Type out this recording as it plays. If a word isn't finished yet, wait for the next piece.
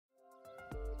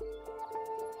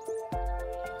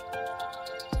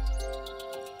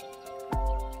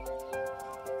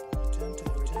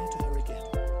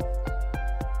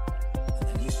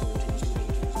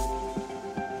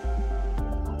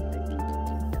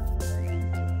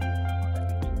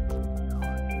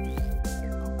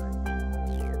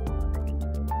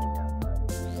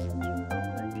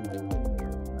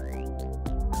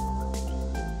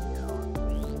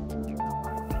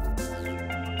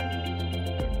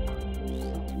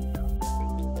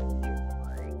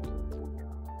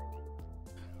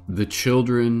The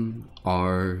children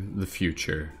are the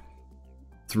future.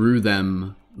 Through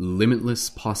them, limitless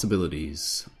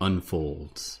possibilities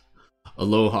unfold.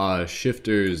 Aloha,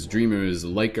 shifters, dreamers,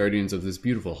 light guardians of this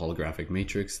beautiful holographic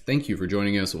matrix. Thank you for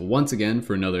joining us once again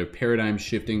for another paradigm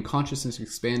shifting, consciousness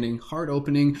expanding, heart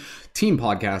opening team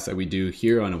podcast that we do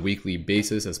here on a weekly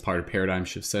basis as part of Paradigm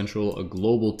Shift Central, a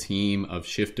global team of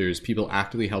shifters, people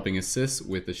actively helping assist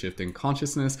with the shift in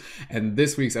consciousness. And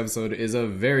this week's episode is a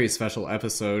very special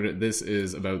episode. This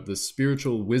is about the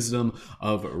spiritual wisdom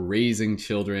of raising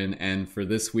children. And for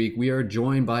this week, we are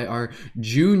joined by our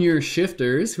junior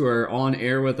shifters who are on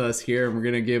air with us here, and we're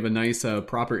going to give a nice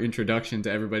proper introduction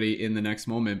to everybody in the next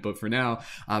moment. But for now,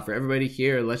 for everybody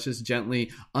here, let's just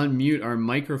gently unmute our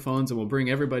microphones and we'll bring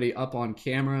everybody up on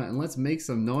camera, and let's make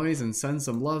some noise and send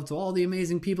some love to all the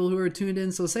amazing people who are tuned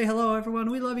in. So say hello, everyone.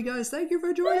 We love you guys. Thank you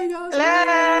for joining us.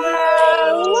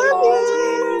 Hello. Love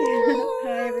you.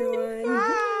 Hi, everyone.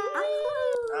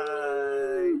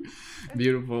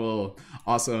 Beautiful.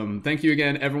 Awesome. Thank you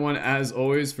again, everyone, as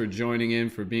always, for joining in,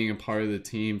 for being a part of the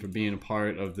team, for being a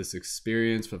part of this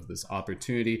experience, of this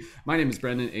opportunity. My name is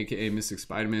Brendan, aka Mystic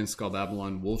Spider-Man, Skull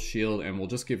Babylon, Wolf Shield, and we'll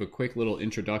just give a quick little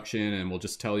introduction and we'll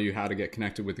just tell you how to get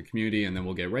connected with the community, and then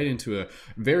we'll get right into a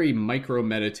very micro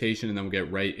meditation, and then we'll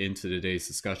get right into today's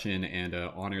discussion and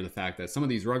honor the fact that some of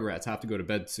these rugrats have to go to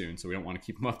bed soon, so we don't want to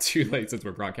keep them up too late since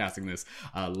we're broadcasting this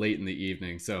late in the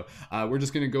evening. So we're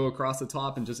just going to go across the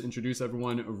top and just introduce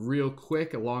everyone real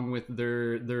quick, along with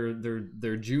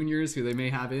their juniors who they may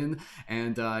have in.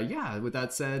 And yeah, with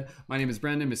that said, my name is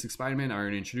Brendan, Mystic Spider-Man. I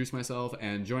already introduced myself,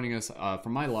 and joining us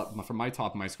from my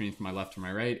top of my screen, from my left to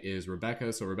my right, is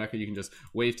Rebecca. So Rebecca, you can just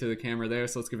wave to the camera there.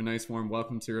 So let's give a nice warm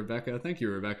welcome to Rebecca. Thank you,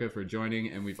 Rebecca, for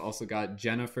joining. And we've also got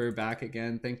Jennifer back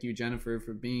again. Thank you, Jennifer,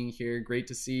 for being here. Great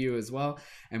to see you as well.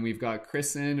 And we've got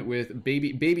Kristen with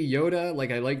baby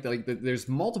Yoda. There's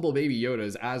multiple baby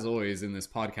Yodas as always in this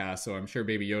podcast, so I'm sure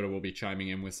baby Yoda will be chiming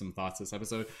in with some thoughts this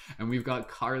episode. And we've got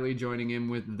Carly joining in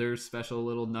with their special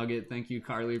little nugget. Thank you,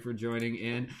 Carly, for joining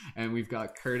in. And we've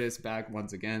got Curtis back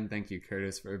once again. Thank you,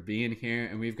 Curtis, for being here.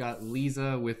 And we've got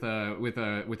Lisa with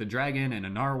a dragon and a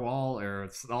narwhal, or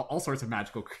all sorts of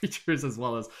magical creatures, as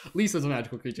well as Lisa's a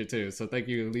magical creature too. So thank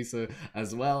you, Lisa,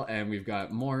 as well. And we've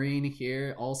got Maureen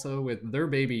here also with their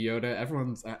baby Yoda.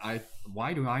 Everyone's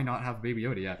why do I not have baby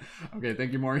Yoda yet? Okay,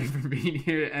 thank you, Maureen, for being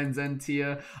here, and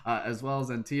Zentia as well.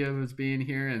 Zentia was being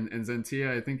here, and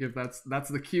Zentia, I think if that's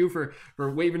the cue for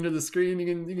waving to the screen,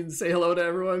 you can say hello to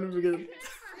everyone. This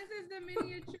is the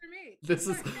miniature me. This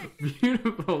is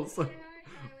beautiful. So,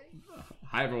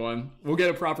 hi, everyone. We'll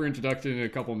get a proper introduction in a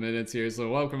couple minutes here. So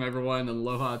welcome, everyone.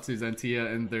 Aloha to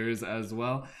Zentia and theirs as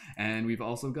well. And we've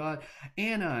also got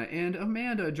Anna and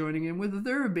Amanda joining in with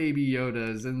their baby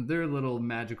Yodas and their little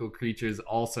magical creatures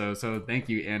also. So thank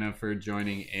you, Anna, for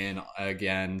joining in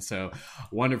again. So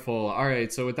wonderful. All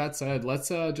right. So with that said, let's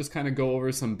just kind of go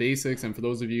over some basics. And for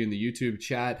those of you in the YouTube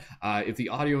chat, if the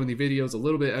audio and the video is a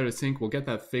little bit out of sync, we'll get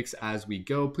that fixed as we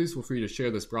go. Please feel free to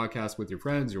share this broadcast with your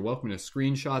friends. You're welcome to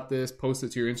screenshot this, post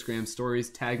it to your Instagram stories,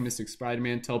 tag Mystic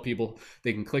Spider-Man, tell people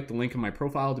they can click the link in my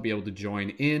profile to be able to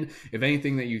join in. If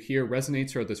anything that you hear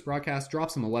resonates throughout this broadcast, drop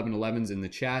some 1111s in the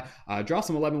chat. Drop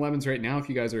some 1111s right now if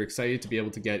you guys are excited to be able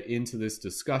to get into this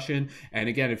discussion. And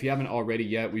again, if you haven't already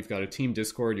yet, we've got a team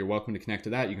Discord. You're welcome to connect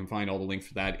to that. You can find all the links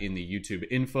for that in the YouTube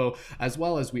info, as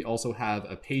well as we also have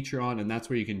a Patreon, and that's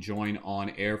where you can join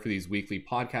on air for these weekly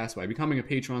podcasts by becoming a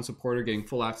Patreon supporter, getting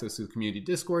full access to the community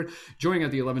Discord. Joining at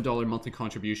the $11 monthly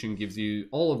contribution gives you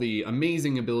all of the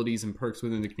amazing abilities and perks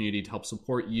within the community to help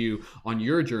support you on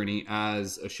your journey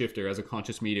as a shifter, as a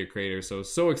conscious media creator.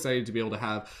 So excited to be able to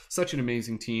have such an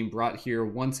amazing team brought here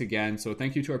once again. So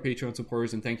thank you to our Patreon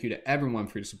supporters, and thank you to everyone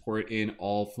for your support in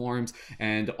all forms.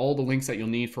 And all the links that you'll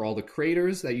need for all the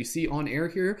creators that you see on air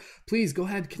here, please go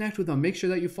ahead, connect with them, make sure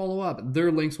that you follow up.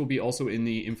 Their links will be also in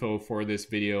the info for this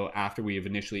video after we have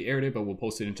initially aired it, but we'll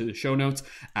post it into the show notes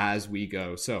as we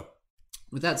go. So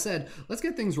with that said, let's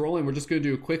get things rolling. We're just going to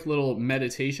do a quick little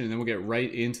meditation, and then we'll get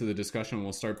right into the discussion.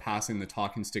 We'll start passing the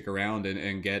talking stick around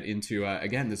and get into,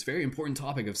 again, this very important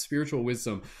topic of spiritual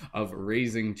wisdom of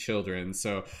raising children.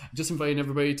 So just inviting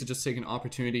everybody to just take an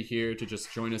opportunity here to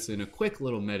just join us in a quick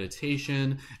little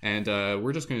meditation. And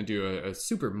we're just going to do a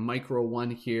super micro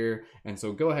one here. And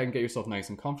so go ahead and get yourself nice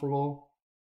and comfortable.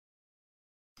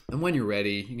 And when you're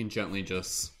ready, you can gently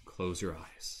just close your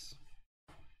eyes.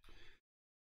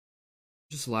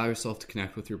 Just allow yourself to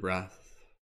connect with your breath.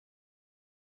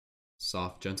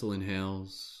 Soft, gentle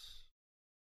inhales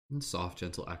and soft,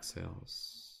 gentle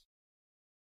exhales.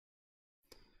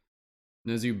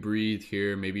 And as you breathe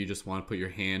here, maybe you just want to put your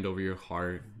hand over your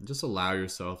heart. Just allow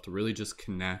yourself to really just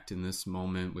connect in this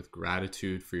moment with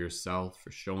gratitude for yourself, for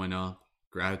showing up,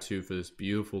 gratitude for this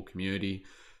beautiful community,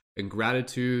 and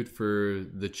gratitude for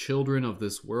the children of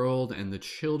this world and the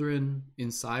children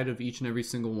inside of each and every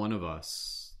single one of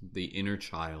us, the inner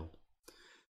child.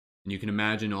 And you can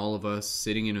imagine all of us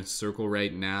sitting in a circle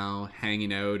right now,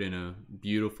 hanging out in a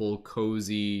beautiful,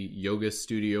 cozy yoga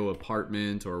studio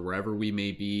apartment or wherever we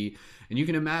may be. And you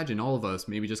can imagine all of us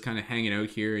maybe just kind of hanging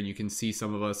out here, and you can see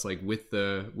some of us like with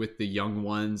the young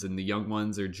ones, and the young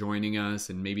ones are joining us,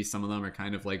 and maybe some of them are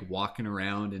kind of like walking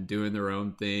around and doing their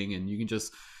own thing, and you can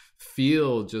just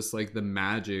feel just like the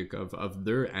magic of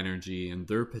their energy and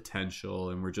their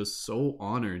potential. And we're just so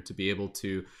honored to be able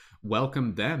to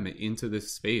welcome them into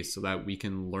this space so that we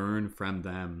can learn from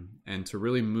them, and to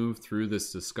really move through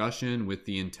this discussion with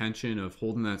the intention of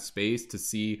holding that space to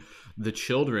see the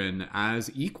children as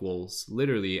equals,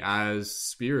 literally as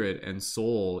spirit and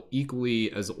soul,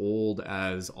 equally as old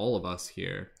as all of us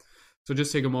here. So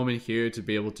just take a moment here to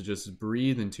be able to just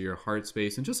breathe into your heart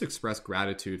space and just express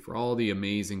gratitude for all the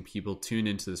amazing people tuned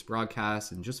into this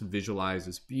broadcast, and just visualize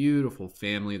this beautiful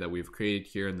family that we've created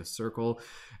here in the circle,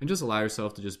 and just allow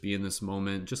yourself to just be in this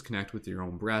moment. Just connect with your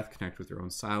own breath, connect with your own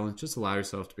silence. Just allow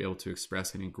yourself to be able to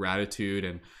express any gratitude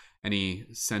and any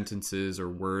sentences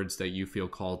or words that you feel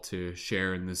called to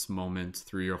share in this moment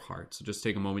through your heart. So just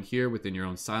take a moment here within your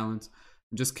own silence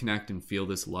and just connect and feel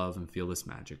this love and feel this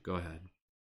magic. Go ahead.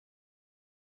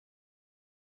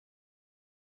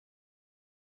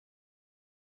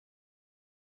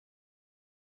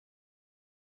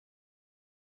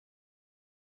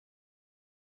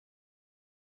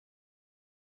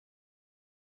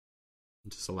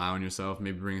 Just allowing yourself,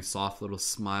 maybe bring a soft little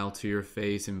smile to your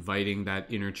face, inviting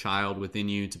that inner child within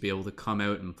you to be able to come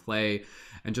out and play.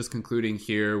 And just concluding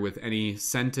here with any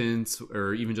sentence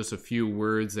or even just a few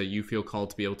words that you feel called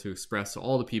to be able to express to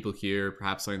all the people here,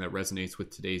 perhaps something that resonates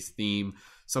with today's theme,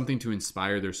 something to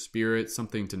inspire their spirit,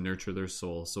 something to nurture their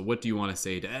soul. So what do you want to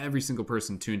say to every single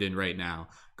person tuned in right now?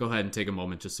 Go ahead and take a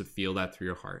moment just to feel that through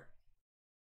your heart.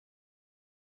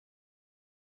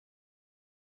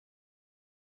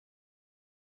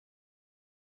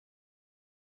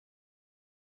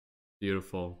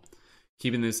 Beautiful.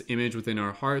 Keeping this image within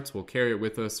our hearts, we'll carry it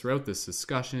with us throughout this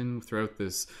discussion, throughout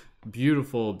this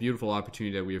beautiful, beautiful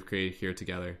opportunity that we have created here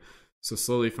together. So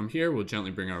slowly from here, we'll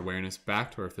gently bring our awareness back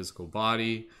to our physical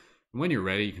body. And when you're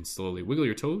ready, you can slowly wiggle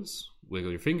your toes, wiggle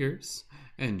your fingers,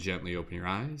 and gently open your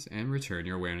eyes and return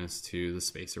your awareness to the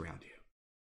space around you.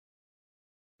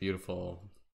 Beautiful.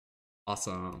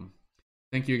 Awesome.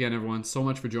 Thank you again, everyone, so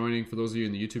much for joining. For those of you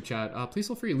in the YouTube chat, please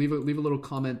feel free to leave a little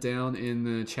comment down in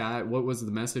the chat. What was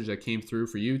the message that came through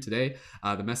for you today?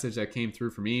 The message that came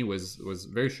through for me was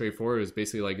very straightforward. It was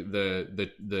basically like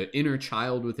the inner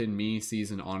child within me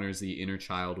sees and honors the inner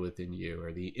child within you,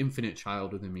 or the infinite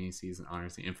child within me sees and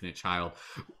honors the infinite child.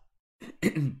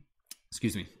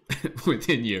 Excuse me,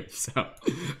 within you. So,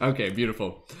 okay,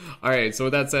 beautiful. All right, so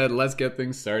with that said, let's get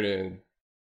things started.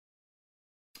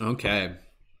 Okay.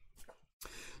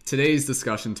 Today's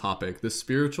discussion topic, the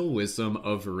spiritual wisdom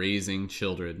of raising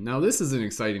children. Now, this is an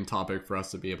exciting topic for us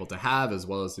to be able to have, as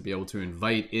well as to be able to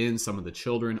invite in some of the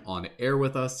children on air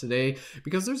with us today,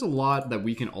 because there's a lot that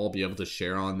we can all be able to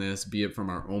share on this, be it from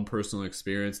our own personal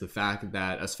experience, the fact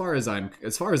that as far as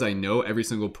I know, every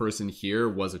single person here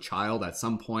was a child at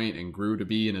some point and grew to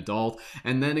be an adult.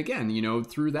 And then again, you know,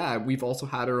 through that, we've also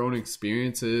had our own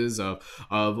experiences of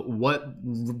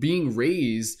what being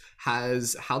raised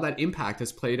has, how that impact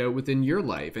has played out within your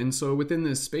life. And so within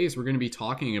this space, we're going to be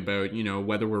talking about, you know,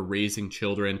 whether we're raising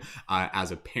children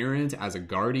as a parent, as a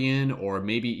guardian, or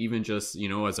maybe even just, you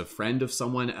know, as a friend of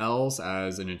someone else,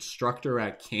 as an instructor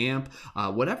at camp,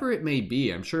 whatever it may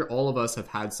be. I'm sure all of us have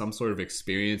had some sort of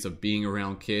experience of being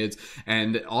around kids,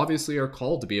 and obviously are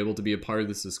called to be able to be a part of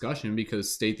this discussion,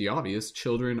 because state the obvious,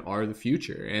 children are the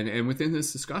future. And within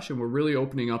this discussion, we're really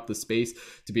opening up the space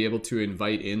to be able to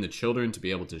invite in the children to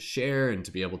be able to share and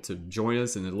to be able to join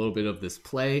us in a little bit of this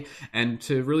play, and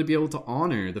to really be able to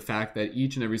honor the fact that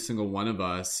each and every single one of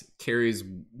us carries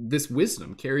this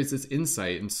wisdom, carries this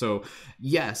insight. And so,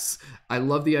 yes, I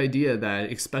love the idea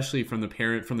that, especially from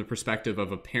the perspective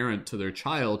of a parent to their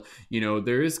child, you know,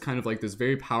 there is kind of like this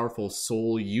very powerful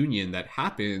soul union that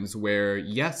happens where,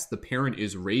 yes, the parent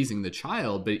is raising the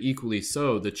child, but equally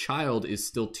so, the child is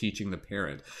still teaching the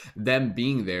parent. Them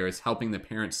being there is helping the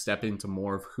parent step into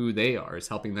more of who they are, is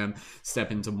helping them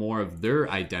step into more of their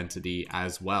identity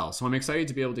as well. So I'm excited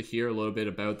to be able to hear a little bit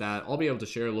about that. I'll be able to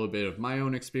share a little bit of my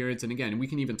own experience. And again, we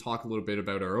can even talk a little bit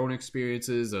about our own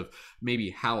experiences of maybe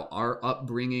how our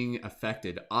upbringing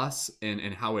affected us and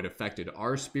how it affected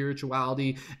our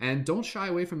spirituality. And don't shy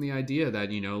away from the idea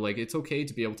that, like it's okay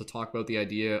to be able to talk about the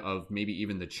idea of maybe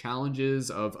even the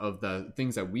challenges of the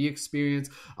things that we experience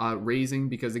raising,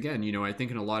 because again, I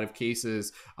think in a lot of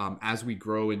cases, as we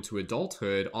grow into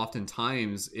adulthood,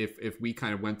 oftentimes if we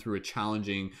kind of went through a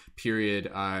challenging period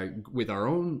with our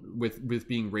own with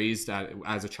being raised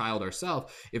as a child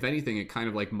ourselves, if anything, it kind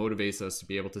of like motivates us to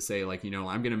be able to say like,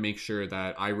 I'm going to make sure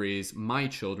that I raise my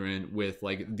children with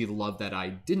like the love that I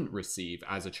didn't receive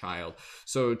as a child.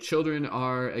 So children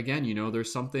are, again,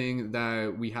 there's something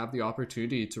that we have the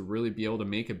opportunity to really be able to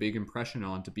make a big impression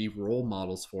on, to be role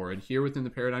models for. And here within the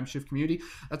Paradigm Shift community,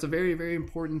 that's a very, very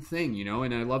important thing,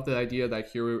 and I love the idea that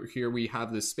here we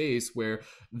have this space where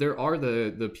there are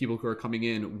the people who are coming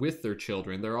in with their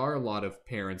children. There are a lot of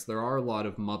parents, there are a lot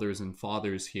of mothers and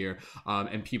fathers here,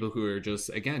 and people who are just,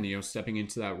 again, stepping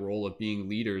into that role of being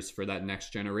leaders for that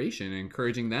next generation, and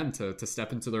encouraging them to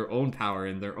step into their own power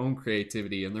and their own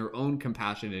creativity and their own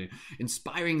compassion, and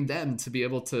inspiring them to be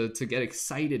able to get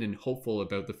excited and hopeful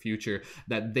about the future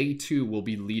that they too will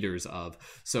be leaders of.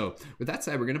 So with that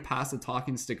said, we're going to pass the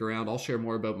talking stick around. I'll share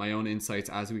more about my own insights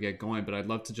as we get going, but I'd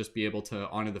love to just be able to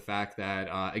honor the fact that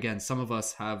again, some of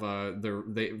us have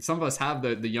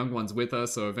the young ones with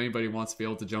us. So if anybody wants to be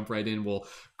able to jump right in, we'll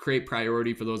create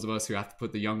priority for those of us who have to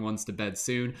put the young ones to bed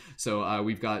soon. So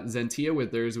we've got Zentia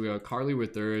with theirs, we've got Carly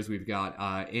with theirs, we've got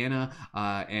Anna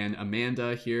and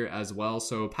Amanda here as well.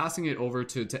 So passing it over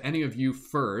to any of you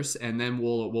first, and then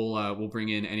we'll bring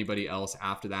in anybody else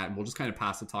after that, and we'll just kind of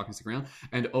pass the talking stick around.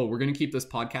 And we're going to keep this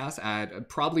podcast at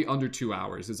probably under 2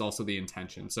 hours is also the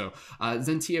intention. So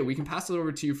Zentia, we can pass it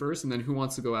over to you first, and then who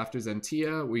wants to go after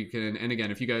Zentia? We can, and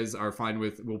again, if you guys are fine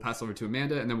with, we'll pass over to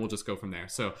Amanda, and then we'll just go from there.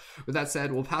 So with that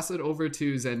said, we'll pass it over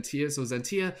to Zentia. So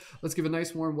Zentia, let's give a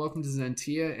nice warm welcome to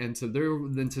Zentia and to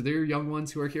their young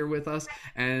ones who are here with us.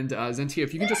 And Zentia,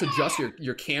 if you can just adjust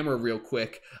your camera real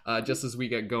quick, just as we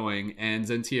get going. And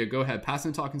Zentia, go ahead,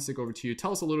 passing the talking stick over to you.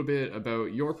 Tell us a little bit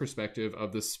about your perspective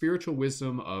of the spiritual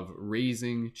wisdom of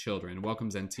raising children. Welcome,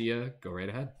 Zentia. Go right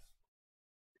ahead.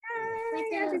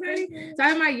 Hi, everybody. So I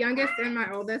have my youngest and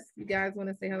my oldest. You guys want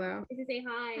to say hello? Say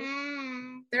hi.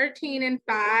 13 and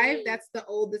 5. That's the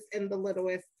oldest and the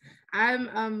littlest. I'm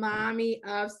a mommy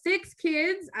of 6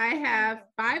 kids. I have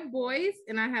 5 boys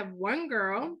and I have 1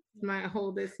 girl, my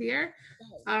oldest here.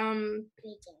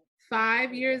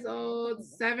 5 years old,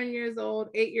 7 years old,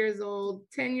 8 years old,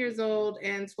 10 years old,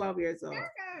 and 12 years old.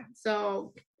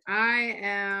 So I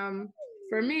am,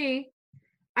 for me,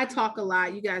 I talk a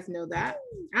lot. You guys know that.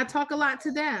 I talk a lot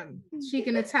to them. She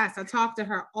can attest. I talk to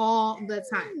her all the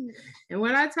time. And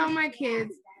what I tell my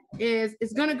kids is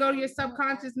it's going to go to your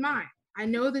subconscious mind. I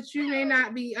know that you may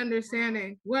not be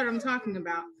understanding what I'm talking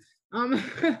about.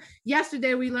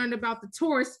 Yesterday, we learned about the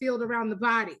torus field around the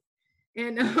body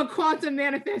and quantum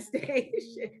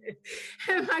manifestation.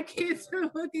 And my kids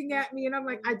are looking at me and I'm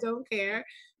like, I don't care.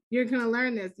 You're going to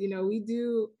learn this. We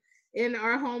do in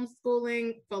our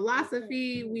homeschooling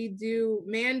philosophy, we do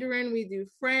Mandarin, we do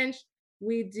French,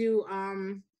 we do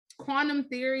quantum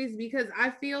theories, because I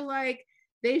feel like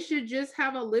they should just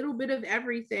have a little bit of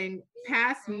everything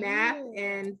past math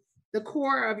and the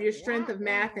core of your strength of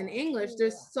math and English.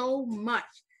 There's so much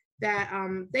that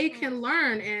they can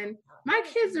learn. And my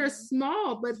kids are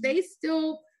small, but they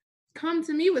still come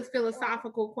to me with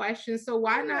philosophical questions. So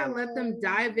why not let them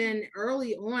dive in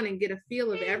early on and get a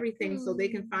feel of everything so they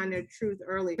can find their truth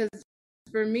early? Because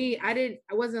for me, I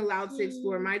wasn't allowed to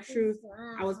explore my truth.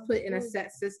 I was put in a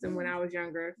set system when I was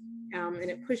younger. And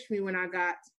it pushed me when I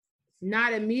got,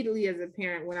 not immediately as a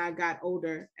parent, when I got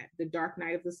older, at the dark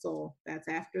night of the soul. That's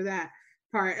after that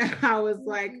part. I was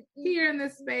like, here in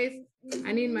this space,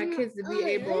 I need my kids to be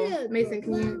able, Mason,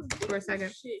 can you for a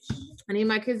second? I need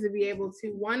my kids to be able to,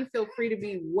 1, feel free to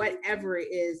be whatever it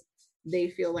is they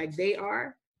feel like they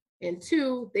are. And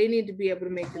 2, they need to be able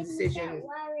to make the decision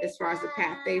as far as the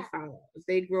path they follow. If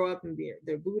they grow up and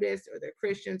they're Buddhists or they're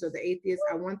Christians or they're atheists,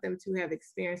 I want them to have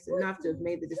experienced enough to have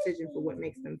made the decision for what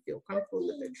makes them feel comfortable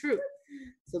with their truth.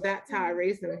 So that's how I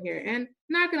raise them here. And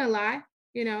not gonna lie,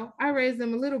 I raised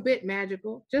them a little bit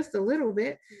magical, just a little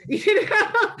bit.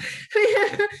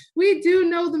 We do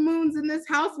know the moons in this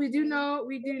house. We do know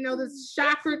this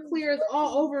chakra clears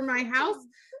all over my house.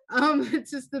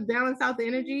 Just to balance out the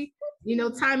energy.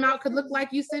 Timeout could look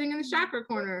like you sitting in the chakra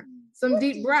corner. Some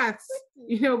deep breaths,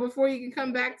 before you can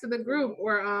come back to the group.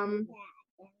 Or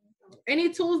any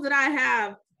tools that I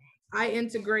have, I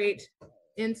integrate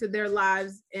into their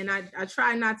lives, and I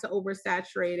try not to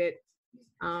oversaturate it.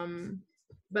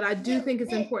 But I do think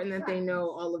it's important that they know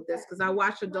all of this, because I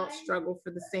watch adults struggle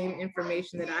for the same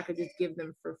information that I could just give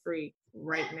them for free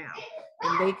right now.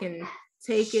 And they can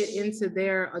take it into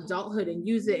their adulthood and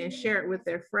use it and share it with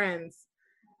their friends.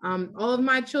 All of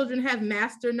my children have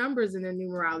master numbers in their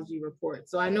numerology report.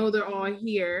 So I know they're all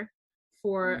here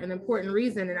for an important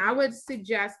reason. And I would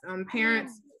suggest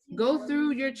parents, go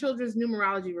through your children's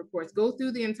numerology reports, go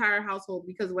through the entire household,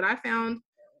 because what I found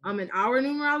in our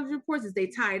numerology reports is they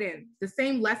tied in. The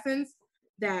same lessons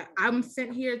that I'm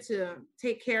sent here to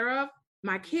take care of,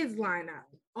 my kids line up.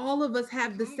 All of us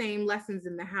have the same lessons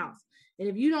in the house. And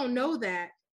if you don't know that,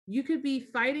 you could be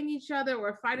fighting each other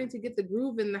or fighting to get the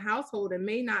groove in the household and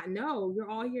may not know you're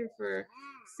all here for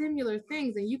similar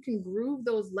things, and you can groove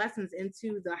those lessons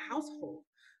into the household.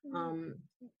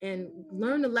 And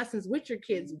learn the lessons with your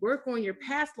kids, work on your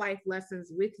past life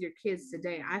lessons with your kids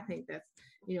today. I think that's,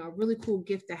 a really cool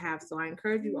gift to have. So I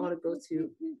encourage you all to go to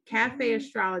Cafe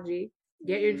Astrology,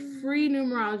 get your free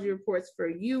numerology reports for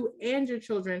you and your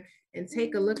children, and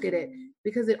take a look at it,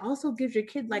 because it also gives your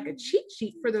kid like a cheat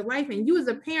sheet for their life. And you as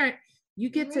a parent, you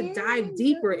get to dive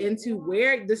deeper into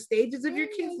where the stages of your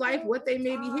kids' life, what they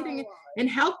may be hitting, and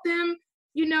help them.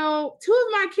 2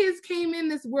 of my kids came in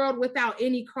this world without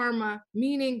any karma,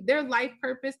 meaning their life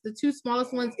purpose, the 2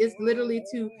 smallest ones, is literally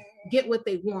to get what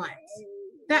they want.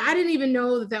 That I didn't even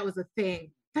know that was a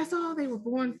thing. That's all they were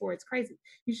born for. It's crazy.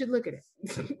 You should look at it.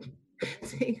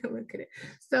 Take a look at it.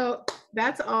 So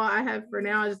that's all I have for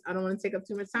now. I don't want to take up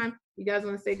too much time. You guys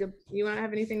want to say good? You want to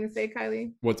have anything to say,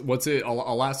 Kylie? What's it?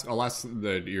 I'll ask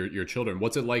your children.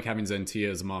 What's it like having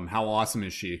Zentia as a mom? How awesome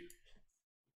is she?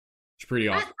 She's pretty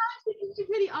awesome. She's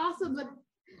pretty awesome, but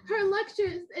her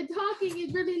lectures and talking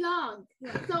is really long.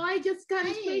 So I just kind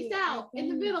of spaced out in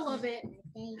the middle of it.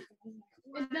 And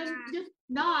then just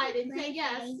nod and say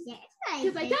yes.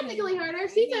 Because I technically heard her.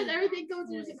 She says everything goes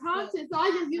through the conscious, so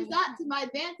I just use that to my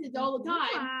advantage all the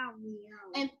time.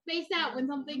 And space out when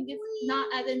something is not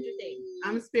as interesting.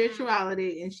 I'm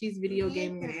spirituality and she's video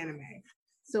gaming and anime.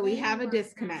 So we have a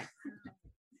disconnect.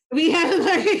 We have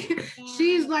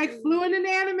she's fluent in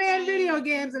anime and video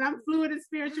games, and I'm fluent in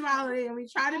spirituality, and we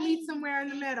try to meet somewhere in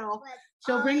the middle.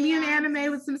 She'll bring me an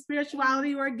anime with some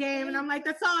spirituality or a game, and I'm like,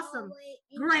 that's awesome.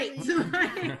 Great.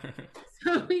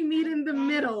 So we meet in the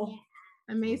middle.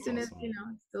 And Mason is,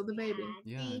 still the baby.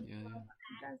 Yeah.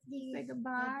 Say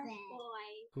goodbye.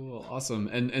 Cool. Awesome.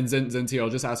 And Zentia, I'll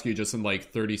just ask you just in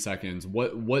 30 seconds,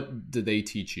 what did they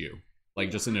teach you?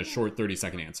 Just in a short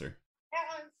 30-second answer.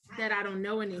 That I don't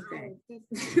know anything.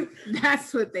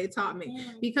 That's what they taught me.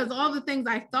 Because all the things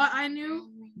I thought I knew,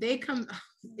 they come,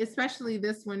 especially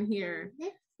this one here.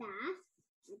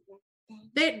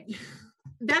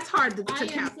 That's hard to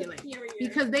calculate,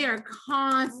 because they are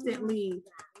constantly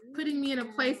putting me in a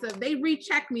place of, they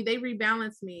recheck me, they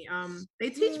rebalance me. They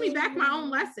teach me back my own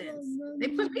lessons. They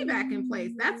put me back in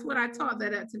place. That's what I taught,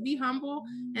 that to be humble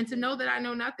and to know that I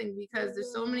know nothing, because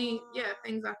there's so many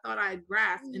things I thought I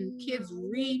grasped, and kids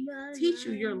re-teach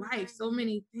you your life, so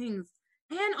many things.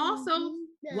 And also,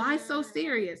 why so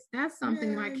serious? That's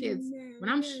something my kids, when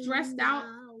I'm stressed out,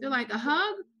 they're like, a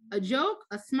hug, a joke,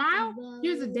 a smile.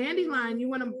 Here's a dandelion. You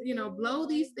want to, blow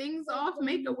these things off,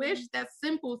 make a wish. That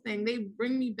simple thing. They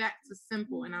bring me back to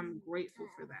simple, and I'm grateful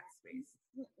for that space.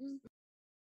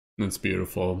 That's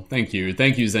beautiful. Thank you,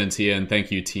 Zentia, and thank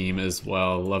you, team, as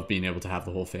well. Love being able to have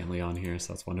the whole family on here,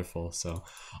 so that's wonderful. So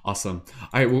awesome.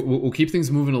 All right, we'll keep things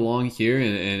moving along here,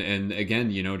 and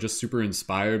again, just super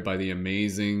inspired by the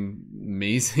amazing,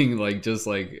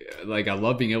 I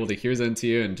love being able to hear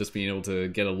Zentia and just being able to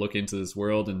get a look into this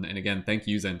world. And again, thank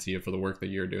you, Zentia, for the work that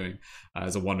you're doing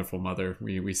as a wonderful mother.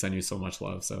 We send you so much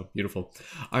love. So beautiful.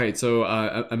 All right, so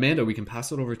Amanda, we can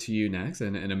pass it over to you next,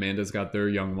 and Amanda's got their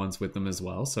young ones with them as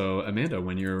well. So Amanda,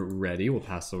 when you're ready, we'll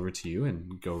pass it over to you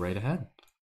and go right ahead.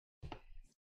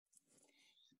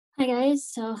 Hi guys,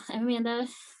 so I'm Amanda.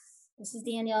 This is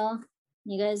Danielle.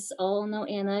 You guys all know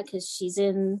Anna because she's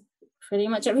in pretty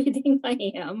much everything I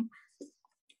am.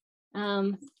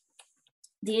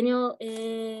 Daniel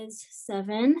is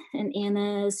 7 and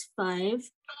Anna is 5.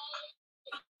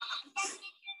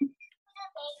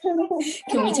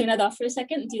 Can we turn that off for a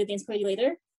second and do the dance party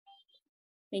later?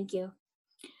 Thank you.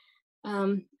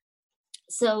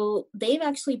 So they've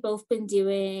actually both been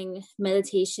doing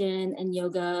meditation and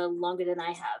yoga longer than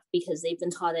I have, because they've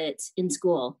been taught it in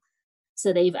school.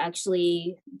 So they've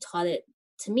actually taught it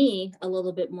to me a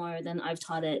little bit more than I've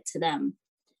taught it to them.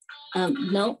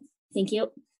 No, thank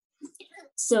you.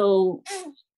 So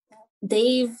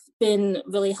they've been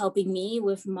really helping me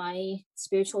with my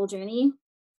spiritual journey,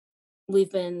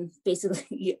 we've been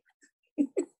basically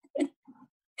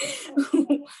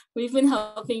we've been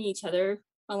helping each other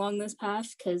along this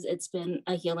path because it's been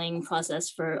a healing process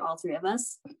for all three of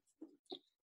us.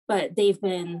 But they've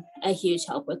been a huge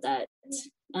help with that.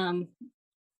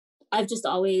 I've just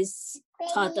always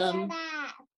taught them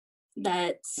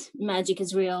that magic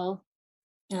is real.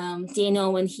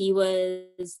 Daniel, when he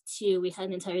was 2, we had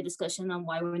an entire discussion on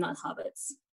why we're not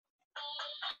hobbits.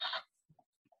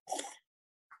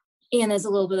 Anna's a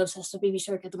little bit obsessed with Baby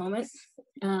Shark at the moment.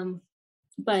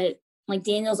 But like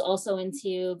Daniel's also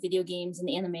into video games and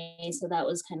anime, so that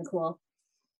was kind of cool.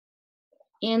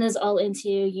 Anna's all into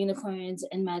unicorns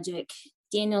and magic.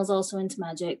 Daniel's also into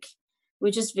magic.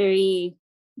 We're just very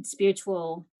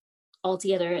spiritual all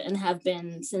together and have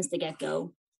been since the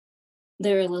get-go.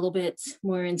 They're a little bit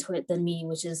more into it than me,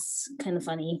 which is kind of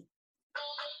funny.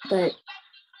 But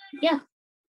yeah,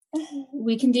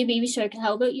 we can do Baby Shark.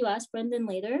 How about you ask Brendan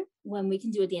later when we can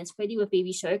do a dance party with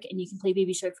Baby Shark and you can play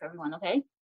Baby Shark for everyone, okay?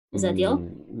 Is that deal?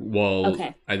 Well,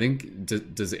 okay. I think,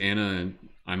 does Anna,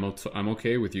 I'm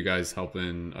okay with you guys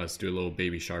helping us do a little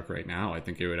Baby Shark right now. I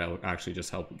think it would actually just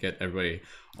help get everybody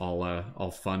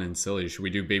all fun and silly. Should we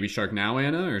do Baby Shark now,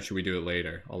 Anna, or should we do it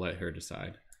later? I'll let her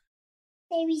decide.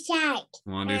 Baby Shark.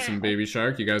 Want to do some Baby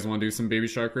Shark? You guys want to do some Baby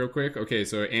Shark real quick? Okay,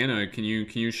 so Anna, can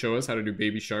you show us how to do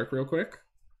Baby Shark real quick?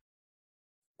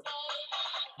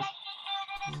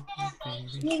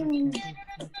 Can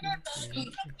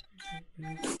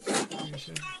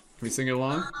we sing it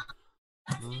along?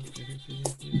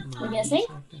 We're gonna sing?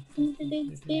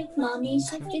 Mommy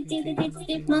shark,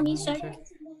 mommy shark.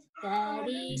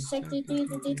 Daddy shark, daddy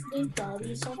shark,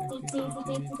 daddy shark,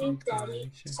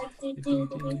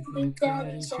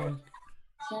 daddy shark.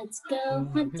 Let's go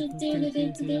hunt,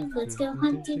 let's go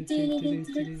hunt, let's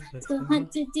go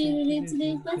hunt,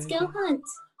 let's go hunt.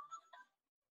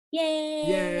 Yay!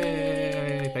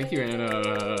 Yay! Thank you, Anna.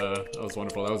 That was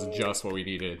wonderful. That was just what we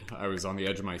needed. I was on the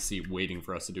edge of my seat waiting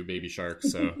for us to do Baby Shark,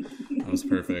 so that was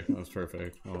perfect. That was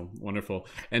perfect. Oh, wonderful.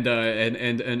 And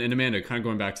Amanda, kind of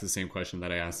going back to the same question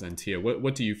that I asked Antia,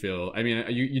 what do you feel? I mean,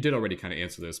 you did already kind of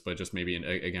answer this, but just maybe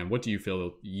again, what do you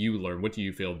feel you learned? What do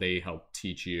you feel they helped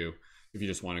teach you? If you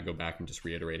just want to go back and just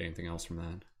reiterate anything else from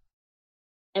that.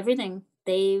 Everything.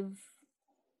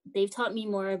 They've taught me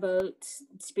more about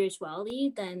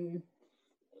spirituality than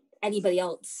anybody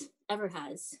else ever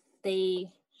has.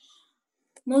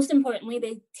 Most importantly,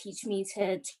 they teach me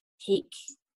to take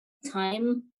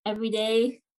time every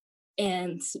day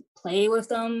and play with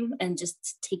them and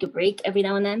just take a break every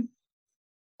now and then,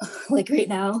 like right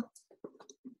now.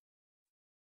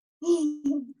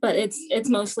 But it's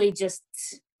mostly just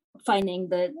finding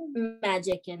the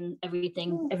magic in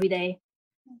everything every day.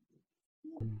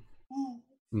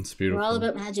 It's beautiful. We're all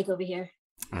about magic over here.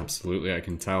 Absolutely, I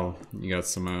can tell. You got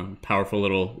some powerful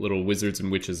little wizards and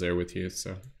witches there with you,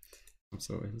 so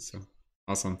absolutely, so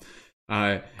awesome.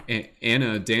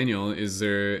 Anna, Daniel, is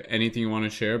there anything you want to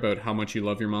share about how much you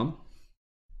love your mom?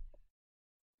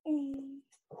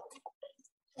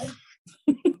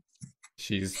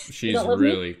 She's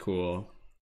really cool.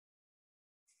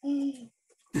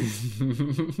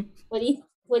 What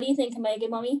do you think? Am I a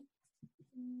good mommy?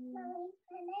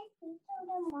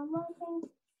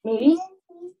 Maybe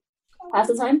half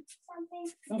the time.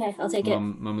 Okay, I'll take it.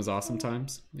 Mom is awesome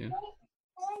times. Yeah.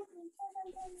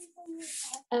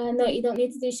 No, you don't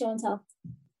need to do show and tell.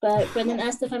 But Brendan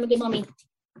asked if I'm a good mommy.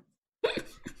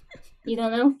 You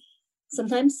don't know?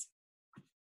 Sometimes.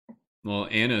 Well,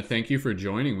 Anna, thank you for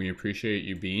joining. We appreciate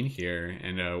you being here,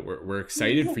 and we're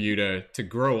excited for you to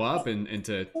grow up and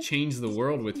to change the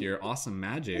world with your awesome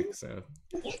magic. So,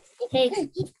 hey,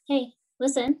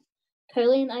 listen.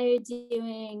 Carly and I are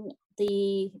doing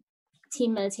the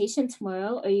team meditation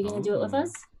tomorrow. Are you going to do it with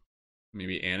us?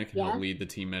 Maybe Anna can help lead the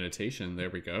team meditation. There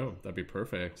we go. That'd be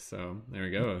perfect. So there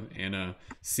we go. Anna,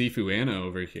 Sifu Anna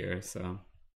over here. So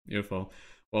beautiful.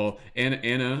 Well,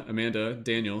 Anna, Amanda,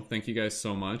 Daniel, thank you guys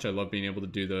so much. I love being able to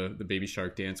do the Baby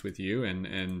Shark dance with you,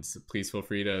 and please feel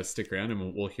free to stick around,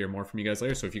 and we'll hear more from you guys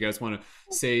later. So if you guys want to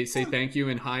say thank you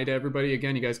and hi to everybody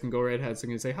again, you guys can go right ahead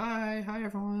and say hi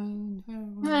everyone.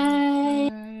 Hi.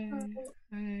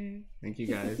 Hi. Thank you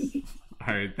guys.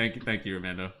 All right, thank you,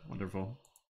 Amanda. Wonderful,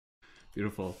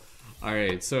 beautiful. All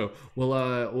right, so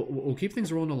we'll keep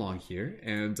things rolling along here,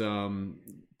 and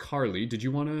Carly, did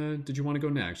you want to go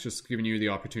next? Just giving you the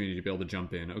opportunity to be able to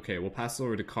jump in. Okay, we'll pass it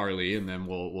over to Carly, and then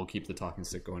we'll keep the talking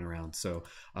stick going around. So,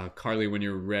 Carly, when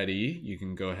you're ready, you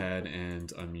can go ahead and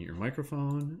unmute your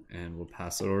microphone, and we'll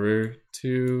pass it over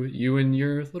to you and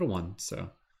your little one. So,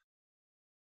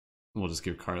 we'll just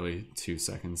give Carly 2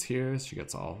 seconds here. She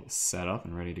gets all set up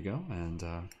and ready to go, and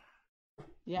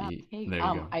Yeah. Hey, There you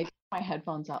go. I took my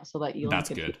headphones out so that Elon That's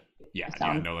could good. Yeah, the yeah,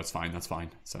 sound. no, that's fine. That's fine.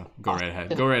 So go Awesome. right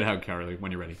ahead. Go right ahead, Carly,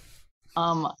 when you're ready.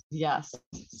 Yes.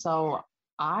 So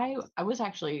I was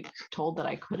actually told that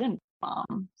I couldn't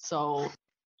so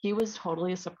he was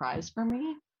totally a surprise for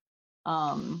me.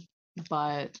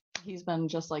 But he's been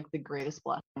just like the greatest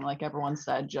blessing. Like everyone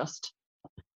said, just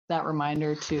that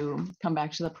reminder to come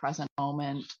back to the present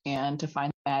moment and to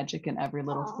find magic in every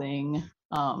little thing.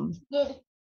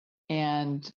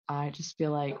 And I just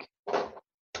feel like,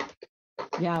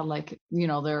 yeah, like,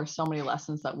 there are so many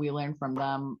lessons that we learn from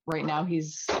them. Right now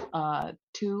he's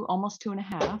almost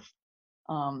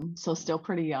 2.5. So still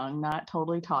pretty young, not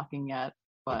totally talking yet,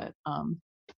 but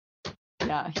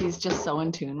yeah, he's just so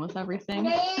in tune with everything.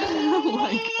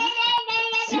 Like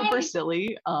super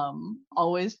silly,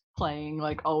 always playing,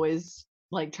 like always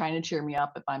like trying to cheer me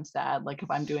up if I'm sad, like if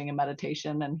I'm doing a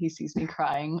meditation and he sees me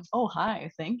crying, oh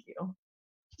hi, thank you.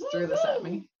 Just threw this at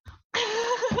me.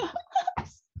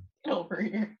 Get over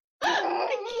here.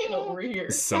 Get over here.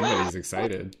 Somebody's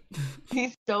excited.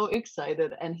 He's so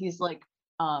excited, and he's like,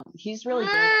 he's really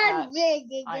good at,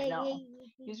 I know.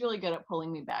 He's really good at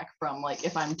pulling me back from like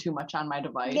if I'm too much on my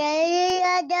device.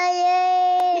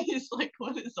 He's like,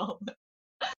 what is all that?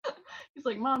 He's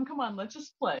like, Mom, come on, let's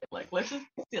just play. Like, let's just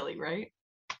be silly, right?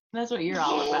 And that's what you're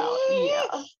all about.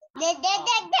 Yeah.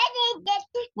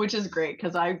 Which is great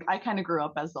because I kind of grew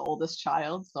up as the oldest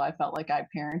child, so I felt like I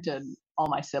parented all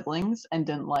my siblings and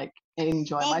didn't like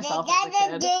enjoy myself as a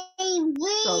kid.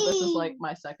 So this is like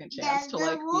my second chance to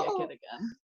like be a kid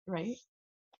again, right?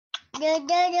 I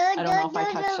don't know if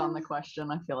I touched on the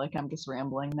question. I feel like I'm just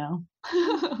rambling now.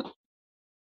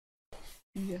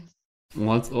 Yes.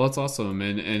 Well, that's awesome,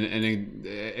 and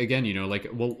again, like,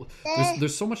 well,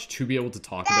 there's so much to be able to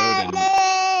talk about, and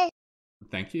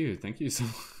thank you so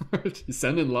much.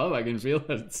 Sending love, I can feel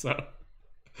it. So,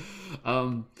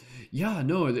 yeah,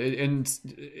 no, again,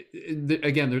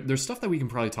 there's stuff that we can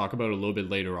probably talk about a little bit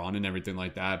later on and everything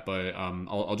like that, but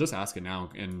I'll just ask it now.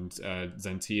 And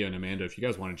Zentia and Amanda, if you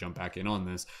guys want to jump back in on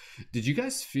this, did you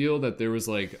guys feel that there was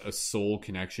like a soul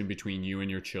connection between you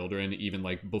and your children, even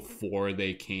like before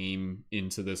they came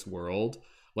into this world?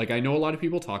 Like, I know a lot of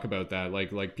people talk about that,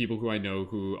 like people who I know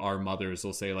who are mothers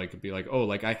will say, like, be like, oh,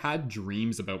 like I had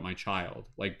dreams about my child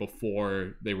like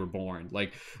before they were born,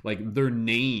 like their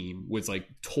name was like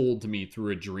told to me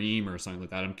through a dream or something like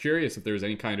that. I'm curious if there's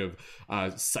any kind of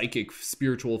psychic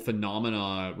spiritual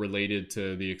phenomena related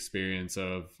to the experience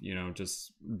of,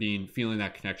 just feeling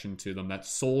that connection to them, that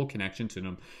soul connection to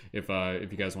them. If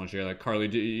you guys want to share that,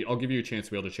 Carly, I'll give you a chance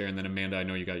to be able to share, and then Amanda, I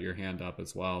know you got your hand up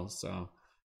as well, so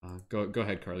go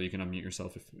ahead, Carly. You can unmute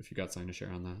yourself if you got something to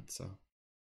share on that. So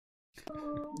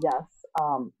yes,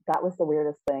 that was the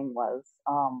weirdest thing was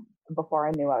before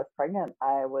I knew I was pregnant,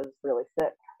 I was really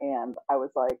sick, and I was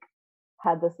like,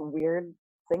 had this weird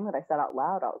thing that I said out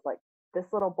loud. I was like, this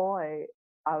little boy's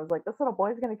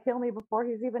gonna kill me before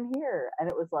he's even here. And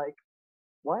it was like,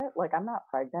 what? Like, I'm not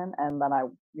pregnant. And then I,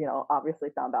 obviously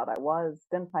found out I was.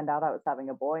 Didn't find out I was having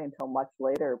a boy until much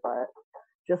later, but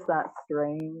just that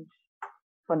strange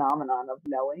phenomenon of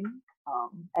knowing.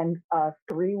 And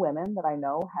 3 women that I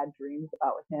know had dreams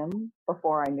about him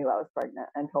before I knew I was pregnant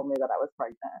and told me that I was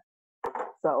pregnant.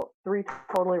 So 3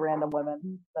 totally random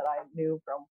women that I knew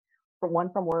from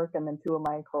one from work, and then 2 of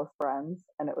my close friends.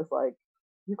 And it was like,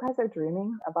 you guys are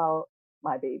dreaming about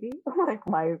my baby, like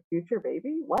my future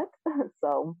baby. What?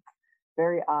 So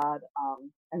very odd.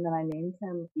 And then I named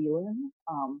him Elon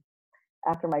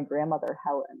after my grandmother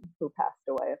Helen, who passed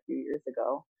away a few years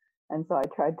ago. And so I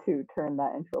tried to turn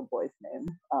that into a boy's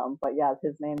name. But yeah,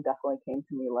 his name definitely came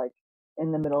to me like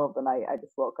in the middle of the night. I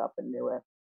just woke up and knew it.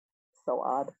 So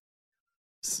odd.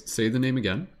 Say the name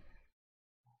again.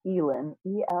 Elin,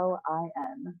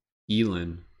 Elin.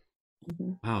 Elin.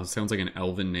 Mm-hmm. Wow, sounds like an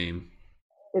elven name.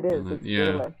 It is. It's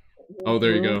yeah. Oh,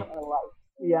 there you go.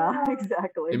 Yeah,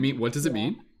 exactly. What does it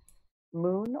mean?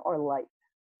 Moon or light.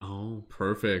 Oh,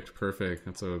 perfect.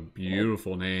 That's a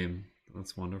beautiful name.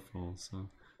 That's wonderful. So.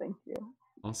 Thank you.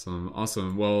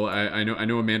 Awesome. Well, I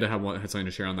know Amanda had something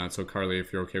to share on that. So Carly,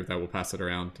 if you're okay with that, we'll pass it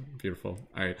around. Beautiful.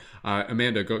 All right,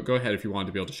 Amanda, go ahead if you wanted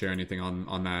to be able to share anything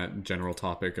on that general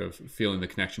topic of feeling the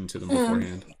connection to them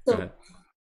beforehand. Go ahead.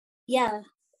 Yeah.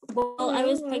 Well, I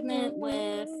was pregnant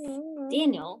with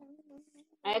Daniel.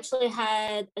 I actually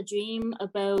had a dream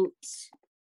about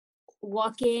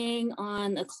walking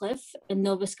on a cliff in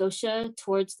Nova Scotia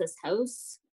towards this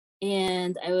house.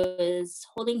 And I was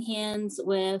holding hands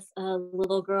with a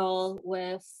little girl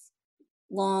with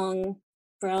long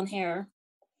brown hair.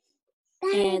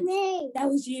 And that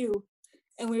was you.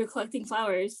 And we were collecting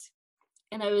flowers.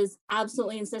 and I was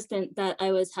absolutely insistent that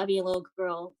I was having a little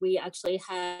girl. We actually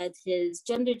had his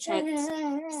gender checked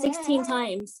 16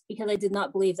 times because I did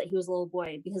not believe that he was a little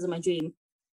boy because of my dream.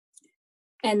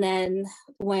 And then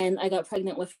when I got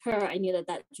pregnant with her, I knew that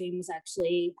that dream was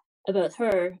actually about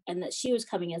her and that she was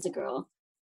coming as a girl.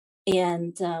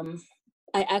 And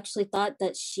I actually thought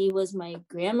that she was my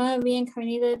grandma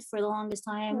reincarnated for the longest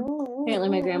time. Apparently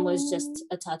my grandma was just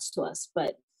attached to us.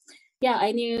 But yeah,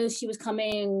 I knew she was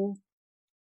coming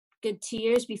good 2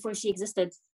 years before she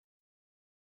existed.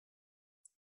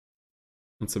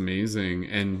 That's amazing.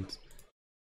 And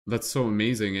that's so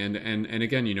amazing. And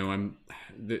again, you know, I'm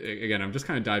just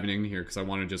kind of diving in here because I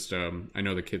want to just I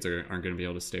know the kids aren't going to be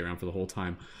able to stay around for the whole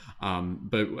time.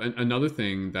 But another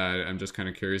thing that I'm just kind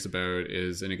of curious about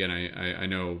is, and again, I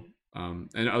know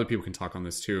and other people can talk on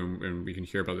this too, and we can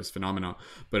hear about this phenomena,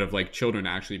 but of like children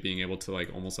actually being able to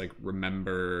like almost like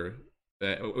remember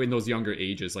in those younger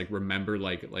ages, like remember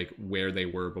like where they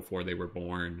were before they were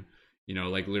born. You know,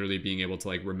 like literally being able to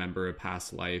like remember a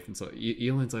past life. And so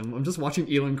Elan's, I'm just watching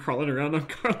Elan crawling around on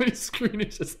Carly's screen.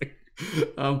 It's just like,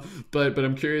 but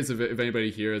I'm curious if anybody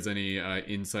here has any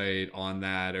insight on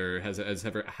that, or has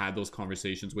ever had those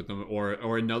conversations with them,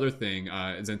 or another thing,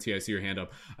 Zentia, I see your hand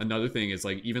up. Another thing is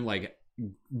like, even like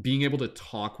being able to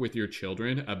talk with your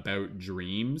children about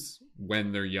dreams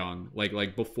when they're young,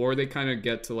 like before they kind of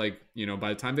get to like, you know, by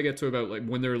the time they get to about like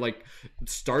when they're like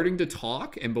starting to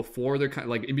talk, and before they're kind of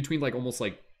like in between like almost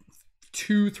like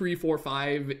 2, 3, 4,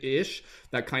 5 ish,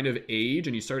 that kind of age,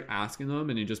 and you start asking them,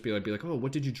 and you just be like, oh,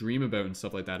 what did you dream about and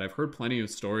stuff like that. I've heard plenty of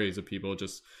stories of people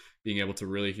just being able to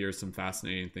really hear some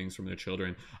fascinating things from their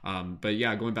children. But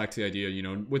yeah, going back to the idea, you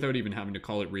know, without even having to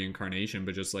call it reincarnation,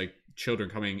 but just like children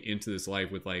coming into this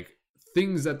life with like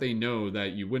things that they know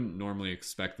that you wouldn't normally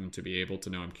expect them to be able to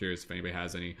know. I'm curious if anybody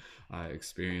has any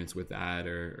experience with that,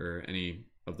 or any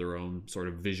of their own sort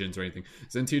of visions or anything.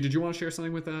 Zentia, did you want to share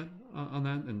something with that on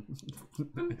that?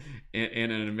 And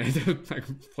Anna and Amanda like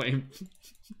playing.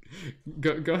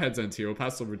 Go ahead, Zentia. We'll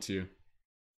pass over to you.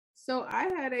 So I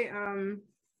had a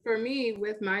for me,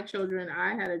 with my children,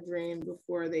 I had a dream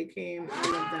before they came,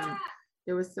 all of them.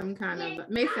 There was some kind of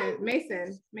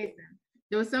Mason.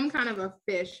 There was some kind of a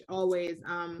fish always.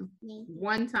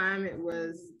 One time it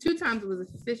was, 2 times it was a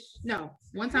fish. No,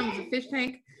 one time it was a fish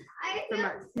tank.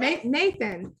 For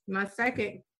Nathan, my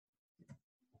second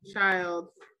child,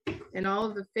 and all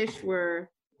of the fish were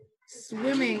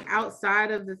swimming outside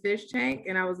of the fish tank,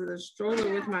 and I was in a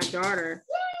stroller with my daughter,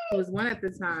 who was 1 at the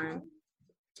time.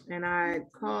 And I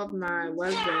called my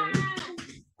husband,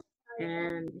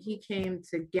 and he came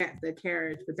to get the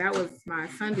carriage. But that was my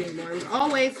Sunday morning. It was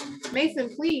always,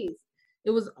 Mason, please. It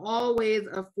was always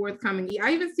a forthcoming.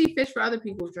 I even see fish for other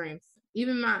people's dreams.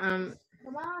 Even my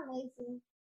come on, Mason.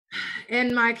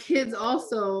 And my kids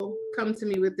also come to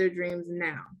me with their dreams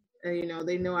now. You know,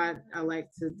 they know I like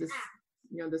to just,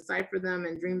 you know, decipher them,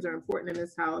 and dreams are important in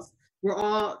this house. We're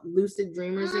all lucid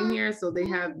dreamers in here, so they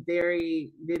have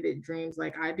very vivid dreams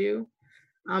like I do.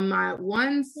 My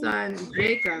one son,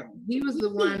 Jacob, he was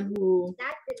the one who,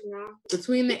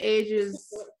 between the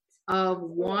ages of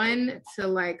 1 to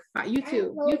like 5, you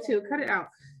two, cut it out.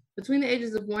 Between the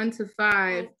ages of 1 to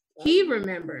 5, he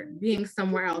remembered being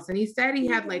somewhere else. And he said he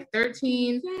had like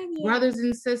 13 brothers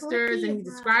and sisters, and he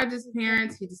described his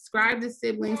parents, he described his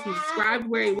siblings, he described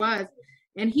where he was.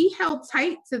 And he held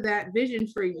tight to that vision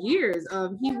for years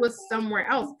of he was somewhere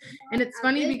else. And it's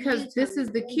funny because this is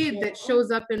the kid that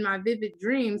shows up in my vivid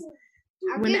dreams.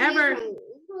 Whenever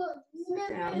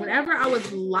I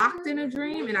was locked in a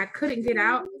dream and I couldn't get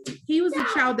out, he was the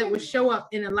child that would show up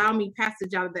and allow me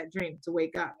passage out of that dream to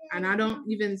wake up. And I don't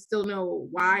even still know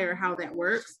why or how that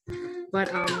works.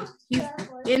 But he's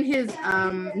in his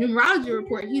numerology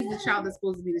report, he's the child that's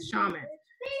supposed to be the shaman.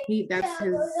 That's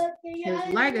his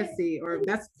legacy, or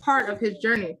that's part of his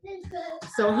journey.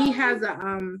 So he has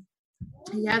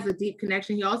a deep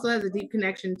connection. He also has a deep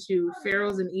connection to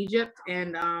pharaohs in Egypt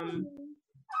and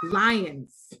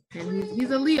lions. And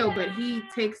he's a Leo, but he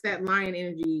takes that lion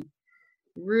energy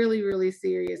really, really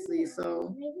seriously.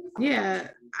 So yeah,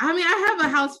 I mean, I have a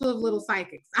house full of little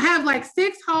psychics. I have like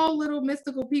 6 whole little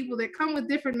mystical people that come with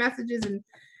different messages and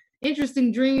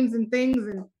interesting dreams and things.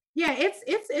 And yeah,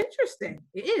 it's interesting.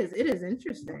 It is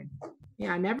interesting.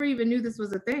 Yeah, I never even knew this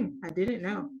was a thing. I didn't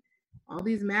know. All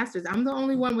these masters. I'm the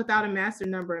only one without a master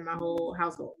number in my whole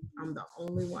household. I'm the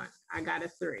only one. I got a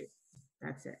 3.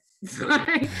 That's it.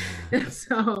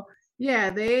 So yeah,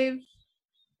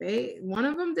 one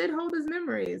of them did hold his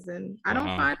memories, and I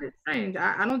don't find it strange.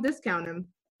 I don't discount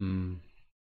him.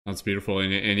 That's beautiful.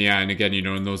 And yeah, and again, you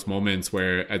know, in those moments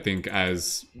where I think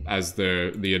as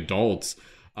the adults,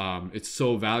 it's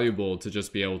so valuable to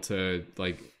just be able to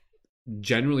like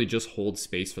generally just hold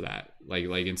space for that, like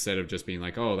instead of just being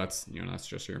like, oh, that's, you know, that's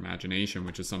just your imagination,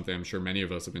 which is something I'm sure many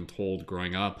of us have been told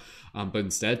growing up, but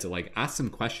instead to like ask some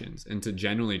questions and to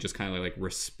generally just kind of like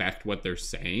respect what they're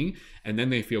saying, and then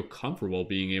they feel comfortable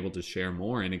being able to share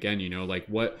more. And again, you know, like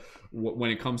what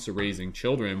when it comes to raising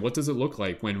children, what does it look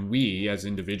like when we as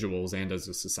individuals and as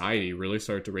a society really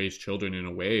start to raise children in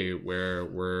a way where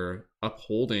we're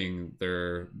upholding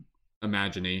their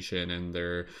imagination and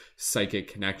their psychic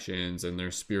connections and their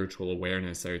spiritual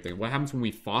awareness, everything? What happens when we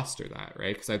foster that,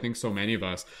 right? Because I think so many of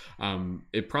us,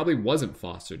 it probably wasn't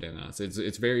fostered in us.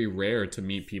 It's very rare to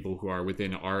meet people who are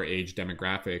within our age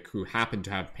demographic who happen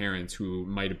to have parents who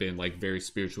might have been like very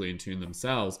spiritually in tune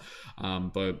themselves,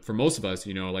 but for most of us,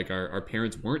 you know, like our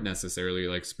parents weren't necessarily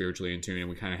like spiritually in tune, and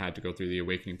we kind of had to go through the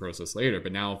awakening process later.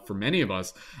 But now for many of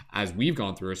us, as we've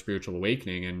gone through a spiritual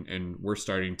awakening and we're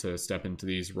starting to step into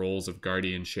these roles of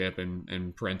guardianship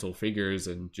and parental figures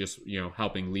and just, you know,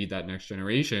 helping lead that next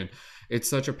generation, it's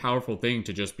such a powerful thing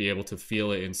to just be able to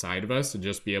feel it inside of us and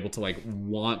just be able to like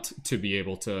want to be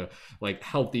able to like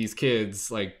help these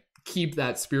kids like keep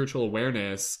that spiritual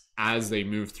awareness as they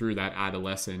move through that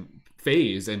adolescent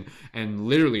phase and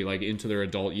literally like into their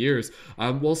adult years,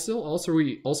 while still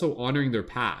also honoring their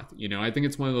path. You know, I think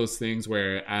it's one of those things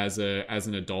where as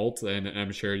an adult, and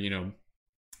I'm sure, you know,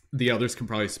 the others can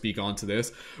probably speak onto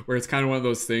this, where it's kind of one of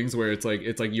those things where it's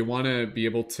like you want to be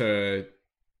able to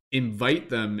invite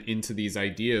them into these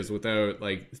ideas without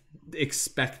like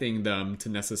expecting them to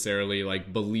necessarily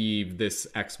like believe this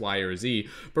X, Y, or Z,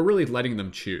 but really letting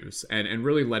them choose and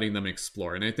really letting them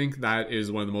explore. And I think that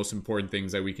is one of the most important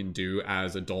things that we can do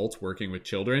as adults working with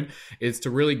children, is to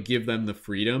really give them the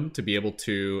freedom to be able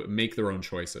to make their own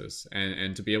choices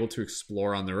and to be able to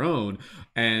explore on their own.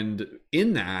 And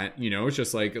in that, you know, it's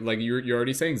just like you're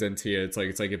already saying, Zentia, it's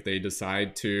like if they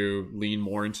decide to lean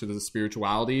more into the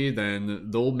spirituality, then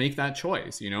they'll make that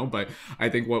choice, you know. But I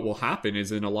think what will happen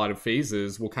is in a lot of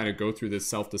phases we'll kind of go through this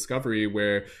self-discovery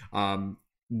where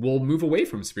we'll move away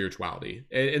from spirituality,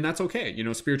 and that's okay. You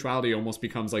know, spirituality almost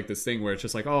becomes like this thing where it's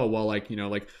just like, oh well, like, you know,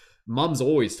 like mom's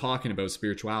always talking about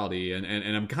spirituality and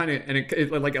I'm kind of, and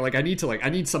it like I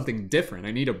need something different.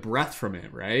 I need a breath from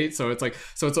it, right? So it's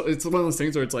one of those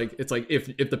things where it's like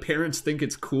if the parents think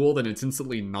it's cool, then it's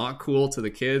instantly not cool to the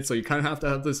kids. So you kind of have to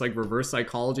have this like reverse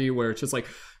psychology where it's just like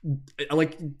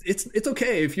it's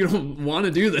okay if you don't want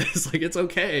to do this, like it's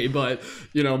okay, but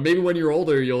you know, maybe when you're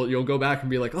older you'll go back and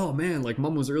be like, oh man, like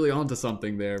mom was really onto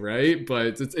something there, right?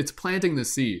 But it's planting the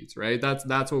seeds, right?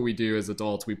 That's what we do as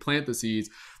adults. We plant the seeds,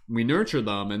 we nurture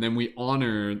them, and then we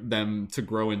honor them to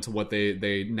grow into what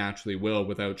they naturally will,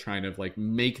 without trying to like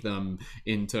make them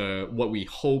into what we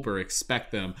hope or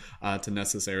expect them to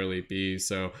necessarily be.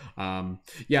 So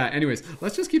yeah, anyways,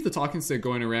 let's just keep the talking stick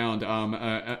going around.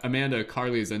 Amanda,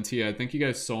 Carly, Zentia, thank you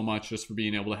guys so much just for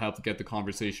being able to help get the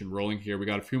conversation rolling here. We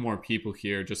got a few more people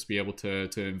here just to be able to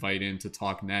invite in to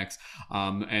talk next,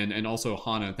 and also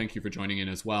Hannah, thank you for joining in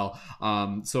as well.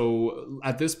 So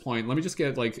at this point, let me just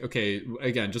get like, okay,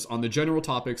 again, just on the general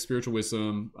topic, spiritual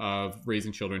wisdom of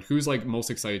raising children, who's like most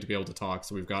excited to be able to talk?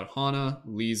 So we've got Hannah,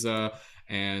 Lisa,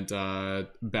 and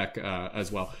Becca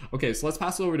as well. Okay, so let's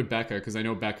pass it over to Becca, because I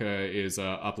know Becca is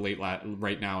up late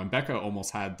right now, and Becca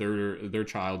almost had their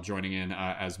child joining in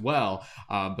as well,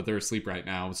 but they're asleep right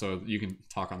now, so you can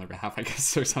talk on their behalf, I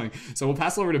guess, or something. So we'll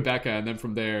pass it over to Becca, and then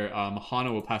from there,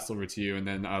 Hannah will pass it over to you, and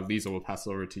then Lisa will pass it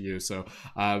over to you. So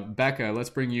Becca, let's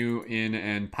bring you in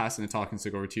and passing the talking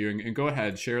stick over to you, and go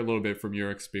ahead, share a little bit from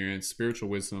your experience, spiritual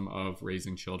wisdom of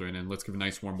raising children, and let's give a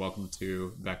nice warm welcome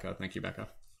to Becca. Thank you, Becca.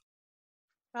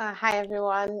 Hi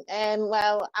everyone.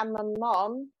 Well, I'm a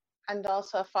mom and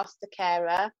also a foster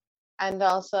carer, and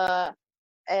also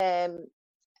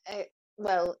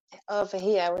well, over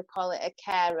here we call it a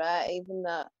carer, even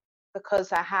though,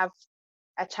 because I have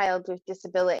a child with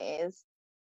disabilities,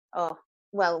 or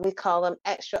well, we call them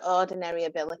extraordinary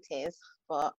abilities,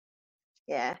 but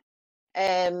yeah.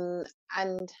 And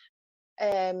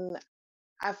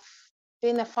I've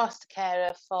been a foster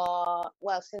carer for,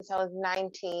 well, since I was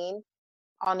 19,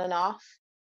 on and off.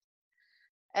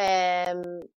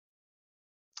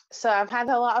 So I've had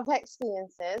a lot of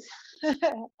experiences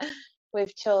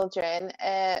with children,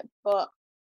 but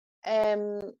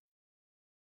the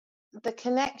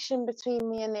connection between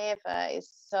me and Ava is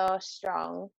so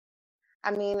strong. I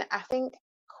mean, I think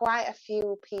quite a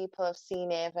few people have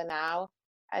seen Ava now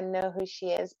and know who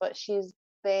she is, but she's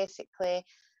basically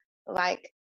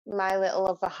like my little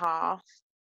other half.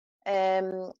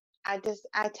 I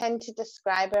tend to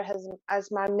describe her as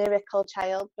my miracle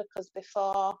child, because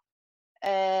before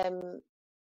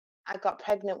I got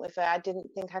pregnant with her, I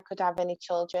didn't think I could have any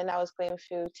children. I was going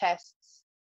through tests,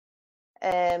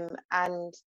 and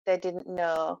they didn't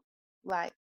know,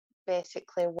 like,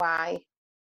 basically why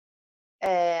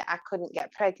I couldn't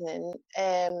get pregnant.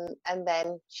 And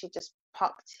then she just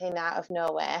popped in out of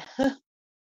nowhere.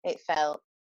 It felt.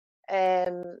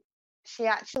 She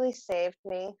actually saved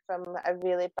me from a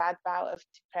really bad bout of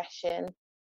depression.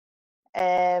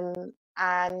 And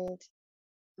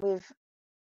we've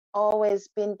always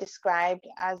been described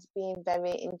as being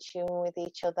very in tune with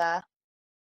each other.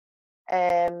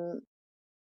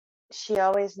 She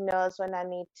always knows when I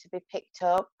need to be picked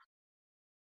up.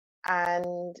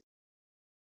 And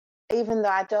even though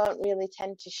I don't really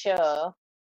tend to show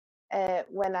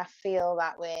when I feel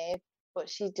that way, but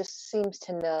she just seems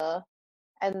to know.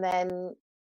 And then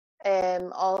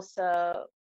also,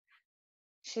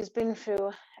 she's been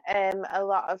through a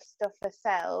lot of stuff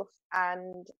herself,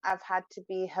 and I've had to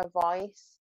be her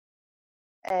voice.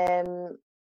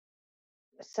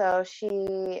 So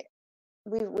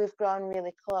we've grown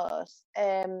really close.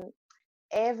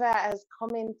 Ava has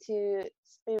come into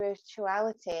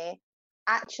spirituality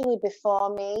actually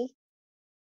before me.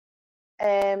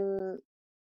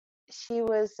 She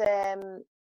was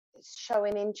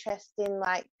showing interest in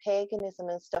like paganism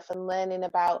and stuff, and learning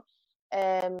about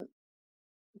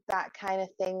that kind of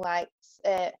thing, like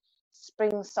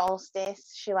spring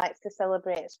solstice. She likes to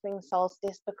celebrate spring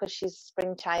solstice because she's a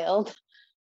spring child.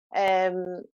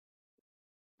 And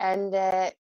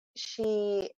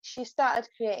she started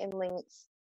creating links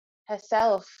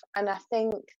herself, and I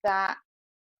think that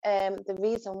the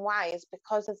reason why is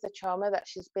because of the trauma that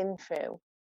she's been through.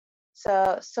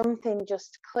 So something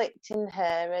just clicked in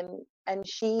her, and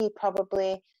she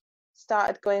probably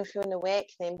started going through an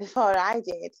awakening before I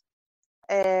did.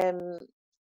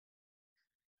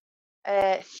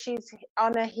 She's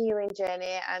on a healing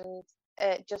journey, and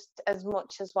just as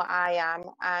much as what I am,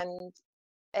 and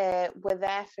we're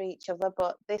there for each other.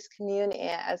 But this community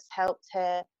has helped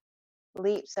her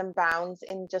leaps and bounds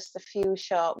in just a few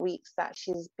short weeks that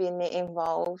she's been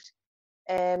involved.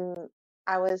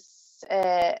 I was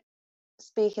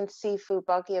speaking to Seafood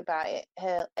Boggy about it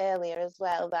earlier as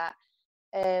well, that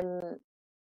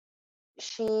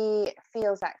she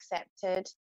feels accepted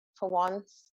for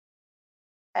once,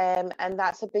 and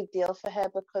that's a big deal for her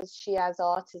because she has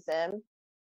autism.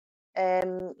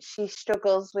 She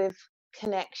struggles with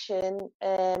connection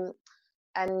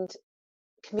and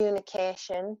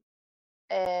communication,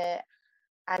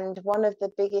 and one of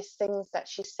the biggest things that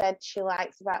she said she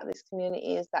likes about this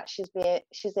community is that she's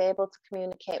able to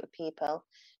communicate with people,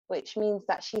 which means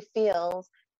that she feels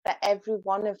that every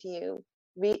one of you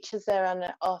reaches her on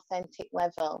an authentic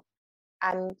level.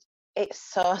 And it's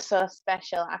so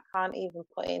special. I can't even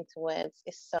put it into words.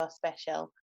 It's so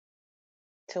special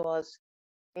to us.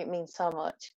 It means so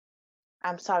much.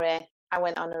 I'm sorry, I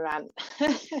went on a rant.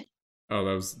 Oh,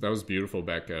 that was beautiful,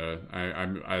 Becca.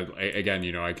 I again,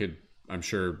 I'm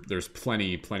sure there's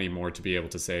plenty more to be able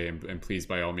to say, and please,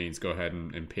 by all means, go ahead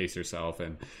and pace yourself.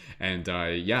 I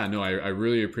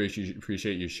really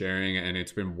appreciate you sharing, and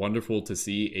it's been wonderful to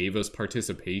see Ava's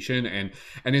participation, and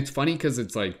it's funny because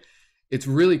it's like, it's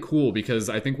really cool because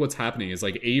I think what's happening is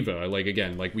like Ava, like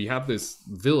again, like we have this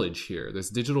village here, this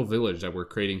digital village that we're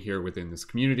creating here within this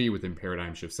community, within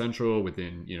Paradigm Shift Central,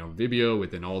 within, Vibio,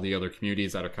 within all the other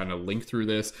communities that are kind of linked through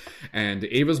this. And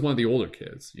Ava's one of the older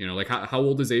kids, like how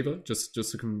old is Ava? Just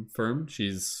to confirm,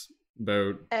 she's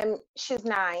about she's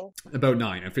 9. About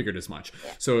 9. I figured as much.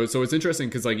 Yeah. So it's interesting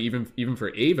because like even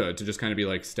for Ava to just kind of be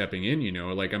like stepping in,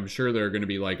 like I'm sure there are going to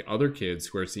be like other kids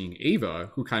who are seeing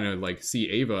Ava who kind of like see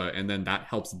Ava, and then that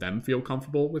helps them feel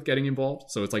comfortable with getting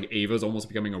involved. So it's like Ava's almost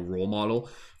becoming a role model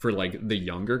for like the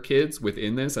younger kids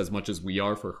within this as much as we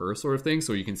are for her, sort of thing.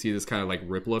 So you can see this kind of like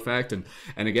ripple effect, and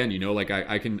again, like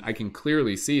I can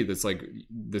clearly see this like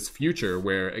this future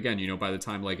where again, by the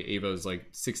time like Ava's like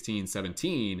 16,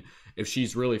 17, if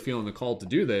she's really feeling the call to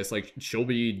do this, like she'll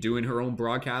be doing her own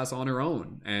broadcast on her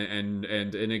own. And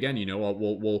again,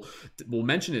 we'll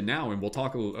mention it now, and we'll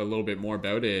talk a little bit more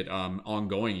about it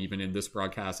ongoing, even in this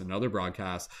broadcast and other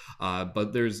broadcasts.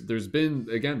 But there's been,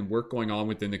 again, work going on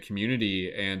within the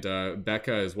community, and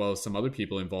Becca, as well as some other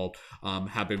people involved,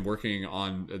 have been working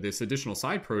on this additional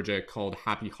side project called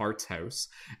Happy Hearts House.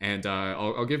 And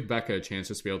I'll give Becca a chance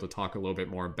just to be able to talk a little bit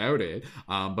more about it.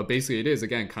 But basically it is,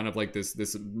 again, kind of like this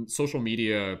social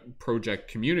media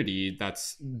project community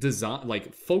that's designed,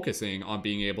 like, focusing on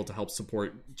being able to help support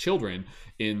children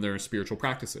in their spiritual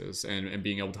practices, and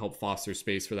being able to help foster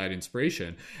space for that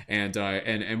inspiration. And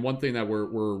one thing that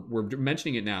we're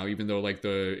mentioning it now, even though like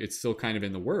it's still kind of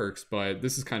in the works, but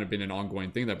this has kind of been an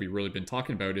ongoing thing that we've really been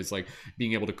talking about, is like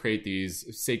being able to create these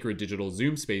sacred digital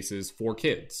Zoom spaces for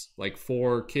kids, like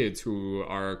for kids who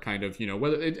are kind of, you know,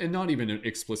 whether, and not even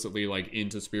explicitly like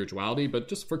into spirituality, but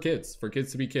just for kids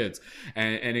to be kids.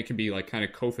 And it can be like kind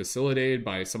of co-facilitated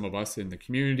by some of us in the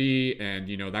community. And,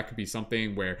 you know, that could be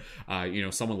something where, you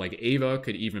know, someone like Ava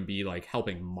could even be like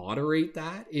helping moderate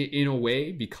that in a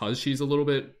way, because she's a little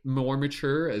bit more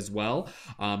mature as well.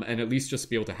 And at least just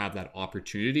be able to have that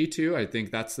opportunity to, I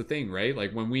think that's the thing, right?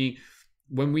 Like when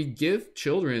we give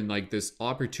children like this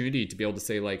opportunity to be able to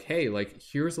say like, hey, like,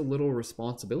 here's a little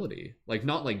responsibility, like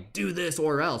not like do this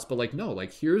or else, but like, no,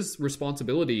 like here's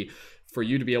responsibility for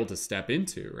you to be able to step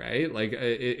into, right? Like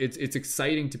it's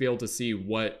exciting to be able to see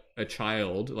what a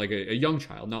child, like a young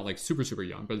child, not like super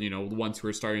young, but, you know, the ones who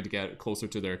are starting to get closer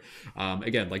to their,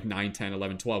 again, like 9, 10,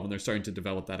 11, 12, when they're starting to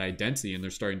develop that identity and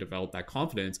they're starting to develop that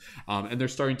confidence, and they're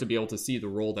starting to be able to see the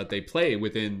role that they play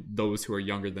within those who are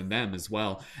younger than them as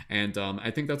well. And I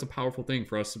think that's a powerful thing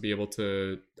for us to be able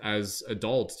to, as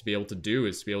adults, to be able to do,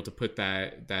 is to be able to put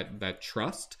that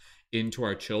trust into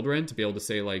our children, to be able to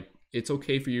say like, it's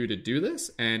okay for you to do this,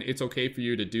 and it's okay for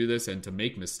you to do this and to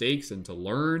make mistakes and to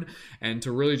learn, and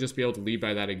to really just be able to lead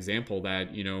by that example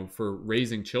that, you know, for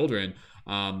raising children,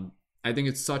 I think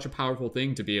it's such a powerful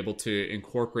thing to be able to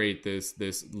incorporate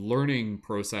this learning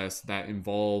process that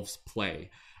involves play.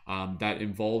 That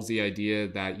involves the idea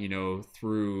that, you know,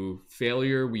 through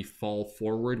failure, we fall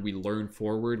forward, we learn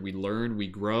forward, we learn, we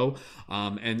grow,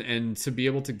 and to be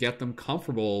able to get them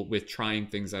comfortable with trying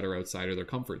things that are outside of their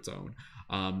comfort zone.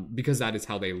 Because that is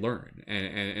how they learn.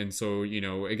 And so, you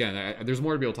know, again, there's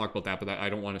more to be able to talk about that, but I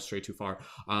don't want to stray too far.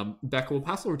 Becca, we'll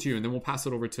pass it over to you, and then we'll pass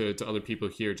it over to other people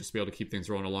here, just to be able to keep things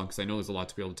rolling along, because I know there's a lot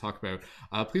to be able to talk about.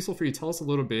 Please feel free to tell us a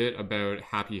little bit about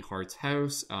Happy Hearts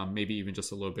House, maybe even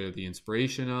just a little bit of the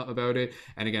inspiration about it.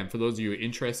 And again, for those of you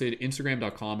interested,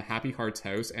 Instagram.com, Happy Hearts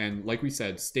House. And like we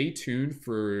said, stay tuned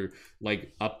for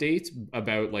like updates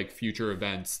about like future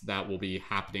events that will be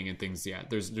happening and things yet.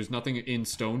 There's nothing in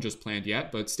stone just planned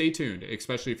yet, but stay tuned,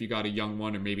 especially if you got a young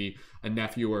one, or maybe a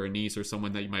nephew or a niece or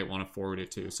someone that you might want to forward it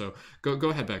to. So go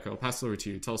ahead, Becca. I'll pass it over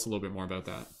to you. Tell us a little bit more about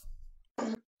that.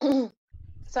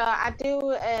 So I do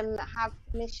have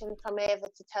permission from Ava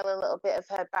to tell a little bit of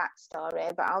her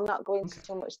backstory, but I'll not go into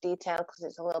too much detail because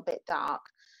it's a little bit dark.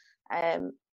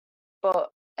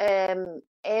 But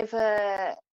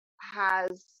Ava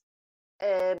has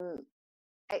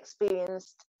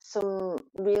experienced some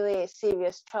really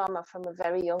serious trauma from a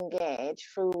very young age,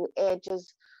 through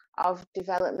ages of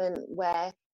development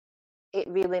where it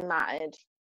really mattered.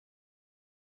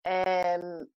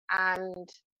 And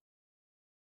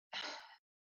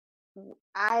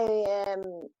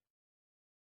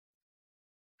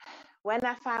when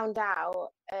I found out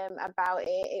about it,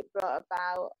 it brought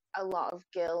about a lot of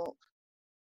guilt.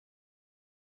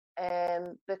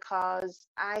 Because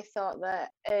I thought that,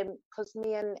 because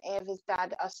me and Ava's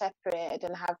dad are separated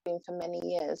and have been for many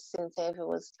years, since Ava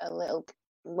was a little,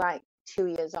 like 2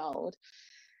 years old,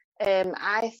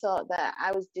 I thought that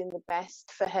I was doing the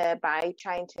best for her by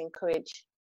trying to encourage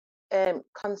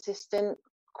consistent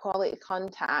quality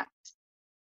contact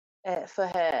for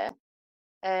her.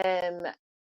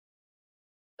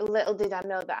 Little did I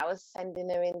know that I was sending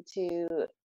her into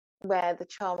where the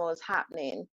trauma was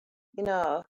happening, you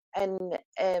know. And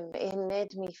it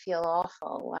made me feel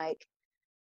awful. Like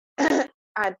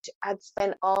I'd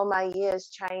spent all my years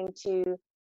trying to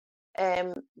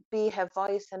be her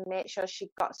voice and make sure she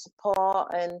got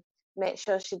support and make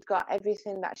sure she'd got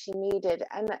everything that she needed.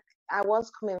 And I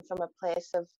was coming from a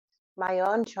place of my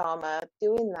own trauma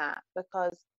doing that,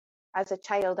 because as a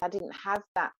child I didn't have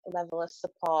that level of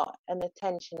support and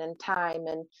attention and time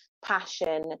and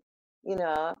passion, you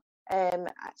know.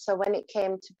 So when it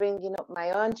came to bringing up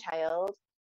my own child,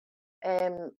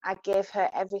 I gave her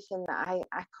everything that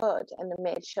I could, and I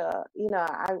made sure, you know,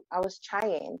 I was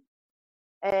trying.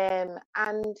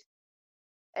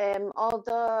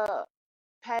 Although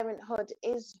parenthood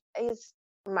is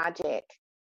magic,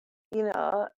 you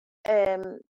know,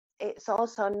 it's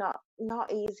also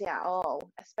not easy at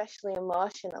all, especially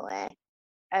emotionally.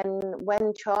 And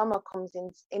when trauma comes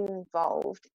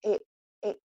involved, it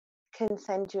can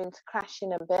send you into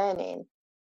crashing and burning.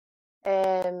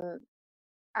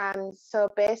 And so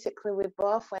basically we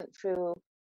both went through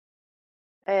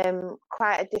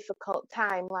quite a difficult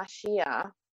time last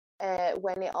year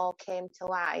when it all came to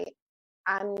light.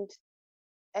 And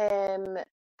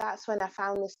that's when I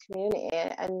found this community,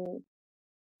 and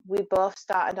we both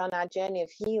started on our journey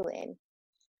of healing.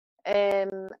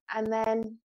 And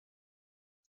then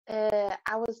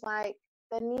I was like,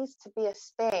 there needs to be a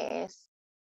space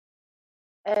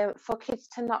for kids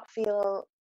to not feel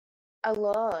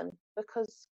alone,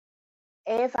 because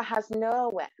Ava has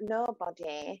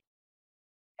nobody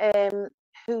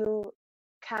who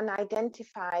can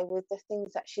identify with the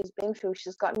things that she's been through.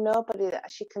 She's got nobody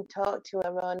that she can talk to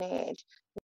her own age,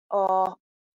 or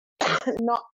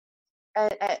not,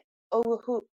 or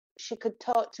who she could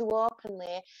talk to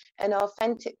openly and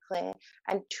authentically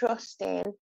and trusting,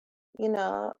 you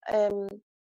know.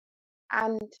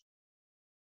 And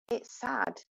it's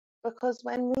sad, because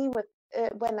when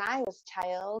I was a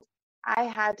child, I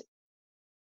had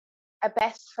a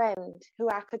best friend who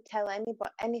I could tell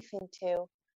anything to.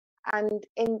 And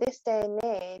in this day and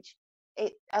age,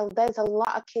 there's a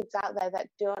lot of kids out there that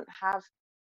don't have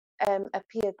a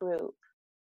peer group.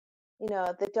 You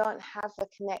know, they don't have a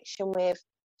connection with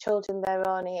children their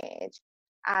own age.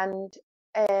 And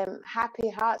Happy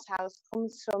Hearts House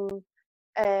comes from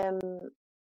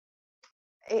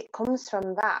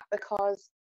that, because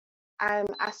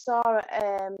I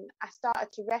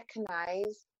started to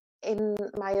recognize in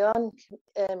my own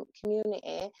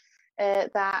community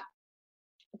that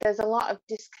there's a lot of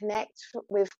disconnect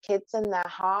with kids and their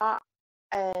heart,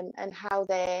 and how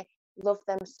they love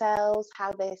themselves,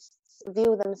 how they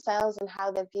view themselves, and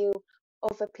how they view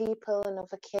other people and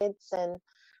other kids, and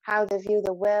how they view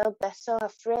the world. They're so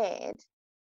afraid,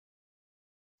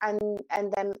 and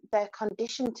then they're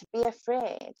conditioned to be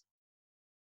afraid,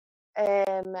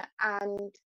 and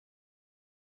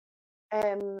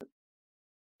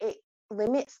it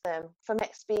limits them from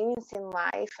experiencing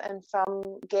life and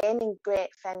from gaining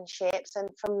great friendships and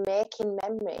from making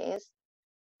memories,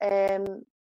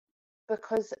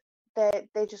 because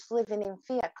they're just living in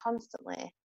fear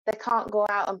constantly. They can't go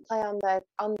out and play on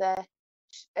the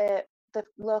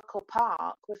local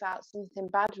park without something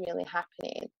bad really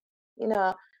happening. You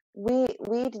know, we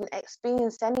didn't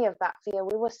experience any of that fear.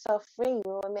 We were so free.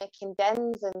 We were making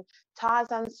dens and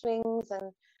Tarzan swings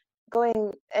and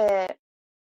going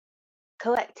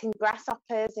collecting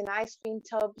grasshoppers in ice cream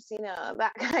tubs, you know,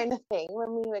 that kind of thing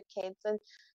when we were kids. And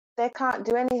they can't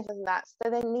do any of that.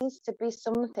 So there needs to be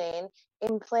something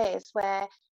in place where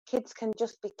kids can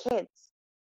just be kids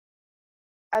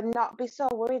and not be so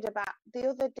worried about. The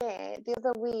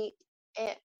other week,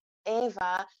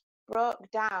 Ava broke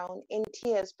down in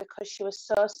tears because she was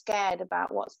so scared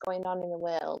about what's going on in the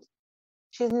world.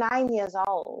 She's 9 years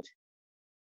old.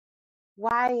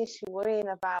 Why is she worrying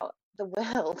about the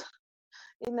world?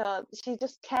 You know, she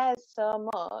just cares so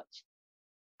much.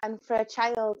 And for a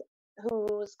child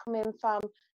who's coming from,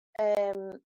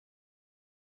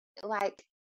 like,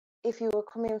 if you were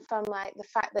coming from, like, the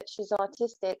fact that she's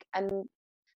autistic, and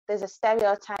there's a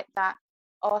stereotype that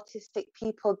autistic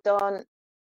people don't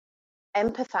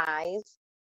empathize,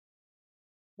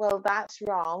 well, that's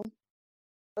wrong,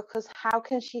 because how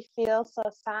can she feel so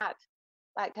sad?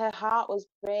 Like, her heart was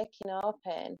breaking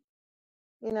open,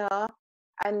 you know,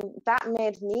 and that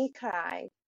made me cry.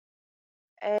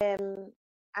 And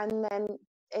then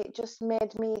it just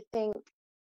made me think,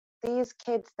 these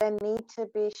kids, they need to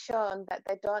be shown that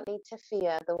they don't need to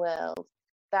fear the world,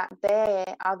 that they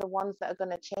are the ones that are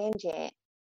going to change it.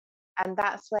 And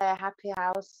that's where Happy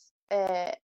Hearts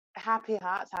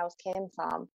House came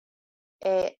from.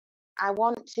 I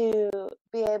want to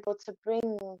be able to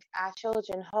bring our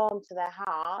children home to their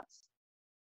hearts,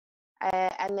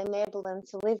 and enable them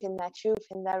to live in their truth,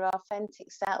 in their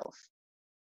authentic self.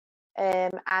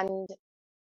 And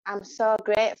I'm so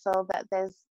grateful that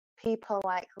there's people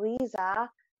like Lisa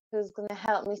who's going to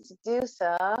help me to do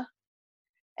so.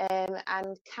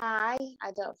 And Kai,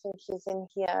 I don't think he's in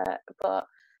here, but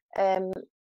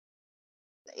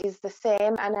is the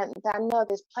same. And I know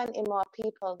there's plenty more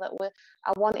people that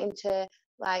are wanting to,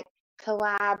 like,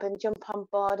 collab and jump on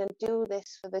board and do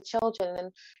this for the children.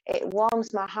 And it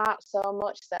warms my heart so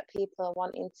much that people are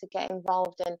wanting to get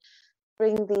involved and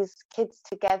bring these kids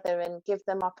together and give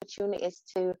them opportunities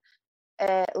to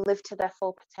live to their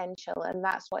full potential. And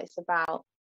that's what it's about.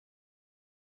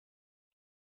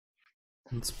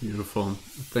 That's beautiful.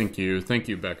 Thank you,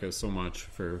 Becca, so much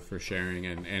for sharing,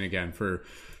 and again for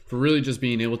really just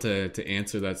being able to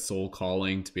answer that soul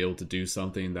calling, to be able to do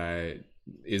something that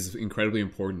is incredibly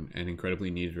important and incredibly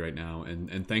needed right now.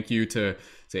 And thank you to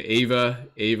Ava.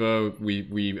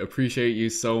 We appreciate you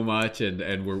so much,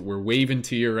 and we're waving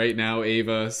to you right now,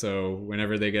 Ava. So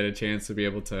whenever they get a chance to be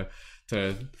able to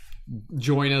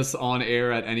join us on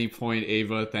air at any point,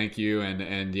 Ava. Thank you,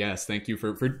 and yes, thank you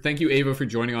thank you, Ava, for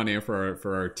joining on air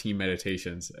for our team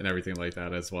meditations and everything like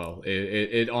that as well.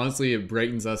 It honestly, it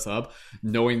brightens us up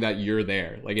knowing that you're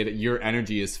there. Like your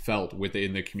energy is felt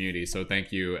within the community. So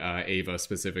thank you, Ava,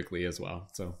 specifically as well.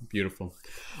 So beautiful.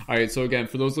 All right, so again,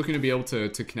 for those looking to be able to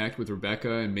connect with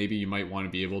Rebecca, and maybe you might want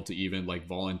to be able to even like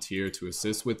volunteer to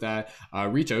assist with that,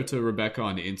 reach out to Rebecca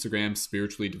on Instagram,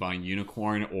 Spiritually Divine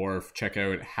Unicorn, or check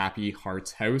out Happy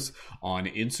Hearts House on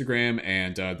Instagram,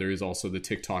 and there is also the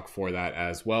TikTok for that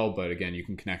as well, but again, you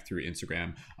can connect through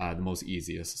Instagram, the most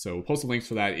easiest. So we'll post the links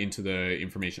for that into the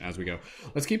information as we go.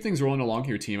 Let's keep things rolling along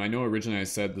here, team. I know originally I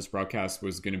said this broadcast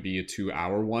was going to be a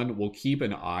 2-hour one. We'll keep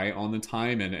an eye on the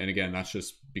time, and again, that's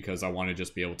just because I want to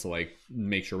just be able to like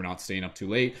make sure we're not staying up too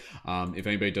late. If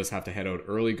anybody does have to head out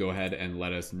early, go ahead and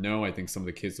let us know. I think some of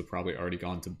the kids have probably already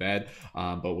gone to bed,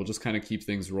 but we'll just kind of keep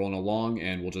things rolling along,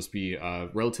 and we'll just be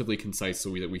relatively concise so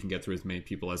that we can get through as many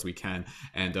people as we can.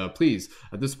 And please,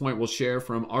 at this point, we'll share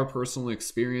from our personal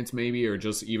experience maybe, or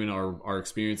just even our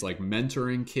experience like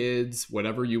mentoring kids,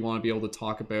 whatever you want to be able to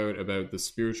talk about the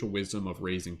spiritual wisdom of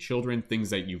raising children, things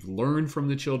that you've learned from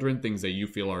the children, things that you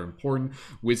feel are important,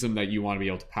 wisdom that you want to be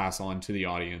able to pass on to the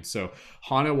audience. So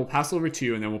Hannah, we'll pass over to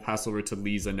you, and then we'll pass over to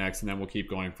Lisa next, and then we'll keep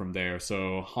going from there.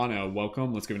 So Hannah,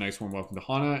 welcome. Let's give a nice warm welcome to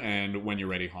Hannah, and when you're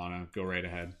ready, Hannah, go right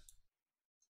ahead.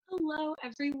 Hello,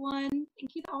 everyone.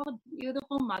 Thank you to all the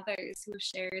beautiful mothers who have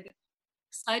shared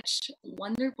such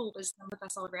wonderful wisdom with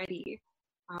us already.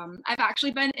 I've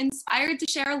actually been inspired to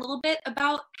share a little bit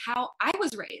about how I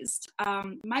was raised.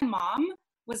 My mom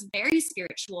was very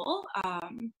spiritual.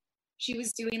 She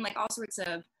was doing like all sorts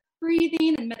of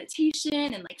breathing and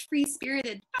meditation and like free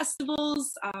spirited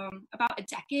festivals about a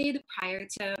decade prior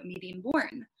to me being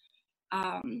born.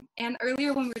 And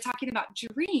earlier when we were talking about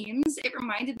dreams, it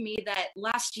reminded me that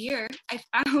last year I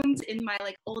found in my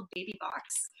like old baby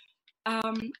box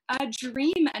a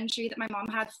dream entry that my mom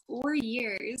had 4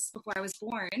 years before I was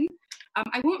born.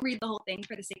 I won't read the whole thing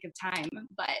for the sake of time,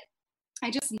 but I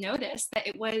just noticed that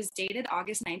it was dated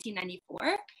August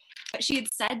 1994, but she had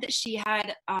said that she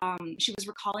was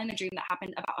recalling a dream that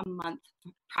happened about a month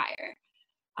prior,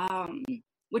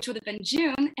 which would have been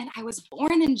June, and I was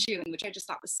born in June, which I just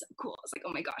thought was so cool. I was like,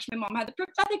 oh my gosh, my mom had the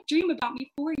prophetic dream about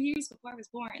me 4 years before I was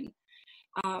born.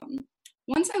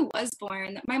 Once I was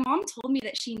born, my mom told me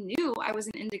that she knew I was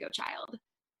an indigo child.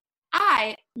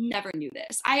 I never knew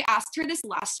this. I asked her this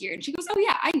last year, and she goes, oh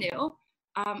yeah, I knew.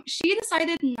 She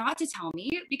decided not to tell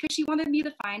me because she wanted me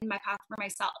to find my path for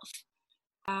myself.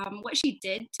 What she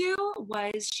did do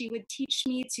was she would teach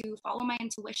me to follow my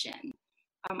intuition.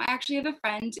 I actually have a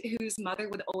friend whose mother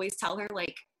would always tell her,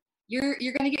 like, you're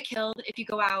gonna get killed if you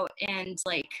go out and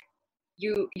like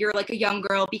you're like a young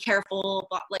girl, be careful,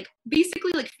 but like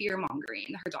basically like fear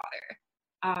mongering her daughter.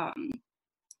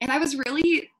 And I was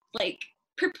really like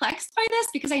perplexed by this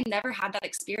because I never had that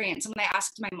experience. And when I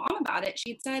asked my mom about it,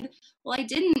 she had said, well, I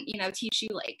didn't, teach you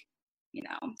like,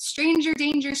 stranger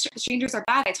dangers, strangers are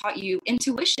bad. I taught you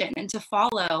intuition and to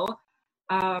follow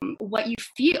what you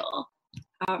feel.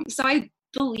 So I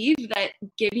believe that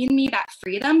giving me that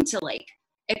freedom to like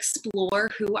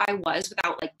explore who I was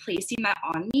without like placing that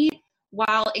on me,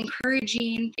 while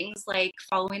encouraging things like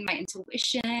following my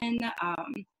intuition,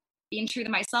 being true to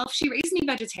myself. She raised me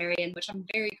vegetarian, which I'm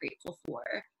very grateful for.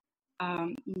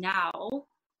 Now,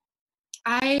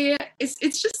 it's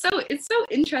so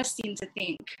interesting to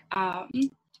think.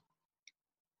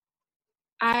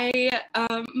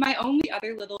 My only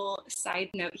other little side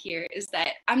note here is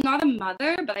that I'm not a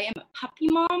mother, but I am a puppy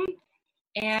mom.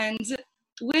 And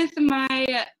with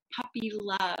my puppy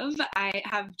love, I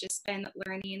have just been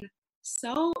learning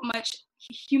so much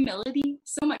humility,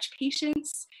 so much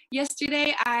patience.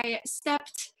 Yesterday, I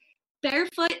stepped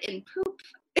barefoot in poop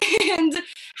and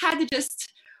had to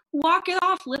just walk it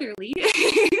off, literally,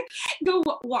 go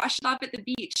wash it off at the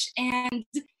beach. And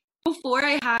before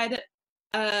I had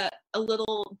a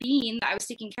little bean that I was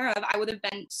taking care of, I would have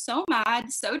been so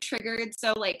mad, so triggered,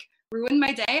 so like ruined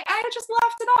my day. I just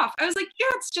laughed it off. I was like,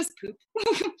 yeah, it's just poop,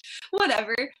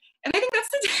 whatever. And I think that's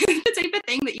the type of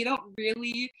thing that you don't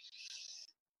really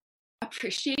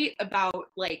appreciate about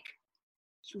like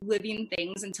living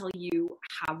things until you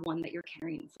have one that you're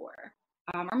caring for.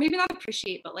 Or maybe not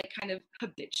appreciate, but like kind of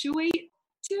habituate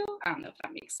to. I don't know if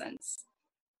that makes sense.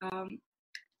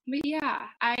 But yeah,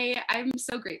 I'm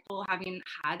so grateful having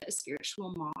had a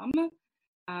spiritual mom.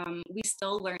 We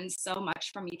still learn so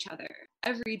much from each other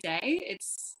every day.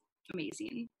 It's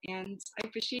amazing. And I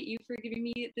appreciate you for giving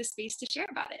me this space to share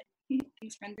about it.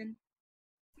 Thanks, Brendan.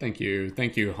 Thank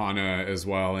you, Hana, as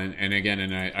well. And again,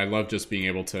 and I love just being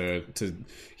able to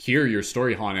hear your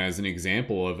story, Hana, as an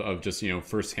example of just, you know,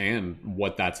 firsthand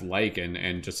what that's like,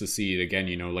 and just to see it again,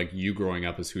 you know, like you growing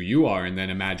up as who you are, and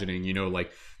then imagining, you know,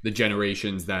 like the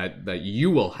generations that you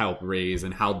will help raise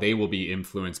and how they will be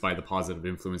influenced by the positive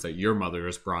influence that your mother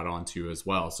has brought onto as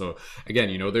well. So again,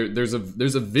 you know, there's a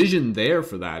vision there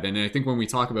for that. And I think when we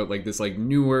talk about like this like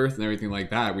new earth and everything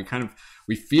like that,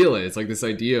 we feel it. It's like this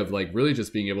idea of like really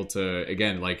just being able to,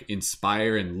 again, like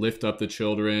inspire and lift up the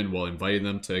children while inviting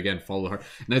them to, again, follow the heart.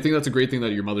 And I think that's a great thing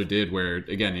that your mother did, where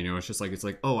again, you know, it's just like, it's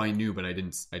like, oh, I knew, but I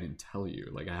didn't tell you.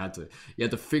 Like you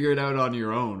had to figure it out on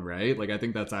your own, right? Like I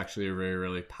think that's actually a very,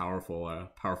 really powerful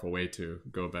way to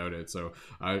go about it. So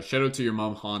shout out to your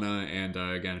mom, Hana, and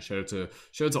again, shout out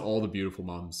to all the beautiful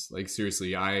moms. Like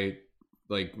seriously,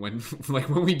 like when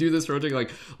we do this project,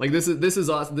 like this is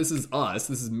us, this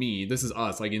is me, this is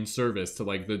us, like in service to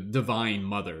like the divine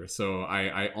mother. So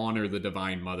I honor the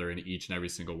divine mother in each and every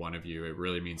single one of you. It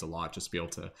really means a lot just to be able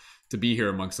to be here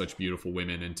amongst such beautiful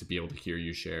women and to be able to hear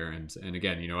you share. And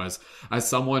again, you know, as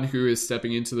someone who is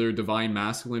stepping into their divine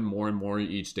masculine more and more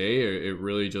each day, it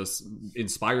really just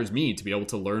inspires me to be able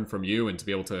to learn from you and to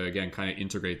be able to, again, kind of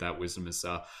integrate that wisdom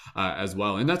as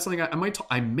well. And that's something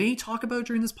I may talk about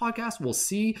during this podcast. We'll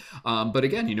see. But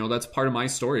again, you know, that's part of my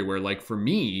story where, like, for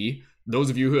me,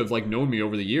 those of you who have like known me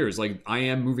over the years, like I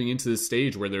am moving into this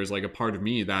stage where there's like a part of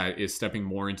me that is stepping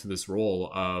more into this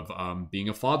role of being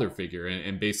a father figure.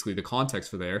 And basically the context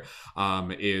for there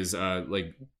is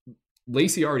like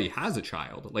Lacey already has a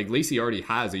child. Like Lacey already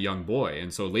has a young boy.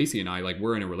 And so Lacey and I, like,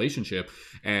 we're in a relationship.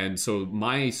 And so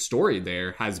my story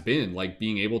there has been like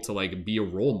being able to like be a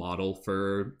role model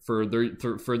for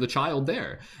the child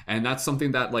there. And that's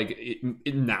something that like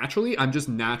it naturally, I'm just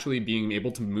naturally being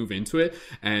able to move into it.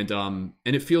 And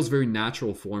it feels very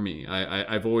natural for me.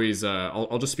 I've always,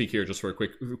 I'll just speak here just for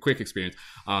a quick experience.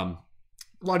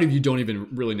 A lot of you don't even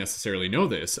really necessarily know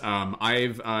this.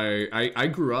 I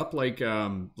grew up like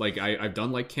I've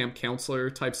done like camp counselor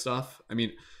type stuff. I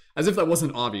mean, as if that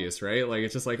wasn't obvious, right? Like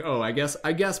it's just like, oh, I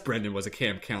guess Brendan was a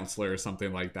camp counselor or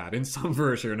something like that in some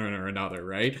version or another,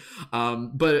 right?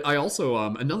 But I also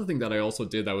another thing that I also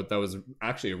did that was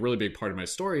actually a really big part of my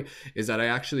story is that I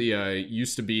actually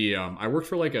used to be I worked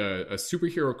for like a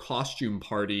superhero costume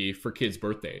party for kids'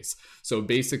 birthdays. So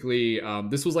basically,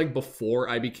 this was like before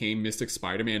I became Mystic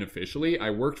Spider-Man officially.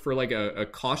 I worked for like a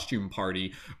costume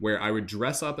party where I would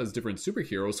dress up as different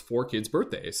superheroes for kids'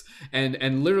 birthdays,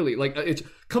 and literally like it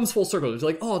comes full circle. It's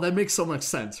like, oh, that makes so much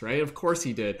sense, right? Of course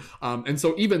he did. And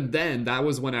so even then, that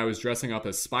was when I was dressing up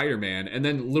as Spider-Man. And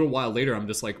then a little while later, I'm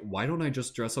just like, why don't I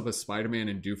just dress up as Spider-Man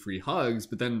and do free hugs,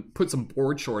 but then put some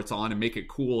board shorts on and make it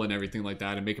cool and everything like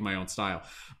that and make it my own style.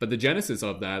 But the genesis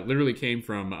of that literally came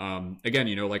from, again,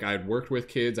 you know, like I had worked with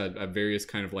kids at various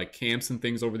kind of like camps and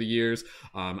things over the years.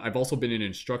 I've also been an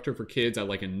instructor for kids at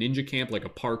like a ninja camp, like a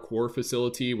parkour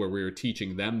facility where we were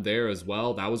teaching them there as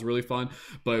well. That was really fun.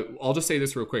 But I'll just say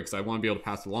this real quick because I want to be able to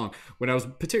pass it along. When I was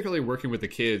particularly working with the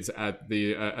kids at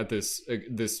the at this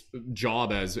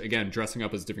job as, again, dressing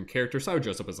up as different characters, so I would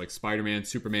dress up as like Spider-Man,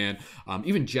 Superman,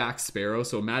 even Jack Sparrow.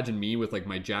 So imagine me with like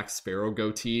my Jack Sparrow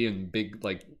goatee and big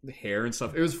like hair and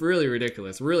stuff. It was really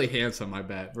ridiculous, really handsome, I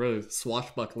bet, really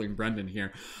swashbuckling Brendan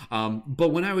here.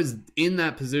 But when I was in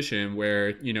that position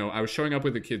where, you know, I was showing up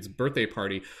with the kid's birthday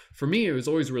party, for me it was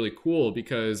always really cool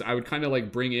because I would kind of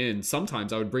like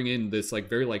sometimes I would bring in this like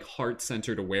very like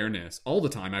heart-centered awareness. All the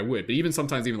time I would, but even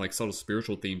sometimes even like subtle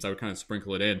spiritual themes, I would kind of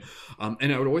sprinkle it in.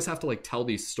 And I would always have to like tell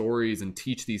these stories and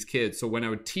teach these kids. So when I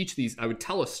would teach these, I would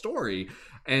tell a story,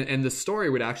 and the story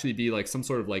would actually be like some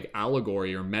sort of like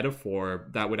allegory or metaphor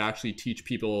that would actually teach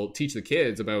the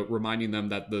kids about reminding them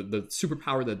that the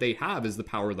superpower that they have is the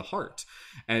power of the heart,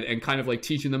 and kind of like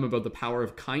teaching them about the power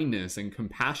of kindness and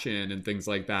compassion and things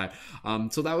like that.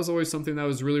 So that was always something that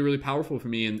was really, really powerful for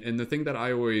me. And the thing that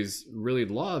I always really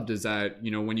loved is that,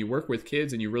 you know, when you work with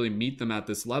kids and you really meet them at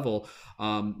this level,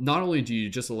 not only do you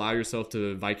just allow yourself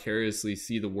to vicariously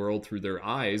see the world through their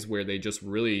eyes, where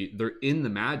they're in the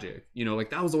magic, you know,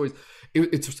 like that was always,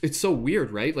 it's so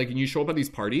weird, right? Like, and you show up at these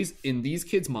parties, in these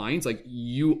kids' minds, like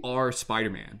you are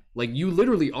Spider-Man, like you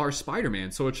literally are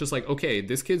Spider-Man. So it's just like, okay,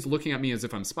 this kid's looking at me as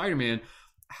if I'm Spider-Man.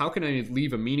 How can I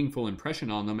leave a meaningful impression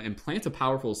on them and plant a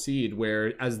powerful seed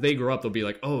where as they grow up, they'll be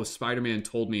like, oh, Spider-Man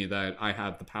told me that I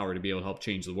have the power to be able to help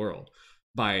change the world.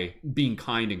 by being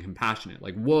kind and compassionate.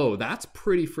 Like, whoa, that's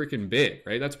pretty freaking big,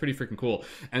 right? That's pretty freaking cool.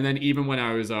 And then even when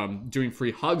I was doing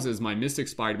free hugs as my Mystic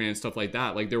Spider-Man and stuff like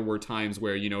that, like there were times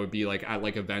where, you know, it'd be like at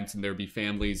like events and there'd be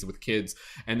families with kids.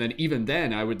 And then even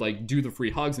then I would like do the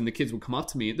free hugs and the kids would come up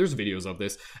to me. There's videos of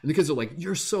this. And the kids are like,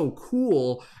 you're so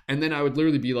cool. And then I would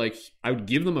literally be like, I would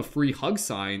give them a free hug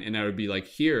sign and I would be like,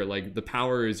 here, like the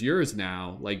power is yours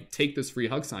now. Like take this free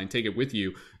hug sign, take it with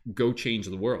you. Go change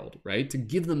the world, right? To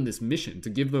give them this mission,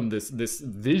 to give them this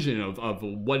vision of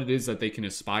what it is that they can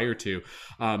aspire to.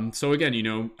 So again, you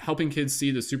know, helping kids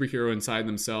see the superhero inside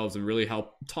themselves and really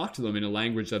help talk to them in a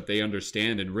language that they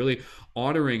understand, and really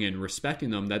honoring and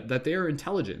respecting them, that they are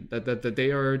intelligent, that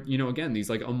they are, you know, again, these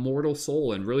like immortal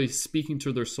soul, and really speaking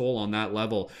to their soul on that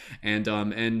level.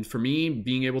 And for me,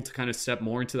 being able to kind of step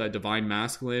more into that divine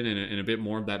masculine and a bit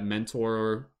more of that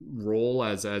mentor role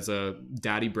as a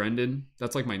Daddy Brendan.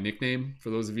 That's like my nickname for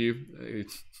those of you.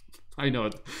 I know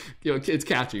it, you know, it's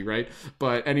catchy, right?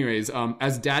 But anyways,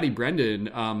 as Daddy Brendan,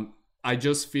 I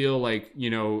just feel like, you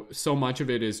know, so much of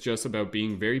it is just about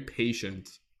being very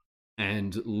patient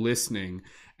and listening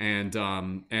and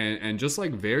just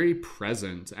like very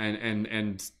present,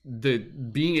 and the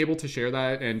being able to share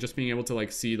that, and just being able to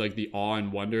like see like the awe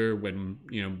and wonder when,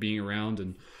 you know, being around,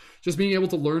 and just being able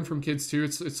to learn from kids too.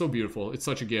 It's so beautiful. It's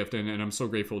such a gift, and I'm so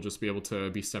grateful just to be able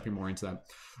to be stepping more into that.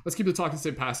 Let's keep the talk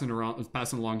instead passing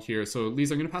along here. So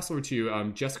Lisa, I'm going to pass over to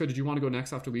you. Jessica, did you want to go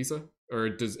next after Lisa? Or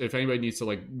if anybody needs to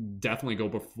like definitely go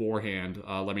beforehand,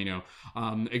 let me know.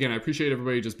 Again, I appreciate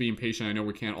everybody just being patient. I know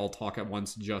we can't all talk at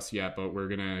once just yet, but we're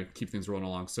going to keep things rolling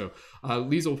along. So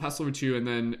Lisa, we'll pass over to you, and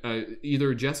then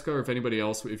either Jessica or if anybody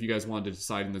else, if you guys wanted to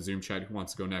decide in the Zoom chat who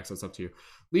wants to go next, that's up to you.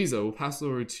 Lisa, we'll pass it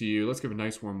over to you. Let's give a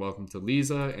nice warm welcome to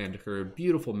Lisa and her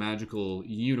beautiful magical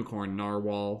unicorn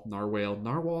narwhal.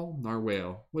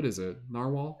 What is it?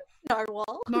 Narwhal?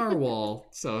 Narwhal.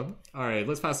 So, all right,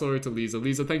 let's pass over to Lisa.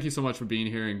 Lisa, thank you so much for being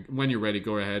here. And when you're ready,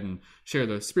 go ahead and share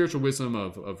the spiritual wisdom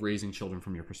of raising children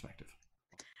from your perspective.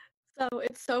 So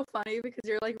it's so funny because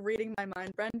you're like reading my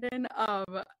mind, Brendan.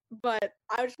 But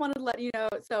I just wanted to let you know,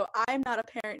 so I'm not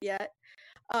a parent yet.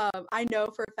 I know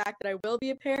for a fact that I will be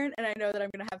a parent, and I know that I'm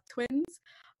going to have twins.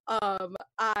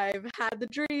 I've had the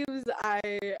dreams,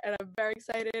 and I'm very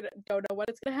excited. Don't know when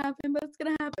it's going to happen, but it's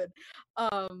going to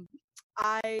happen.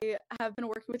 I have been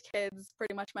working with kids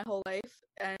pretty much my whole life,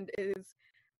 and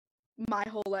my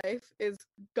whole life is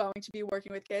going to be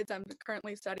working with kids. I'm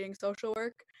currently studying social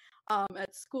work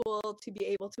at school to be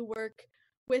able to work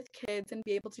with kids and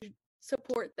be able to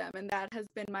support them, and that has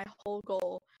been my whole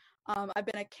goal. I've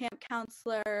been a camp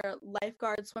counselor,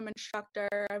 lifeguard, swim instructor.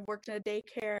 I've worked in a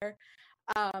daycare.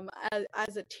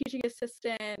 As a teaching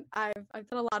assistant, I've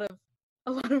done a lot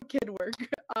of kid work.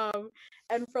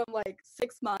 And from like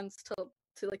 6 months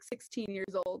to like 16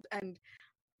 years old, and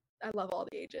I love all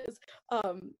the ages.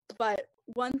 But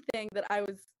one thing that I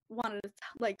wanted to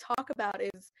like talk about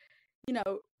is, you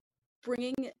know,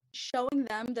 showing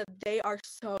them that they are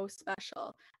so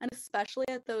special, and especially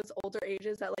at those older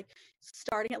ages, that like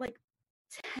starting at like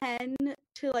 10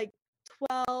 to like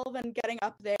 12 and getting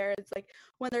up there, it's like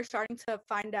when they're starting to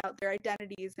find out their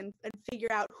identities and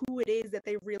figure out who it is that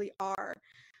they really are.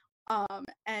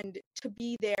 And to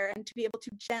be there and to be able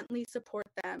to gently support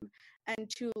them and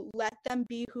to let them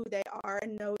be who they are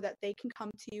and know that they can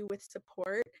come to you with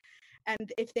support.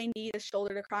 And if they need a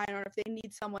shoulder to cry on, or if they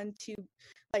need someone to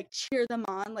like cheer them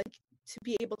on, like to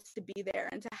be able to be there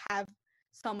and to have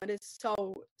someone is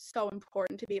so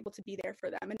important, to be able to be there for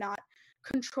them and not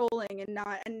controlling,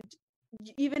 and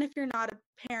even if you're not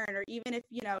a parent, or even if,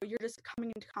 you know, you're just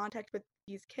coming into contact with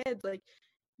these kids, like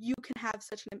you can have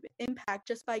such an impact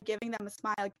just by giving them a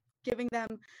smile, like giving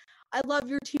them, I love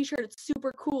your t-shirt, it's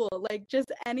super cool, like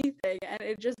just anything, and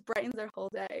it just brightens their whole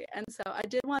day. And so I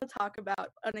did want to talk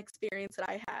about an experience that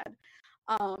I had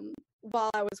while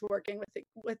I was working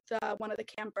with one of the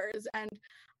campers. And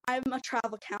I'm a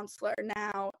travel counselor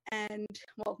now, and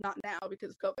well, not now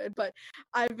because of COVID, but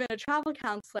I've been a travel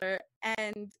counselor,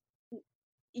 and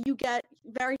you get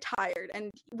very tired,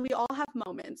 and we all have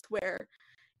moments where,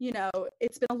 you know,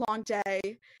 it's been a long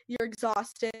day, you're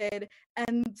exhausted,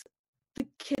 and the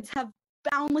kids have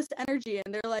boundless energy,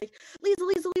 and they're like, Lisa,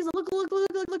 look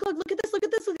at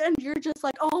this, and you're just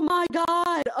like, oh my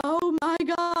god,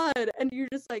 and you're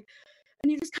just like,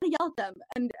 and you just kind of yell at them,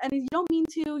 and you don't mean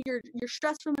to, you're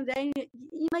stressed from the day,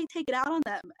 you might take it out on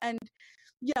them, and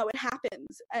you know, it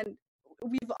happens. And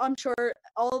I'm sure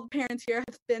all the parents here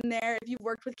have been there. If you've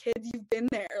worked with kids, you've been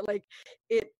there. Like,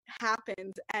 it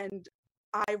happens. And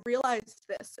I realized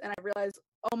this, and I realized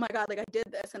oh my God, like I did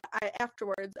this. And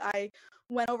afterwards I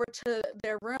went over to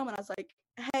their room and I was like,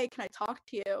 hey, can I talk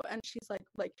to you? And she's like,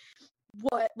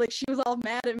 what? Like she was all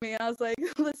mad at me. And I was like,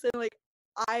 listen, like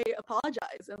I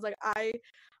apologize. And I was like, I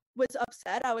was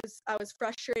upset. I was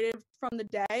frustrated from the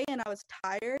day and I was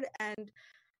tired and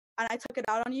I took it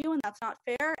out on you and that's not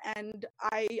fair. And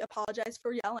I apologize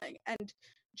for yelling. And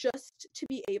just to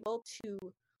be able to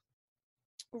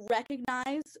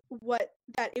recognize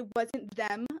that it wasn't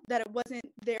them, that it wasn't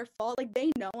their fault. Like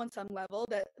they know on some level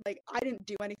that like I didn't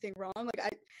do anything wrong.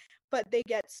 But they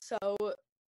get so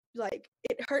like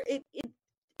it hurt it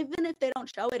even if they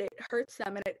don't show it, it hurts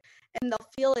them and they'll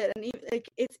feel it and even, like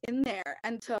it's in there.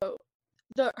 And so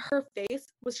her face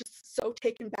was just so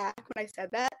taken back when I said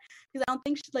that because I don't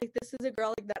think this is a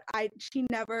girl like that.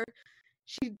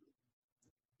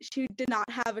 She did not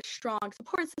have a strong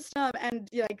support system and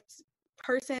like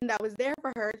person that was there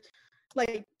for her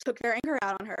like took their anger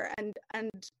out on her and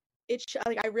it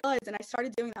like I realized and I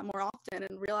started doing that more often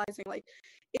and realizing like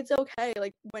it's okay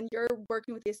like when you're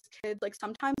working with these kids like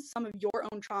sometimes some of your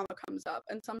own trauma comes up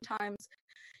and sometimes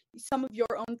some of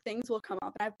your own things will come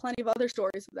up and I have plenty of other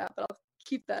stories of that but I'll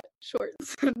keep that short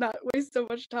and not waste so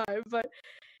much time. But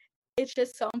it's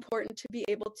just so important to be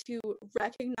able to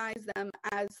recognize them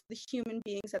as the human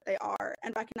beings that they are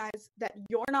and recognize that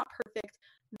you're not perfect,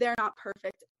 they're not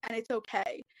perfect, and it's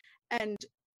okay. And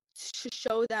to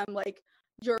show them like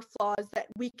your flaws, that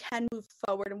we can move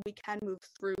forward and we can move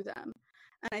through them.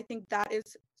 And I think that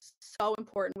is so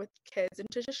important with kids, and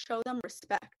to just show them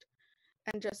respect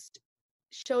and just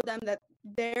show them that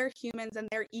they're humans and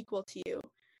they're equal to you.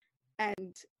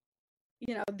 And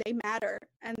you know, they matter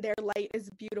and their light is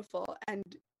beautiful. And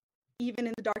even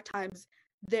in the dark times,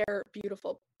 they're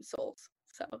beautiful souls.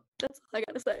 So that's all I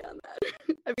got to say on that.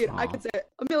 I mean, I could say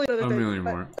a million other things. A million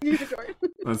more.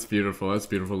 That's beautiful. That's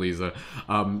beautiful, Lisa.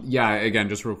 Yeah, again,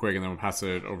 just real quick, and then we'll pass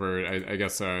it over. I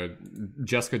guess,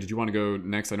 Jessica, did you want to go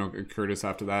next? I know Curtis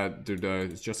after that. Did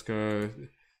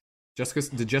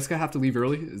Jessica have to leave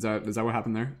early? Is that what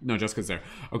happened there? No, Jessica's there.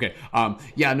 Okay.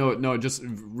 Yeah, no, just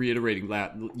reiterating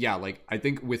that. Yeah, like I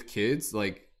think with kids,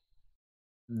 like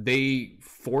they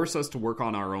force us to work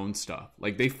on our own stuff.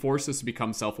 Like they force us to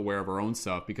become self-aware of our own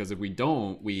stuff, because if we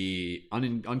don't, we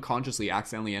unconsciously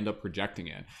accidentally end up projecting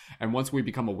it. And once we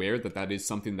become aware that that is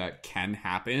something that can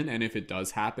happen, and if it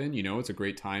does happen, you know, it's a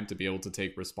great time to be able to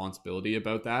take responsibility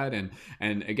about that.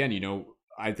 And again, you know,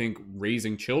 I think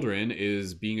raising children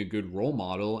is being a good role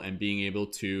model and being able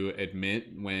to admit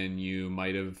when you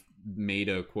might have made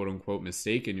a quote unquote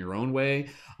mistake in your own way,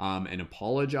 and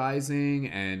apologizing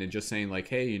and just saying like,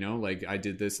 hey, you know, like I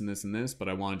did this and this and this, but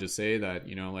I wanted to say that,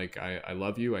 you know, like I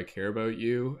love you, I care about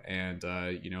you, and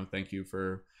you know, thank you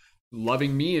for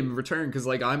loving me in return, because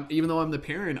like even though I'm the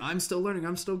parent, I'm still learning,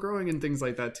 I'm still growing, and things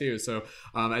like that too. So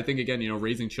I think again, you know,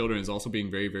 raising children is also being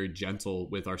very, very gentle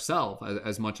with ourselves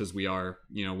as much as we are,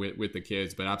 you know, with the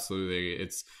kids. But absolutely,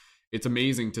 it's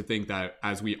amazing to think that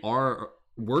as we are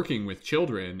working with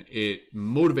children, it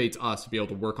motivates us to be able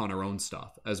to work on our own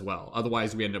stuff as well.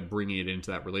 Otherwise, we end up bringing it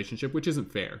into that relationship, which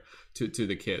isn't fair to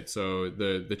the kids. So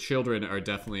the children are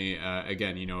definitely,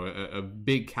 again, you know, a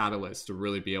big catalyst to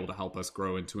really be able to help us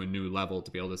grow into a new level, to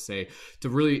be able to say, to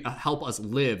really help us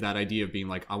live that idea of being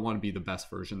like, I want to be the best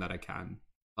version that I can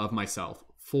of myself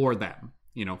for them,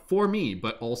 you know, for me,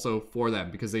 but also for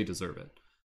them, because they deserve it.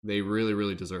 They really,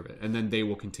 really deserve it. And then they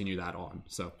will continue that on.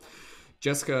 So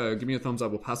Jessica, give me a thumbs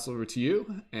up. We'll pass it over to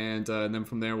you, and then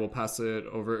from there we'll pass it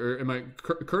over. Or am I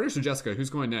Curtis or Jessica? Who's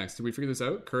going next? Did we figure this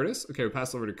out? Curtis? Okay, we'll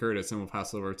pass it over to Curtis, and we'll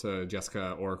pass it over to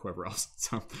Jessica or whoever else.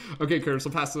 So, okay, Curtis,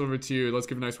 we'll pass it over to you. Let's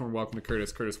give a nice warm welcome to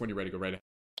Curtis. Curtis, when you're ready, go right ahead.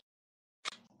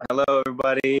 Hello,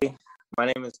 everybody. My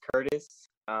name is Curtis.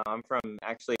 I'm from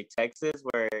actually Texas,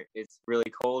 where it's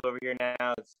really cold over here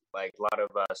now. It's like a lot of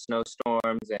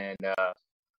snowstorms and a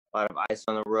lot of ice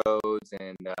on the roads,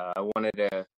 and I wanted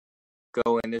to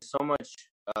go, and there's so much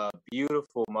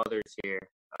beautiful mothers here,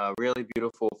 really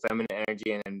beautiful feminine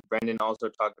energy, and Brendan also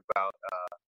talked about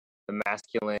the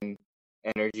masculine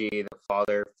energy, the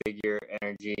father figure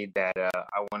energy that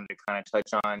I wanted to kind of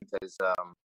touch on, because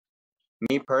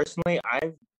me personally,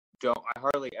 I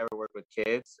hardly ever work with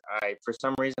kids. For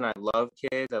some reason, I love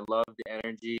kids. I love the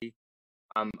energy.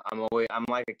 I'm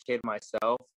like a kid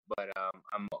myself, but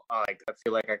I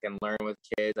feel like I can learn with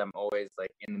kids. I'm always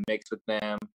like in the mix with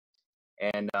them.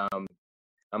 And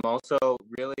I'm also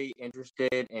really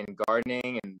interested in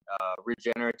gardening and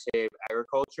regenerative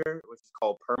agriculture, which is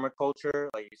called permaculture,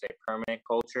 like you say, permanent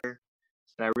culture.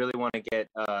 And I really want to get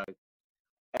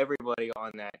everybody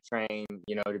on that train,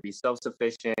 you know, to be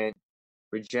self-sufficient,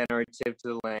 regenerative to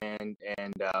the land.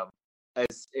 And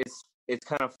it's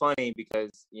kind of funny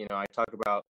because, you know, I talk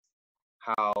about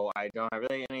how I don't have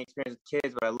really any experience with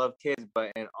kids, but I love kids.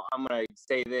 But and I'm gonna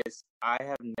say this: I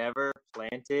have never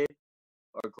planted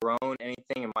or grown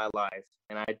anything in my life.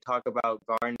 And I talk about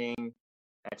gardening.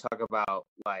 I talk about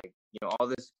like, you know, all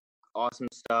this awesome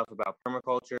stuff about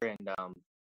permaculture, and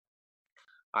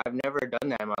I've never done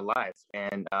that in my life.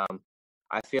 And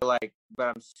I feel like, but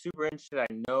I'm super interested. I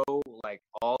know like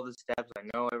all the steps. I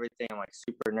know everything. I'm like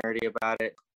super nerdy about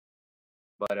it.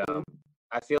 But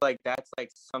I feel like that's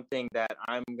like something that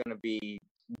I'm gonna be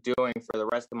doing for the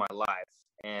rest of my life,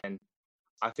 and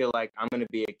I feel like I'm gonna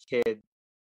be a kid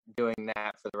doing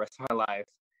that for the rest of my life.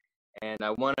 And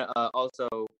I want to also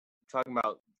talking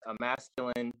about a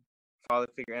masculine father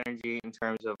figure energy in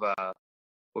terms of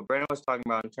what Brandon was talking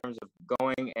about in terms of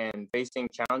going and facing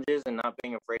challenges and not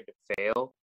being afraid to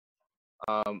fail.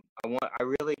 I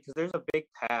really, because there's a big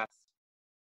path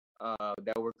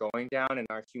that we're going down in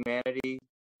our humanity,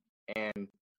 and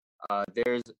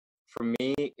there's, for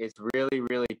me, it's really,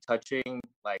 really touching.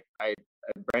 Like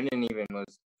Brendan even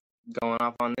was going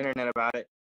off on the internet about it.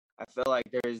 I feel like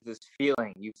there's this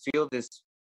feeling, you feel this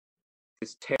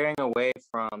tearing away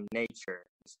from nature,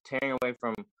 this tearing away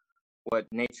from what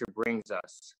nature brings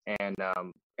us, and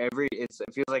it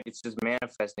feels like it's just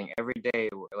manifesting every day,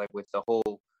 like with the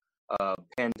whole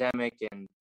pandemic, and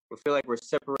we feel like we're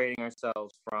separating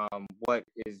ourselves from what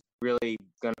is really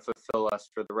going to fulfill us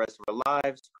for the rest of our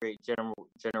lives, create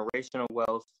generational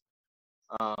wealth.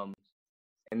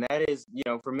 And that is, you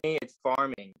know, for me, it's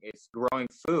farming, it's growing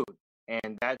food.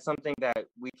 And that's something that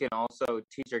we can also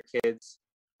teach our kids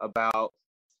about,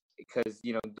 because,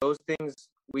 you know, those things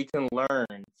we can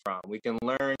learn from. We can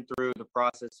learn through the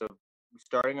process of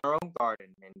starting our own garden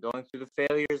and going through the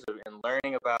failures and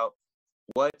learning about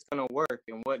what's going to work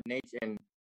and what nature. And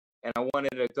I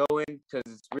wanted to go in because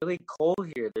it's really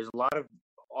cold here. There's a lot of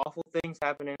awful things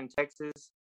happening in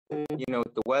Texas. You know,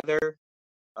 the weather.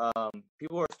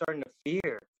 People are starting to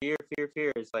fear.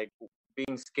 It's like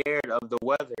being scared of the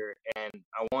weather. And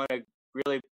I want to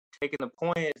really take in the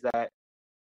point is that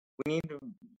we need to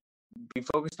be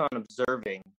focused on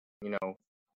observing. You know,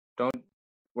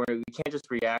 we can't just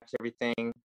react to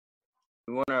everything.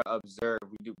 We want to observe.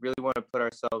 We really want to put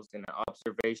ourselves in an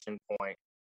observation point.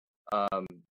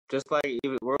 Just like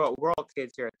we're all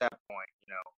kids here at that point,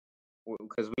 you know,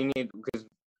 because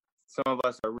some of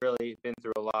us are really been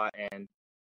through a lot, and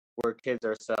we're kids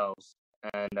ourselves.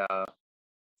 And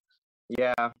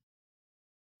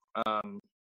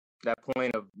that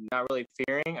point of not really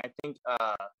fearing, I think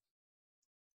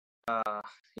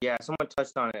someone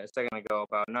touched on it a second ago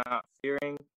about not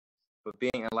fearing, but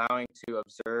allowing to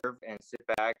observe and sit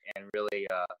back and really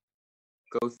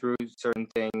go through certain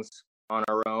things on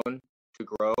our own to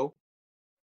grow.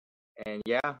 And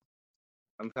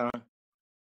I'm kind of,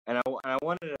 and I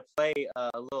wanted to play a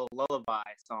little lullaby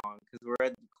song because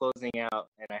we're closing out,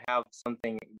 and I have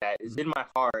something that is in my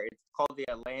heart. It's called the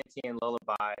Atlantean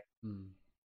Lullaby.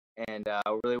 And I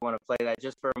really want to play that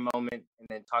just for a moment and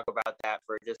then talk about that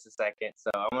for just a second. So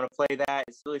I'm going to play that.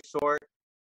 It's really short.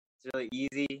 It's really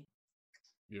easy.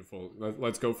 Beautiful.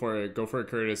 Let's go for it. Go for it,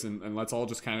 Curtis. And let's all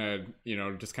just kind of, you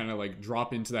know, just kind of like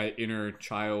drop into that inner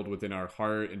child within our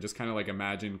heart and just kind of like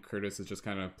imagine Curtis is just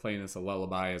kind of playing us a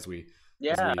lullaby as we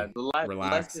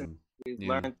relax. And we've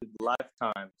learned through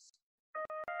lifetimes.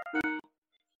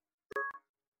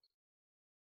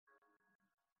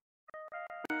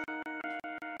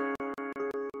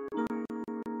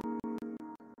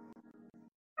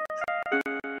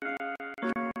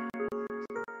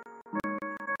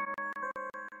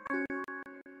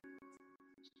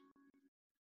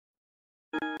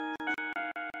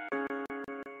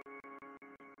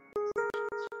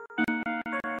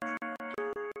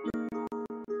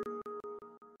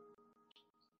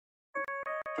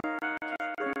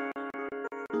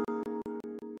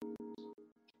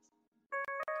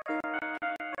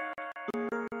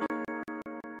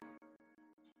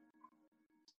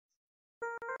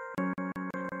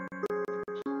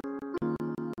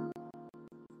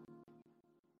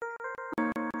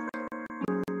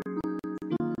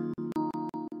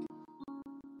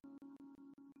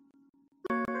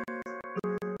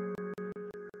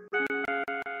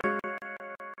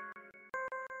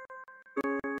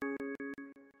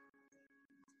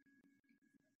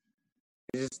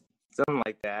 It's just something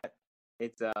like that.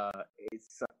 It's a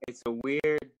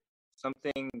weird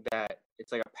something that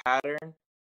it's like a pattern,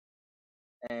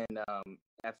 and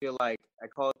I feel like I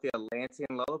call it the Atlantean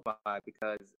lullaby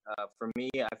because for me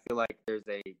I feel like there's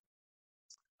a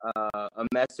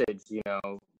message. You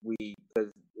know,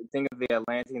 because think of the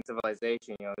Atlantean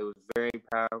civilization. You know, it was very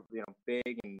powerful, you know,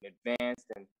 big and advanced,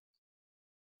 and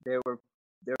there were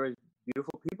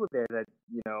beautiful people there that,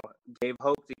 you know, gave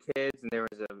hope to kids, and there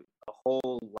was a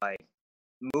whole like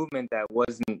movement that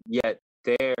wasn't yet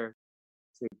there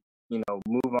to, you know,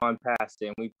 move on past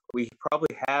it. And we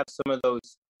probably have some of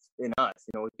those in us,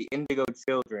 you know, with the indigo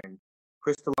children,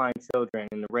 crystalline children,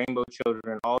 and the rainbow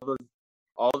children, all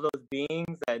those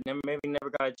beings that maybe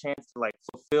never got a chance to like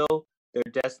fulfill their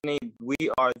destiny. We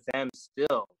are them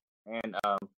still. And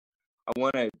I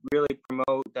want to really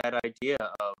promote that idea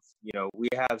of, you know, we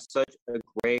have such a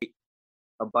great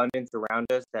abundance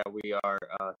around us, that we are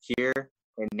here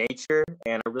in nature,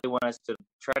 and I really want us to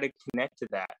try to connect to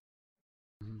that.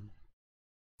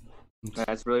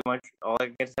 That's really much all I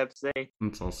guess I have to say.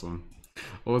 That's awesome.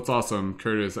 Well, it's awesome,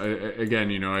 Curtis. Again,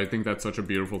 you know, I think that's such a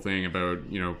beautiful thing about,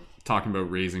 you know, talking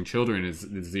about raising children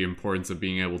is the importance of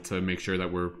being able to make sure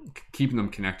that we're keeping them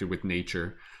connected with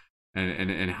nature,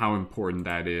 and how important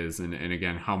that is, and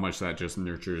again, how much that just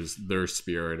nurtures their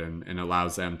spirit and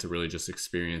allows them to really just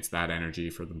experience that energy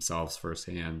for themselves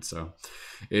firsthand. So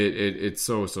it's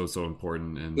so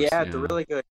important. And yeah, it's a really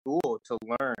good tool to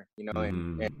learn, you know,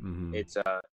 and it's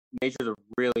nature's a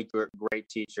really great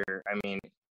teacher. I mean,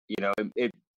 you know,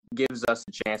 it gives us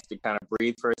a chance to kind of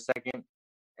breathe for a second,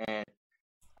 and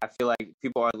I feel like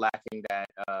people are lacking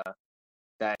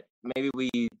that maybe we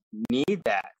need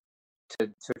that to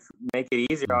make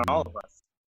it easier on all of us.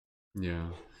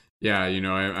 Yeah, you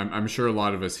know, I'm sure a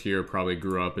lot of us here probably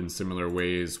grew up in similar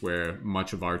ways, where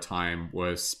much of our time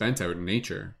was spent out in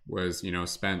nature, was, you know,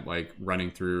 spent like running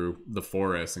through the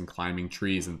forest and climbing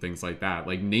trees and things like that.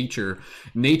 Like nature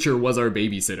was our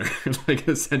babysitter, like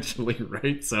essentially,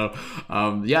 right? So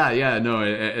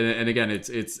and again,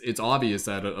 it's obvious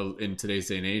that in today's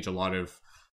day and age, a lot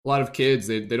of kids,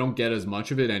 they don't get as much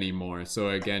of it anymore. So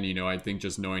again, you know, I think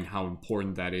just knowing how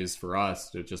important that is for us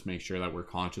to just make sure that we're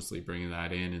consciously bringing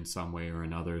that in some way or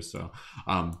another. So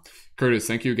Curtis,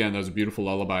 thank you again. That was a beautiful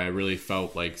lullaby. I really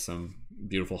felt like some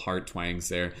beautiful heart twangs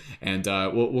there, and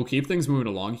we'll keep things moving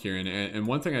along here. And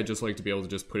one thing I'd just like to be able to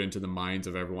just put into the minds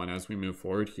of everyone as we move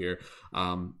forward here,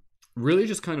 really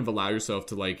just kind of allow yourself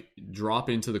to like drop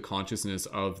into the consciousness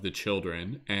of the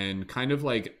children, and kind of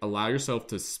like allow yourself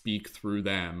to speak through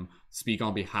them, speak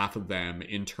on behalf of them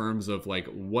in terms of like,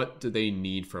 what do they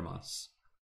need from us?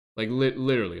 Like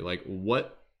literally, like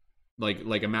what,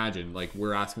 like imagine like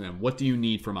we're asking them, what do you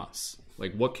need from us?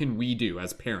 Like, what can we do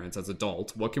as parents, as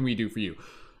adults? What can we do for you?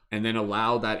 And then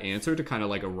allow that answer to kind of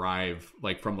like arrive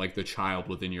like from like the child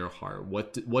within your heart.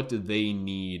 What do they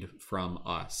need from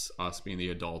us being the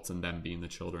adults and them being the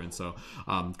children? So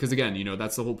because again, you know,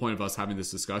 that's the whole point of us having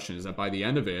this discussion, is that by the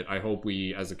end of it, I hope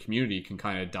we as a community can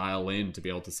kind of dial in to be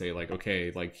able to say like,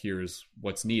 okay, like here's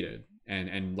what's needed,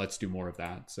 and let's do more of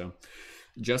that. So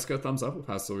Jessica, thumbs up. We'll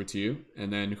pass it over to you.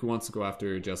 And then who wants to go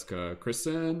after Jessica?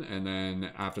 Kristen. And then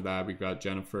after that, we've got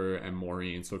Jennifer and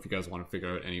Maureen. So if you guys want to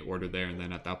figure out any order there. And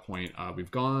then at that point,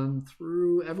 we've gone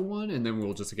through everyone. And then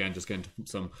we'll just get into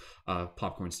some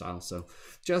popcorn style. So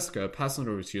Jessica, passing it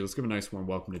over to you. Let's give a nice warm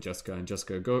welcome to Jessica. And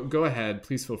Jessica, go ahead.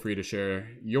 Please feel free to share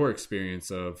your experience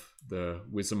of the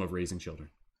wisdom of raising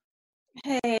children.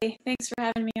 Hey, thanks for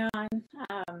having me on.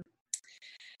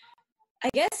 I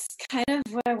guess kind of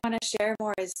what I want to share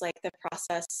more is like the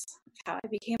process of how I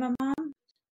became a mom.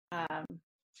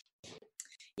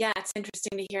 Yeah, it's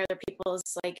interesting to hear other people's,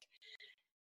 like,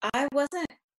 I was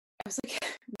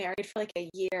like married for like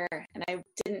a year, and I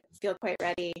didn't feel quite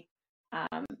ready.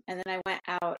 And then I went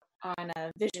out on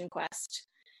a vision quest,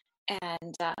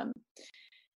 and oh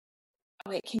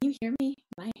wait, can you hear me?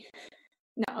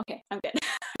 No, okay, I'm good.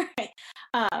 All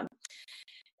right.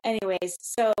 Anyways,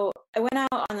 so I went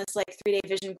out on this like 3-day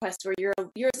vision quest where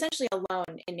you're essentially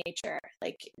alone in nature.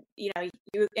 Like, you know,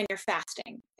 you're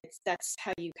fasting. That's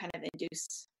how you kind of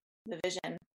induce the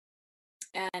vision.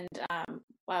 And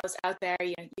while I was out there,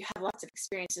 you know, you have lots of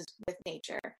experiences with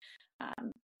nature.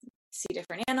 See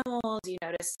different animals, you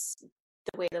notice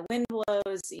the way the wind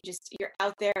blows, you're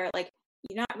out there, like,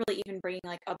 you're not really even bringing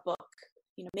like a book,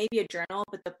 you know, maybe a journal,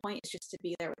 but the point is just to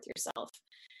be there with yourself.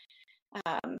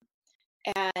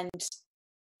 And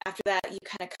after that, you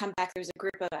kind of come back, there's a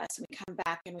group of us, and we come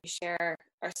back and we share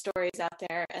our stories out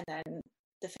there, and then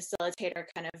the facilitator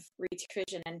kind of reads your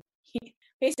vision, and he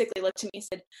basically looked at me and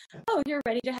said, "Oh, you're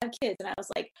ready to have kids." And I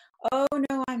was like, "Oh,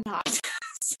 no, I'm not."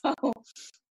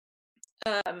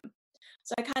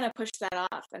 So I kind of pushed that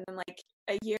off. And then like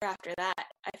a year after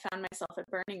that, I found myself at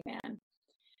Burning Man.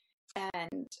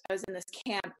 And I was in this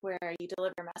camp where you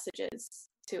deliver messages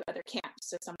to other camps.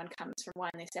 So someone comes from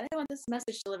one, and they said, "I want this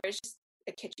message delivered." It's just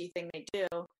a kitschy thing they do.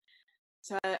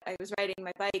 So I was riding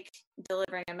my bike,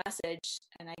 delivering a message,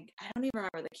 and I don't even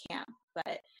remember the camp,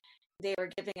 but they were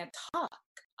giving a talk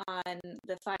on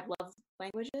the 5 love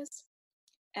languages,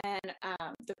 and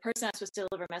the person I was supposed to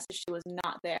deliver a message to was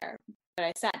not there, but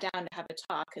I sat down to have a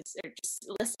talk or just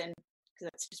listen, because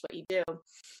that's just what you do.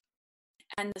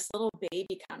 And this little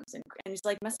baby comes and he's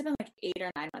like, must have been like 8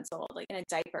 or 9 months old, like in a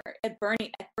diaper at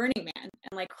Burning Man,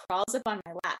 and like crawls up on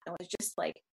my lap and was just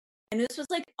like, and this was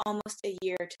like almost a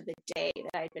year to the day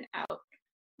that I'd been out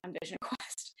on Vision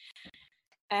Quest.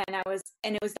 And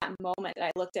it was that moment that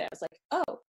I looked at it, I was like,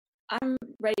 oh, I'm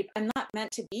ready. I'm not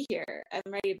meant to be here.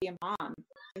 I'm ready to be a mom.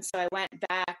 And so I went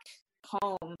back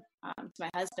home to my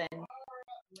husband,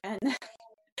 and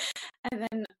and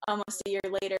then almost a year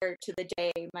later to the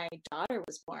day my daughter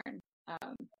was born.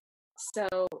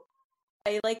 So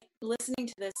I like listening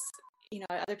to this,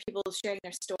 other people sharing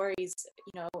their stories,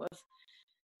 of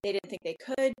they didn't think they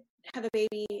could have a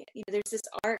baby. There's this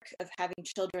arc of having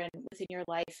children within your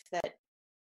life that,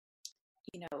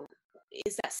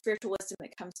 is that spiritual wisdom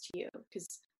that comes to you.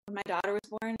 Because when my daughter was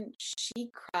born, she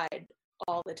cried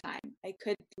all the time. I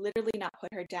could literally not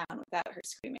put her down without her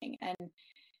screaming. And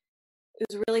it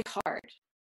was really hard.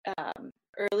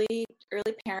 Early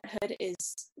parenthood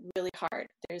is really hard.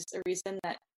 There's a reason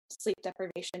that sleep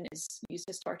deprivation is used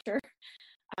as torture.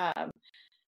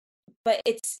 But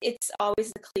it's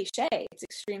always the cliche. It's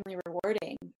extremely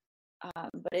rewarding,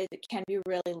 but it can be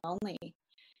really lonely.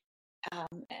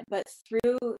 But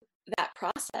through that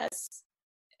process,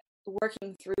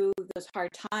 working through those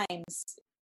hard times,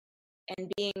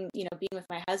 and being with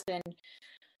my husband,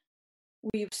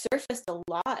 we've surfaced a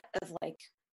lot of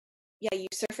you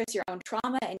surface your own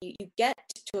trauma, and you get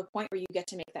to a point where you get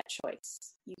to make that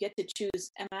choice. You get to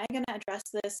choose, am I going to address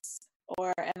this,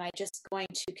 or am I just going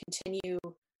to continue,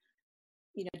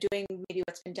 doing maybe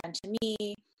what's been done to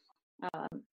me,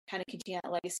 kind of continue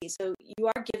that legacy. So you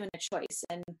are given a choice,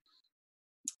 and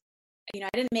I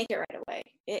didn't make it right away.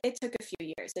 It took a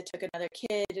few years. It took another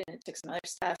kid, and it took some other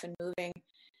stuff and moving.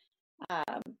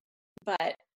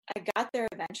 But I got there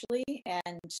eventually,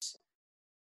 and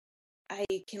I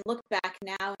can look back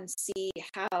now and see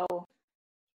how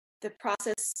the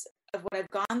process of what I've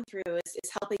gone through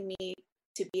is helping me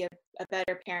to be a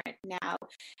better parent now.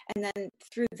 And then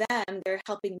through them, they're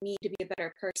helping me to be a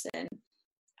better person,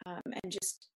 and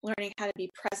just learning how to be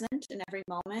present in every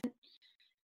moment.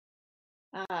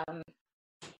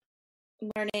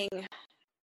 Learning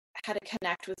how to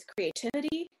connect with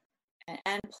creativity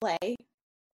and play.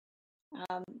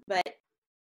 But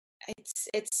it's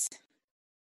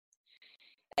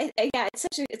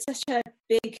such a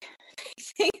big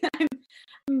thing that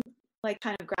I'm like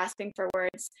kind of grasping for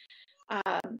words.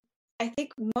 I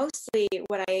think mostly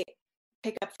what I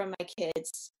pick up from my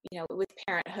kids, with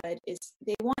parenthood, is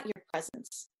they want your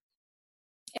presence.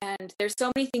 And there's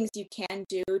so many things you can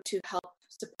do to help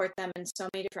support them in so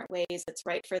many different ways that's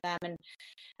right for them. And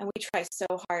we try so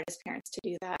hard as parents to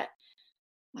do that.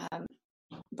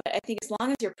 But I think as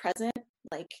long as you're present,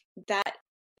 that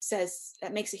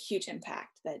makes a huge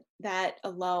impact, that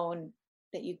alone,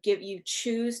 that you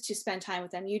choose to spend time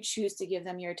with them, you choose to give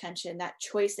them your attention, that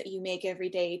choice that you make every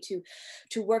day to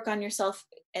work on yourself,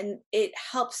 and it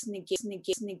helps negate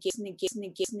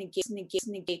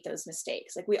those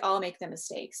mistakes. Like, we all make the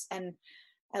mistakes, and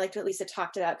I liked what Lisa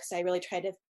talked about, because I really try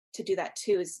to do that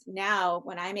too. Is now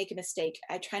when I make a mistake,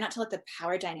 I try not to let the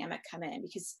power dynamic come in,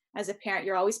 because as a parent,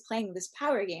 you're always playing this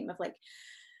power game of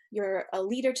you're a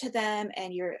leader to them,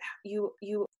 and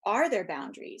you are their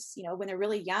boundaries. When they're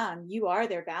really young, you are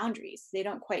their boundaries. They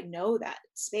don't quite know that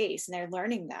space, and they're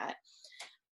learning that.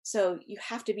 So you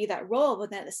have to be that role, but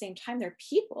then at the same time, they're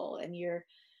people, and you're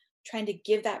trying to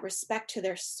give that respect to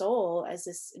their soul as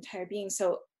this entire being.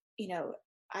 So,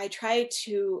 I try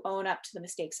to own up to the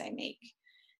mistakes I make,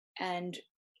 and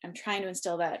I'm trying to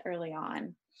instill that early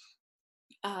on.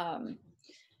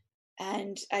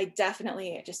 And I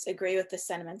definitely just agree with the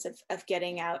sentiments of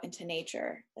getting out into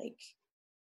nature. Like,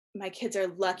 my kids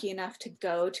are lucky enough to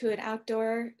go to an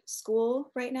outdoor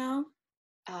school right now.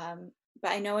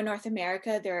 But I know in North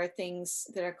America, there are things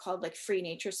that are called free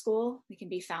nature school. They can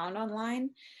be found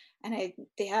online, and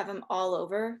they have them all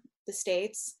over the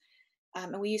States.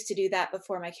 And we used to do that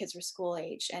before my kids were school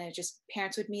age, and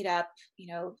parents would meet up,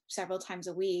 several times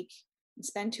a week, and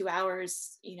spend 2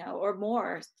 hours, or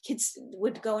more. Kids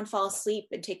would go and fall asleep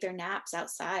and take their naps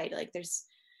outside. There's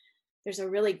a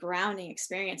really grounding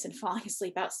experience in falling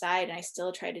asleep outside, and I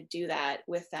still try to do that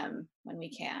with them when we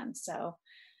can. So,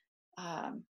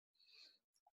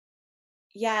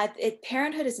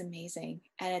 parenthood is amazing,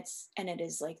 and it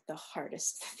is the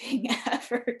hardest thing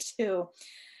ever too.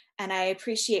 And I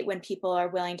appreciate when people are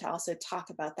willing to also talk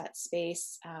about that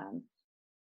space.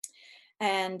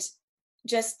 And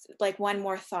just like one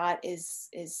more thought is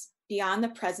beyond the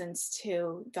presence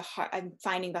to the heart. I'm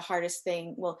finding the hardest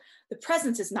thing. Well, the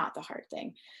presence is not the hard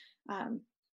thing.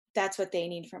 That's what they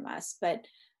need from us, but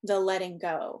the letting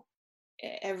go.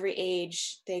 Every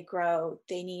age they grow,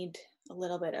 they need a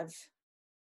little bit of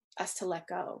us to let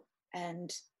go.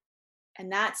 And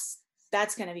that's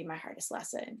going to be my hardest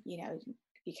lesson,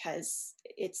 because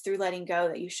it's through letting go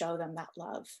that you show them that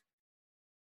love.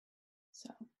 So.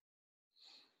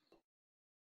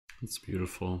 It's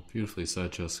beautiful. Beautifully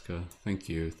said, Jessica. Thank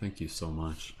you. Thank you so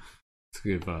much.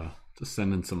 To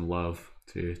send in some love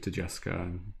to Jessica,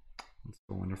 and it's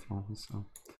so wonderful. So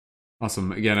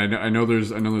awesome. Again, I know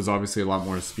there's obviously a lot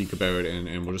more to speak about,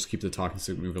 and we'll just keep the talking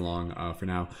stick moving along for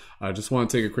now. I just want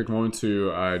to take a quick moment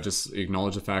to just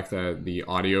acknowledge the fact that the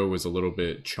audio was a little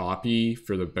bit choppy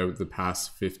for about the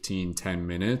past 10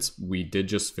 minutes. We did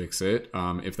just fix it.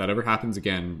 If that ever happens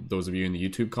again, those of you in the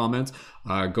YouTube comments,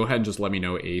 go ahead and just let me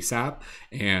know ASAP.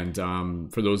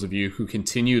 And for those of you who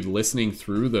continued listening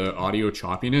through the audio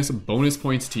choppiness, bonus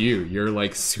points to you. You're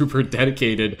like super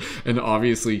dedicated and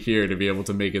obviously here to be able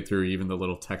to make it through even the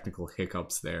little technical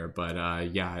hiccups there. But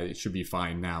yeah, it should be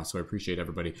fine now. So I appreciate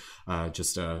everybody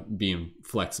just being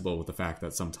flexible with the fact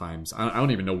that sometimes I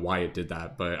don't even know why it did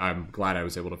that, but I'm glad I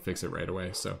was able to fix it right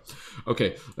away. So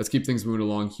okay, let's keep things moving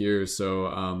along here. So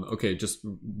okay, just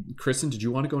Kristen, did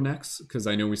you want to go next? Because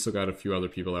I know we still got a few other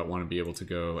people that want to be able to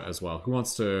go as well. Who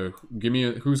wants to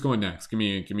who's going next? Give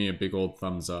me a big old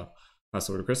thumbs up. Pass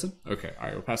over to Kristen? Okay, all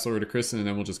right, we'll pass over to Kristen, and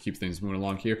then we'll just keep things moving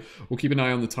along here. We'll keep an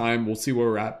eye on the time. We'll see where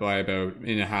we're at by about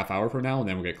in a half hour from now, and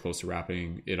then we'll get close to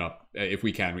wrapping it up, if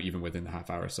we can, even within the half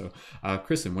hour. So,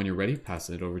 Kristen, when you're ready, pass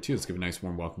it over to you. Let's give a nice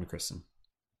warm welcome to Kristen.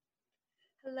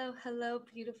 Hello,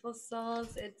 beautiful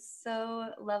souls. It's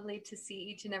so lovely to see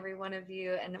each and every one of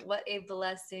you, and what a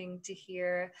blessing to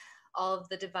hear all of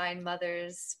the divine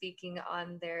mothers speaking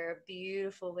on their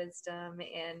beautiful wisdom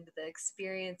and the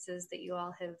experiences that you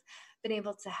all have been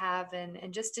able to have,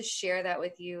 and just to share that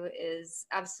with you is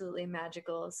absolutely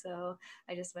magical. So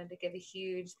I just wanted to give a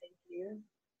huge thank you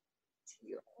to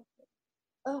you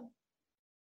all.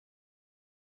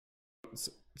 Oh,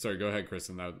 sorry, go ahead,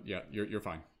 Kristen. Yeah, you're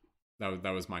fine.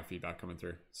 That was my feedback coming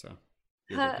through, so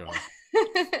you're good.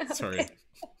 Go ahead. Sorry.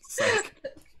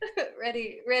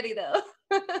 ready though.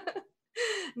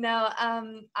 No,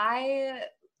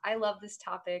 I love this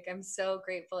topic. I'm so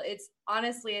grateful. It's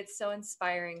so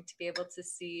inspiring to be able to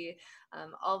see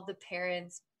all of the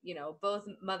parents, both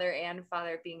mother and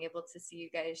father, being able to see you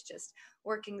guys just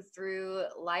working through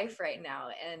life right now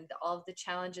and all of the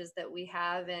challenges that we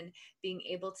have, and being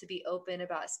able to be open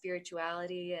about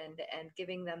spirituality and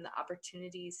giving them the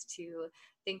opportunities to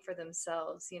think for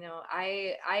themselves.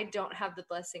 I don't have the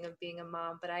blessing of being a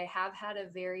mom, but I have had a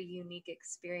very unique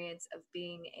experience of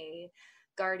being a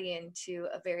guardian to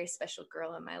a very special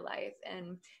girl in my life.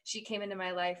 And she came into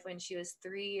my life when she was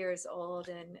 3 years old,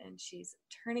 and she's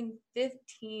turning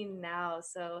 15 now.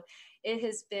 So it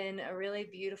has been a really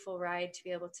beautiful ride to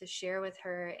be able to share with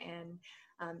her,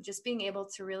 and just being able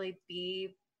to really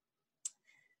be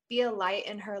a light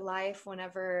in her life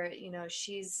whenever,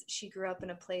 she grew up in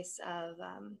a place of,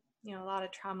 a lot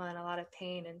of trauma and a lot of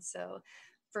pain. And so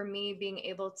for me, being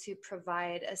able to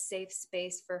provide a safe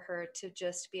space for her to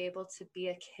just be able to be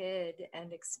a kid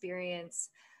and experience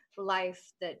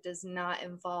life that does not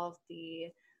involve the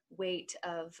weight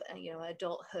of,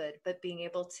 adulthood, but being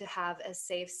able to have a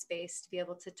safe space to be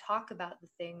able to talk about the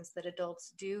things that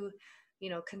adults do,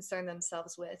 concern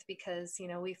themselves with, because,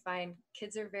 we find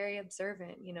kids are very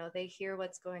observant, they hear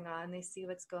what's going on, they see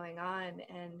what's going on,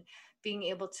 and being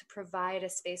able to provide a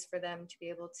space for them to be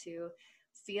able to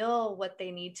feel what they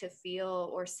need to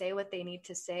feel, or say what they need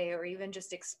to say, or even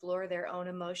just explore their own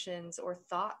emotions or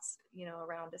thoughts,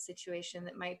 around a situation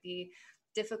that might be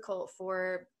difficult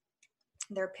for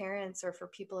their parents or for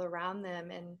people around them,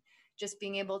 and just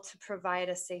being able to provide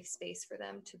a safe space for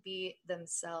them to be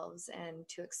themselves and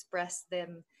to express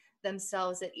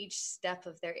themselves at each step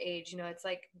of their age. It's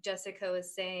like Jessica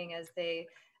was saying, as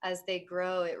they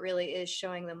grow, it really is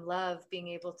showing them love, being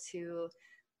able to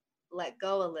let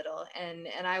go a little. And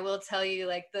I will tell you,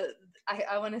 like,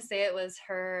 I want to say it was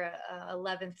her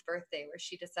 11th birthday where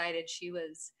she decided she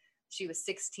was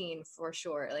 16 for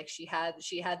sure. Like she had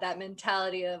that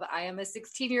mentality of, I am a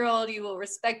 16-year-old, you will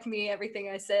respect me, everything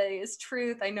I say is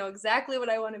truth, I know exactly what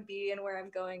I want to be and where I'm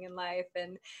going in life,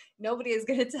 and nobody is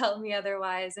going to tell me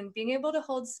otherwise. And being able to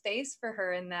hold space for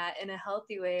her in that, in a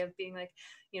healthy way, of being like,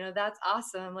 that's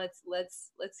awesome, let's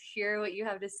hear what you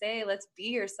have to say, let's be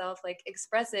yourself, like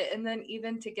express it. And then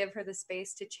even to give her the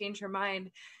space to change her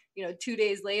mind, 2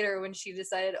 days later when she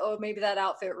decided, oh, maybe that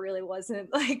outfit really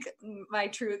wasn't like my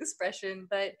true expression.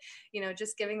 But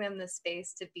just giving them the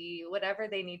space to be whatever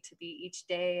they need to be each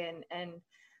day. And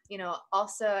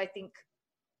also I think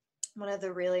one of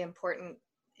the really important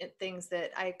things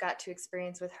that I got to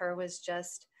experience with her was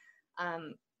just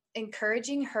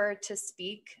encouraging her to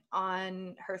speak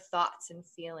on her thoughts and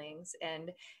feelings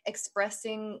and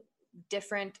expressing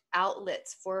different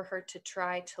outlets for her to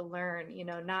try to learn,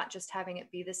 not just having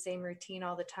it be the same routine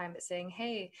all the time, but saying,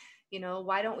 hey,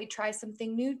 why don't we try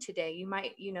something new today? You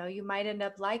might end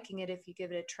up liking it if you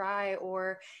give it a try,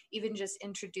 or even just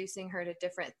introducing her to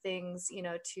different things,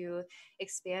 to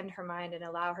expand her mind and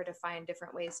allow her to find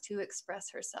different ways to express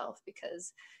herself.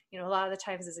 Because, a lot of the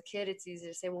times as a kid, it's easy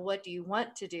to say, well, what do you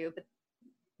want to do? But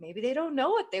maybe they don't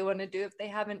know what they want to do if they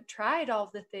haven't tried all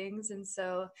the things. And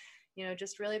so,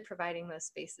 just really providing those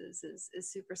spaces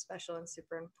is super special and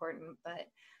super important. But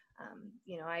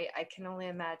I can only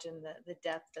imagine the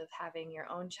depth of having your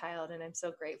own child, and I'm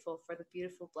so grateful for the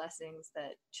beautiful blessings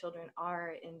that children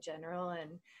are in general.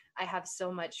 And I have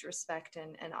so much respect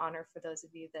and honor for those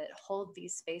of you that hold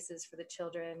these spaces for the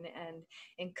children and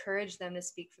encourage them to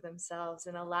speak for themselves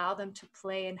and allow them to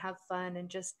play and have fun and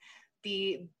just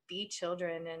be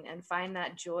children and find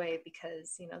that joy,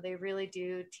 because they really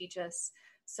do teach us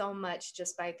so much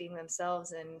just by being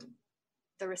themselves. And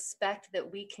the respect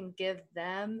that we can give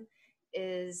them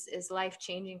is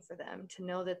life-changing for them, to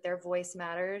know that their voice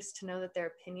matters, to know that their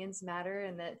opinions matter,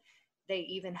 and that they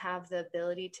even have the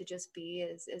ability to just be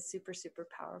is super, super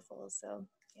powerful. So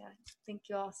yeah, thank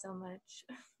you all so much.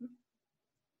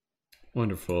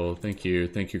 Wonderful. Thank you,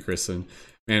 Kristen.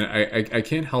 Man, I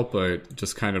can't help but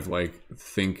just kind of like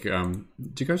think, do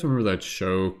you guys remember that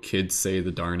show, Kids Say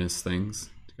the Darnest Things?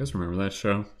 Do you guys remember that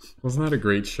show? Wasn't that a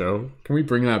great show? Can we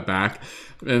bring that back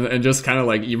and just kind of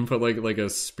like even put like a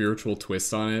spiritual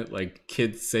twist on it? Like,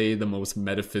 kids say the most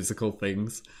metaphysical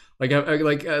things. Like I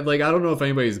don't know if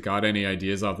anybody's got any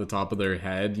ideas off the top of their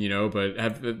head,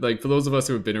 but for those of us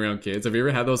who have been around kids, have you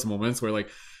ever had those moments where like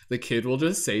the kid will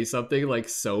just say something like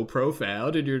so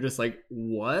profound and you're just like,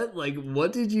 what? Like,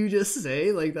 what did you just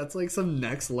say? Like, that's like some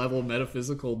next level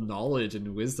metaphysical knowledge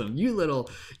and wisdom. You little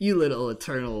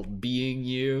eternal being,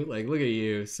 you. Like, look at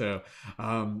you. So,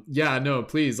 yeah, no,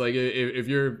 please, like, if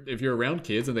you're around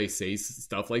kids and they say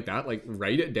stuff like that, like,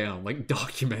 write it down, like,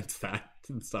 document that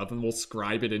and stuff, and we'll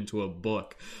scribe it into a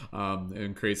book,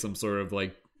 and create some sort of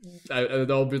like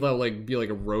that'll be like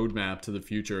a roadmap to the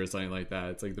future or something like that.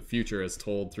 It's like the future is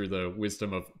told through the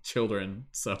wisdom of children.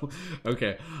 So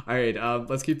okay, all right,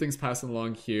 let's keep things passing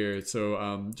along here.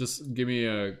 So just give me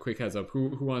a quick heads up,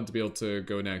 who wanted to be able to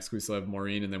go next? We still have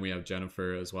Maureen, and then we have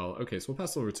Jennifer as well. Okay, so we'll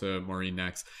pass over to Maureen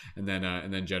next, and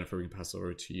then Jennifer, we can pass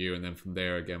over to you, and then from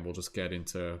there again we'll just get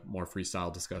into more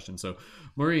freestyle discussion. So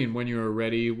Maureen, when you're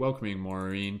ready, welcoming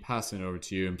Maureen, passing it over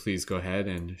to you, and please go ahead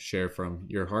and share from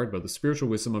your heart about the spiritual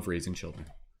wisdom of raising children.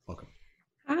 Welcome.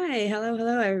 Hi,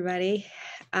 hello everybody.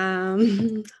 Hi,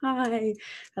 I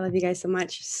love you guys so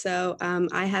much. So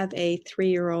I have a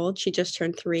 3-year-old. She just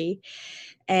turned 3,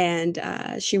 and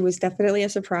she was definitely a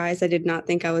surprise. I did not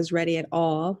think I was ready at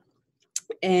all,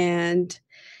 and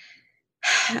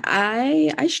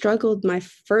I struggled my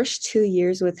first 2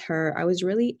 years with her. I was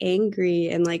really angry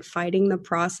and like fighting the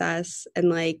process, and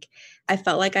like I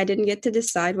felt like I didn't get to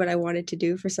decide what I wanted to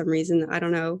do for some reason. I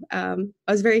don't know. I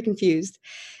was very confused,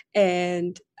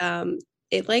 and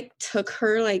it like took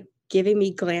her like giving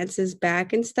me glances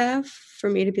back and stuff for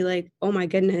me to be like, oh my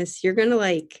goodness, you're gonna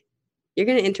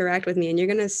interact with me and you're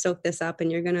gonna soak this up and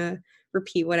you're gonna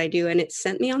repeat what I do. And it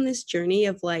sent me on this journey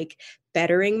of like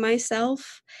bettering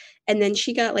myself. And then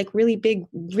she got like really big,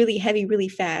 really heavy, really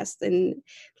fast. And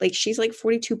like, she's like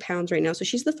 42 pounds right now. So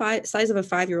she's the size of a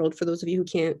 5-year-old, for those of you who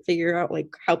can't figure out like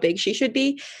how big she should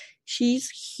be. She's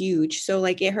huge. So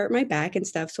like it hurt my back and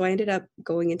stuff. So I ended up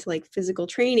going into like physical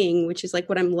training, which is like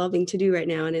what I'm loving to do right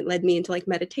now. And it led me into like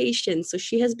meditation. So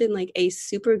she has been like a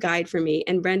super guide for me.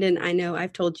 And Brendan, I know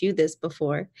I've told you this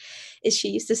before, is she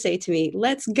used to say to me,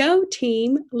 let's go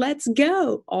team, let's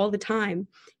go, all the time.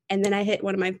 And then I hit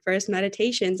one of my first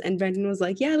meditations and Brendan was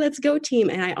like, yeah, let's go team.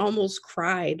 And I almost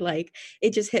cried. Like,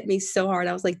 it just hit me so hard.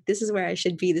 I was like, this is where I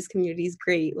should be. This community is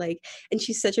great. Like, and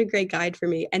she's such a great guide for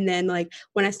me. And then like,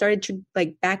 when I started to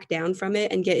like back down from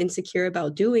it and get insecure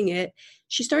about doing it,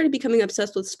 she started becoming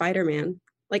obsessed with Spider-Man,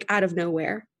 like out of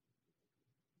nowhere.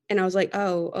 And I was like,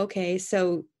 oh, okay.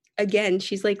 So again,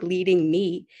 she's like leading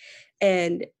me.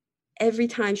 And every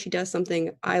time she does something,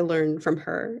 I learn from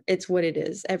her. It's what it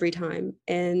is every time.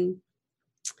 And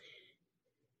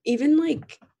even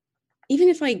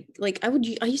if I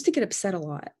used to get upset a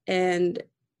lot, and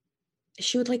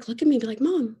she would like look at me and be like,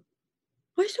 Mom,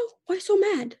 why so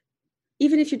mad?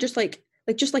 Even if you're just like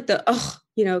just like the ugh,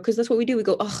 you know, because that's what we do. We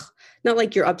go ugh, not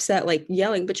like you're upset, like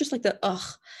yelling, but just like the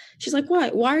ugh. She's like, why?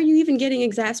 Why are you even getting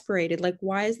exasperated? Like,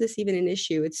 why is this even an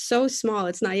issue? It's so small.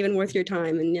 It's not even worth your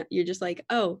time. And you're just like,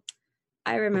 oh,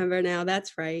 I remember now.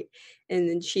 That's right. And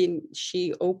then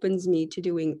she opens me to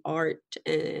doing art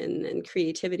and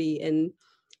creativity. And,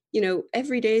 you know,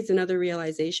 every day is another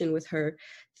realization with her.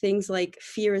 Things like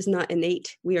fear is not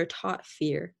innate. We are taught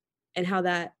fear, and how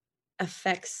that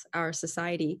affects our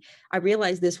society. I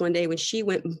realized this one day when she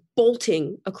went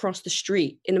bolting across the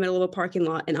street in the middle of a parking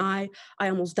lot, and I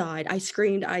almost died. I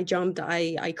screamed, I jumped,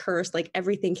 I cursed, like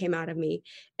everything came out of me.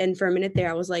 And for a minute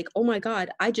there, I was like, oh my God,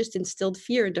 I just instilled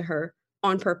fear into her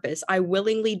on purpose. I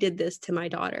willingly did this to my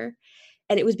daughter.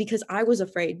 And it was because I was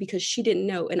afraid, because she didn't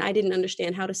know, and I didn't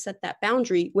understand how to set that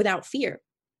boundary without fear.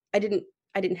 I didn't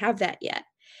have that yet.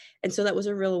 And so that was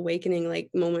a real awakening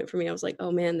like moment for me. I was like,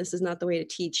 oh man, this is not the way to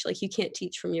teach. Like, you can't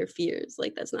teach from your fears.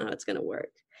 Like, that's not how it's going to work.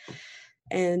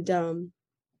 And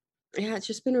yeah, it's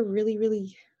just been a really,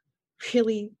 really,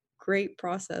 really great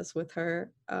process with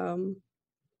her.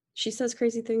 She says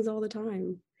crazy things all the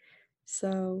time.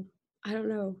 So I don't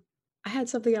know. I had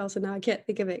something else and now I can't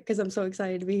think of it because I'm so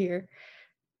excited to be here.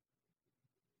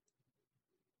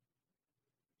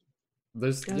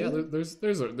 There's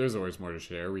always more to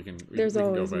share. We can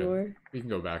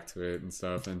go back to it and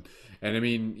stuff. And I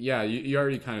mean, yeah, you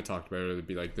already kind of talked about it. It'd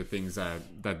be like the things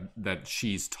that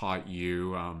she's taught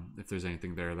you. If there's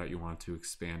anything there that you want to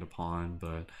expand upon,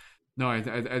 but no, I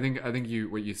think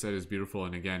what you said is beautiful.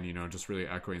 And again, you know, just really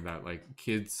echoing that, like,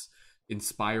 kids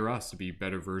inspire us to be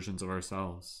better versions of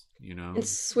ourselves. You know, and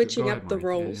switching up the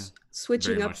roles,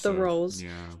 switching up the roles.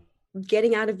 Yeah.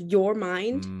 Getting out of your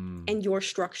mind and your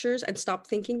structures, and stop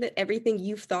thinking that everything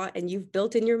you've thought and you've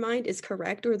built in your mind is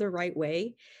correct or the right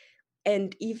way,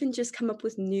 and even just come up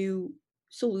with new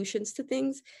solutions to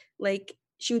things. Like,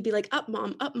 she would be like, up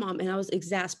mom, and I was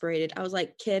exasperated. I was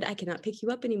like, kid, I cannot pick you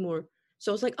up anymore. So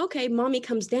I was like, okay, mommy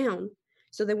comes down.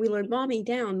 So then we learned mommy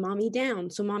down.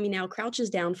 So mommy now crouches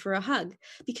down for a hug,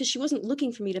 because she wasn't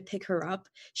looking for me to pick her up.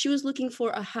 She was looking for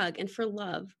a hug and for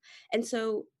love. And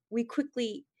so we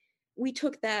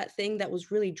took that thing that was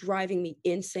really driving me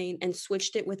insane and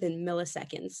switched it within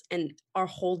milliseconds, and our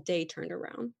whole day turned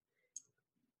around.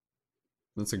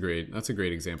 That's a great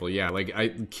example. Yeah, like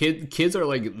kids are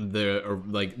like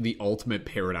the ultimate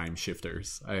paradigm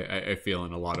shifters. I feel,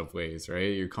 in a lot of ways,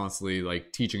 right? You're constantly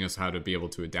like teaching us how to be able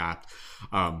to adapt.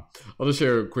 I'll just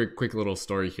share a quick little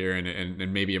story here,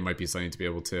 and maybe it might be something to be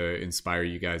able to inspire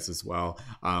you guys as well.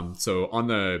 So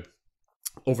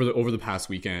over the past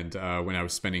weekend, when I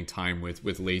was spending time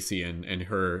with Lacey and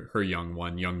her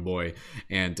young boy,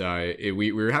 and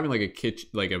we were having like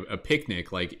a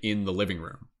picnic like in the living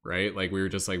room, right? Like we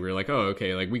were like, oh,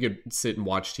 okay, like we could sit and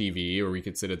watch TV, or we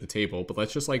could sit at the table, but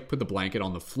let's just like put the blanket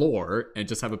on the floor and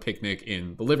just have a picnic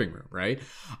in the living room, right?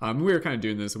 We were kind of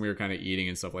doing this, and we were kind of eating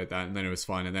and stuff like that, and then it was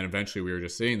fun. And then eventually we were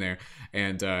just sitting there,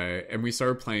 and we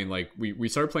started playing like we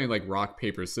started playing like rock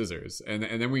paper scissors, and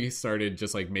then we started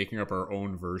just like making up our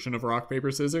own version of rock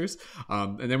paper scissors,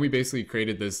 and then we basically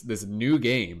created this new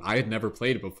game. I had never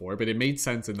played it before, but it made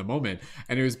sense in the moment,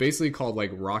 and it was basically called like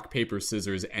rock paper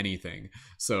scissors anything.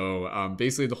 So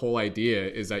basically the whole idea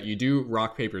is that you do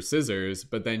rock paper scissors,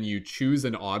 but then you choose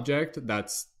an object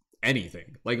that's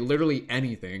anything, like literally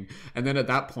anything, and then at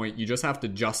that point you just have to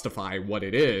justify what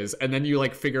it is, and then you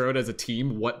like figure out as a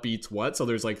team what beats what. So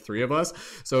there's like three of us,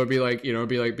 so it'd be like, you know,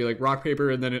 be like rock paper,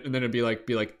 and then it'd be like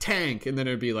tank, and then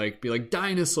it'd be like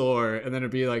dinosaur, and then it'd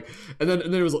be like, and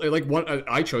then it was like one,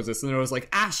 I chose this, and then it was like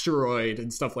asteroid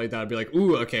and stuff like that. I'd be like,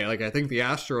 ooh, okay, like I think the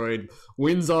asteroid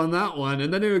wins on that one,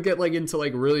 and then it would get like into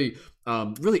like really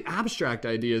abstract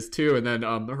ideas too. And then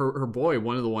her boy,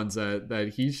 one of the ones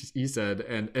that he said,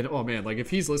 and oh man, like if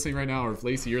he's listening right now, or if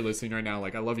Lacey, you're listening right now,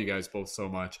 like I love you guys both so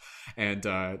much, and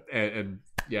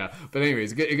yeah, but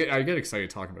anyways, I get excited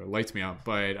talking about it. It lights me up.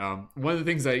 But one of the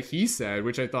things that he said,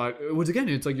 which I thought was, again,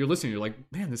 it's like you're listening, you're like,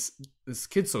 man, this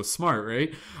kid's so smart,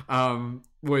 right?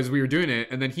 Was we were doing it,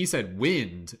 and then he said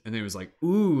wind, and then it was like,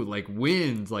 ooh, like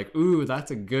wind, like ooh, that's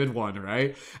a good one,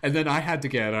 right? And then I had to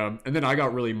get and then I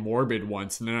got really morbid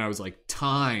once, and then I was like,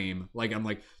 time, like I'm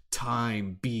like,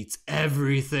 time beats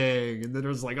everything, and then it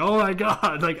was like, oh my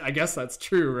god, like I guess that's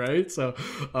true, right? So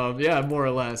yeah, more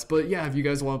or less. But yeah, if you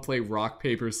guys want to play rock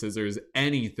paper scissors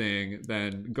anything,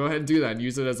 then go ahead and do that, and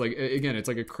use it as like, again, it's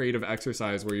like a creative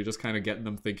exercise where you're just kind of getting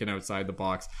them thinking outside the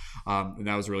box, and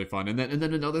that was really fun. And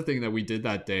then another thing that we did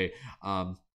that day,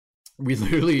 we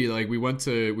literally like we went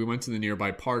to the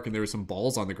nearby park, and there were some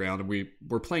balls on the ground, and we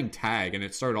were playing tag, and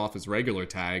it started off as regular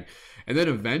tag, and then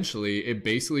eventually it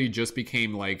basically just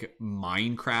became like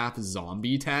Minecraft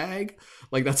zombie tag.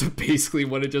 Like that's basically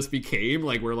what it just became.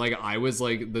 Like where like I was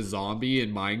like the zombie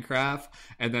in Minecraft,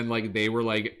 and then like they were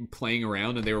like playing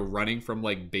around, and they were running from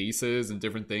like bases and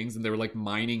different things, and they were like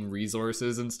mining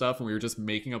resources and stuff, and we were just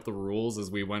making up the rules as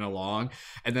we went along.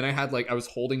 And then I was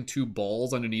holding 2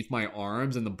 balls underneath my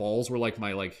arms, and the balls were like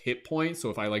my like hit points. So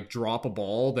if I like drop a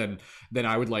ball, then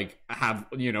I would like have,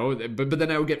 you know, but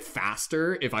then I would get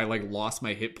faster if I like lost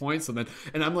my hit points. And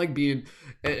I'm like being,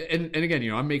 and again,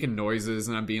 you know, I'm making noises,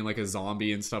 and I'm being like a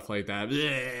zombie and stuff like that.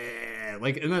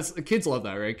 Like, and that's, kids love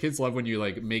that, right? Kids love when you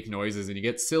like make noises and you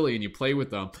get silly and you play with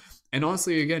them. And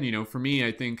honestly, again, you know, for me,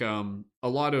 I think a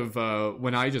lot of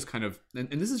when I just kind of, and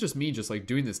this is just me just like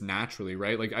doing this naturally,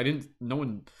 right? Like no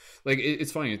one, like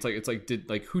it's funny. It's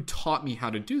like who taught me how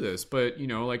to do this? But, you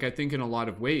know, like I think in a lot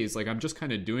of ways, like I'm just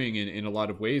kind of doing in a lot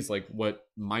of ways, like what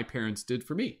my parents did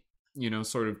for me. You know,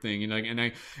 sort of thing. And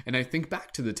like, and I think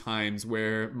back to the times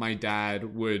where my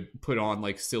dad would put on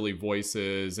like silly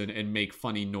voices and make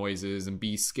funny noises and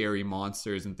be scary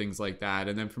monsters and things like that.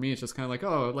 And then for me, it's just kind of like,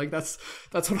 oh, like that's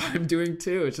what I'm doing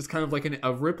too. It's just kind of like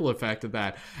a ripple effect of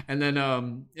that. And then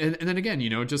and then again, you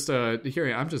know, just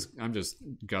here I'm just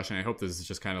gushing. I hope this is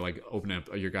just kind of like opening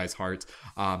up your guys' hearts,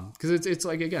 because it's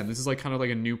like, again, this is like kind of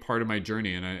like a new part of my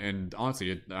journey, and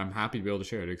honestly, I'm happy to be able to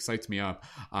share it. It excites me up.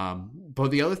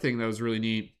 But the other thing that was really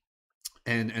neat,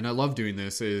 and I love doing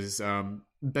this, is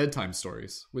bedtime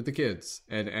stories with the kids,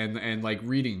 and like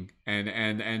reading,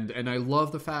 and I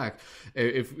love the fact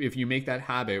if you make that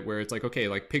habit where it's like, okay,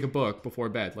 like pick a book before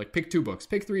bed, like pick 2 books,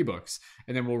 pick 3 books,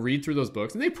 and then we'll read through those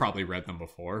books, and they probably read them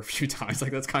before a few times.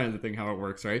 Like that's kind of the thing, how it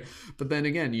works, right? But then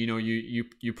again, you know,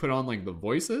 you put on like the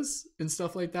voices and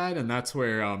stuff like that, and that's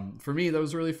where for me that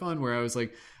was really fun, where I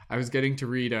was getting to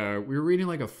read, we were reading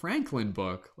like a Franklin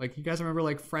book. Like, you guys remember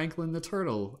like Franklin the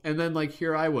Turtle? And then like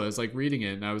here I was like reading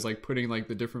it, and I was like putting like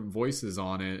the different voices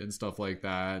on it and stuff like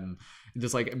that. And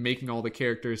just like making all the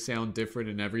characters sound different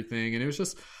and everything. And it was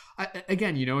just,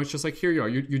 again, you know, it's just like, here you are,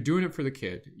 you're doing it for the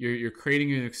kid. You're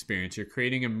creating an experience. You're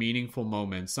creating a meaningful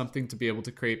moment, something to be able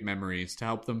to create memories, to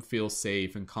help them feel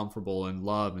safe and comfortable and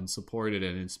loved and supported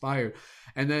and inspired.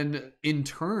 And then in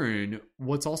turn,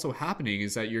 what's also happening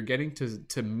is that you're getting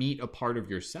to meet a part of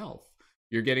yourself.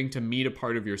 You're getting to meet a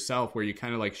part of yourself where you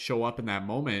kind of like show up in that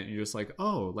moment, and you're just like,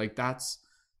 oh, like that's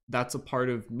a part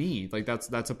of me. Like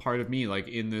that's a part of me, like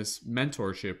in this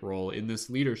mentorship role, in this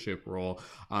leadership role.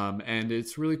 And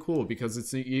it's really cool because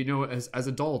it's, you know, as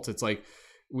adults, it's like,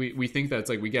 we think that it's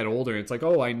like we get older, it's like,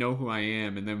 oh, I know who I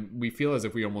am, and then we feel as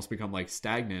if we almost become like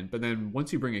stagnant. But then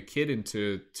once you bring a kid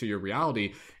into your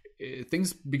reality,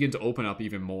 things begin to open up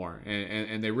even more,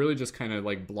 and they really just kind of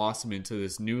like blossom into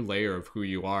this new layer of who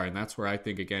you are. And that's where I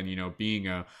think, again, you know, being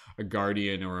a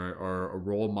guardian or a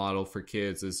role model for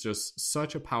kids is just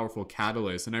such a powerful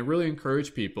catalyst. And I really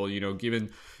encourage people, you know, given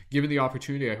the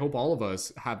opportunity, I hope all of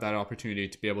us have that opportunity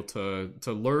to be able to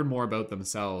learn more about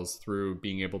themselves through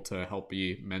being able to help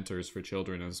be mentors for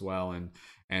children as well.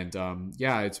 And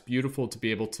yeah, it's beautiful to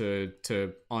be able to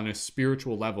on a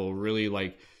spiritual level really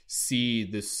like see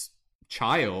this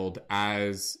child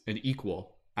as an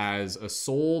equal, as a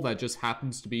soul that just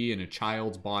happens to be in a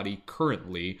child's body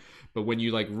currently. But when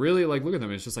you like really like look at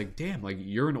them, it's just like, damn, like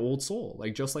you're an old soul,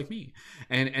 like just like me.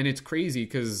 And it's crazy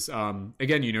because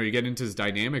again, you know, you get into this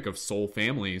dynamic of soul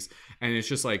families, and it's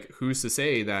just like, who's to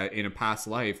say that in a past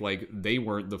life, like they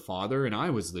weren't the father and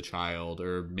I was the child,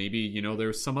 or maybe, you know,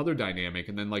 there's some other dynamic,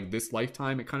 and then like this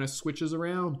lifetime it kind of switches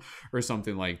around or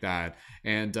something like that.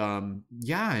 And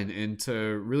yeah, and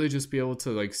to really just be able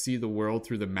to like see the world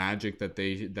through the magic that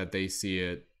they see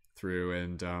it through.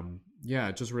 And yeah,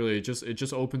 it just really it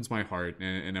just opens my heart,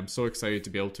 and I'm so excited to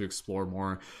be able to explore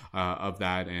more of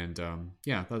that. And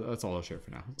yeah, that's all I'll share for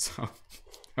now. So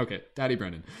okay, Daddy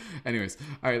Brendan. Anyways,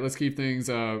 all right, let's keep things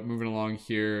moving along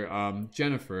here.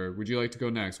 Jennifer, would you like to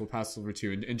go next? We'll pass it over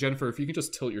to you. And Jennifer, if you can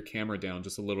just tilt your camera down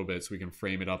just a little bit so we can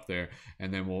frame it up there,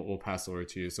 and then we'll pass it over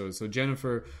to you. So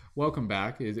Jennifer, welcome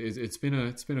back. It's been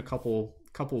a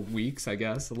couple weeks, I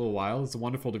guess, a little while. It's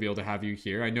wonderful to be able to have you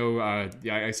here. I know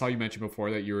I saw you mention before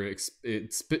that you were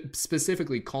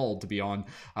specifically called to be on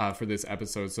for this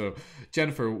episode. So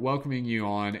Jennifer, welcoming you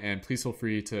on, and please feel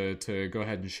free to go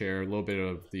ahead and share a little bit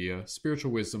of the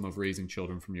spiritual wisdom of raising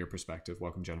children from your perspective.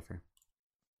 Welcome, Jennifer.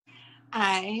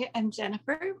 I am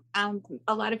Jennifer.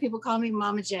 A lot of people call me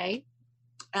Mama J.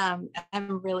 I'm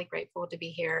really grateful to be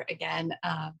here again.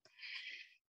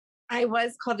 I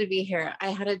was called to be here. I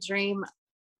had a dream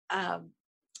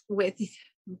with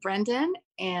Brendan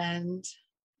and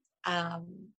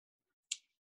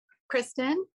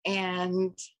Kristen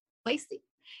and Lacey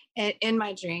in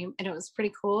my dream, and it was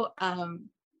pretty cool.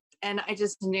 And I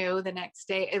just knew the next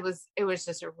day it was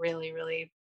just a really,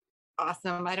 really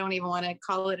awesome. I don't even want to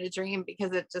call it a dream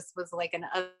because it just was like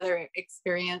another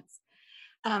experience.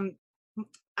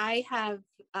 I have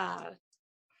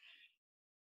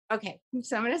okay,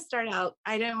 so I'm going to start out.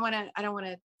 I don't want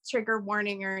to trigger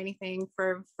warning or anything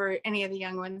for any of the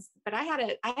young ones, but I had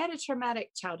a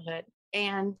traumatic childhood,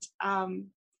 and I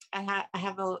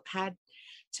have had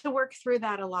to work through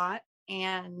that a lot,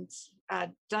 and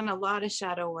done a lot of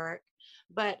shadow work.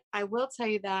 But I will tell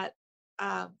you that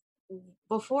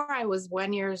before I was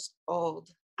 1 year old,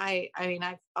 I mean,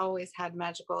 I've always had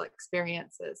magical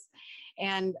experiences,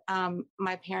 and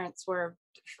my parents were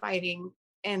fighting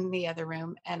in the other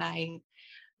room, and I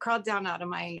crawled down out of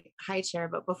my high chair.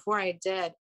 But before I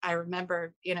did, I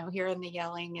remember, hearing the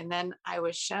yelling, and then I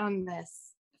was shown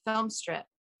this film strip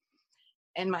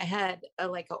in my head,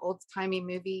 like an old-timey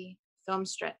movie film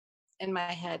strip in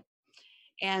my head,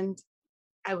 and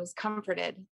I was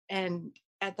comforted. And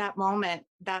at that moment,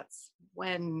 that's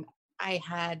when I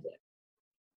had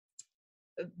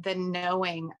the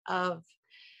knowing of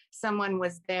someone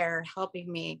was there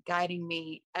helping me, guiding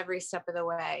me every step of the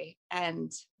way,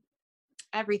 and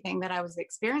everything that I was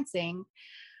experiencing,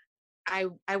 I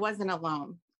wasn't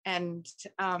alone. And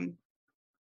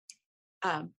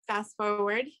fast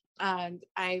forward,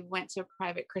 I went to a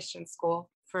private Christian school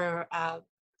for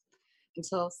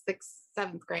until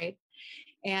 7th grade,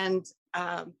 and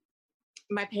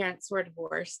my parents were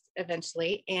divorced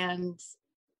eventually, and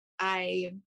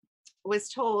I was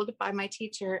told by my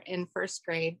teacher in 1st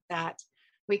grade that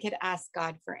we could ask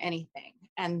God for anything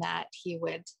and that he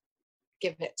would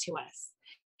give it to us.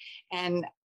 And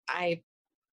I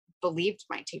believed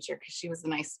my teacher because she was the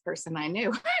nicest person I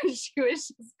knew. She was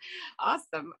just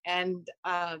awesome. And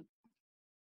I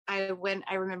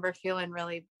remember feeling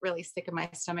really, really sick in my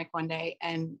stomach one day,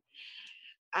 and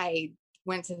I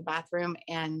went to the bathroom,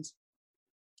 and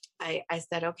I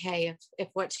said, okay, if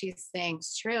what she's saying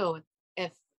is true,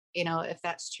 if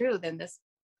that's true, then this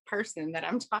person that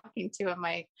I'm talking to in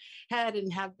my head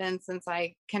and have been since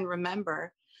I can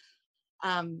remember,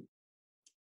 can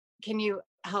you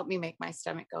help me make my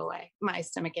stomach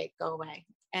ache go away?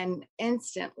 And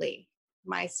instantly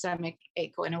my stomach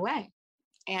ache went away.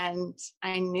 And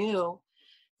I knew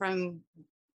from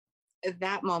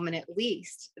that moment, at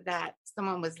least, that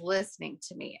someone was listening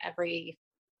to me every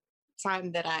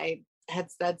time that I had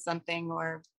said something,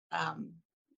 or,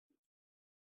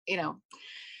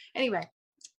 anyway.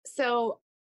 So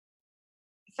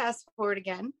fast forward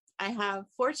again, I have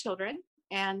 4 children,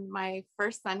 and my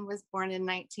first son was born in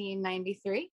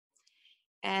 1993.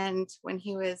 And when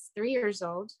he was 3 years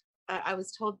old, I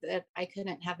was told that I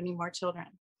couldn't have any more children.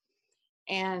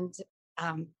 And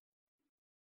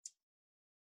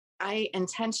I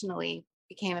intentionally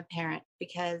became a parent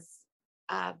because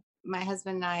my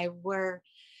husband and I were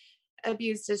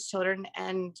abused as children,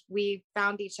 and we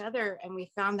found each other, and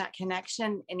we found that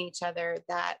connection in each other,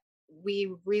 that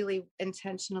we really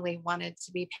intentionally wanted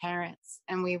to be parents,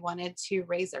 and we wanted to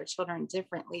raise our children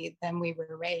differently than we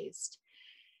were raised.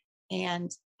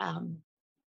 And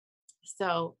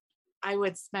so I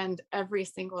would spend every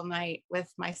single night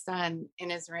with my son in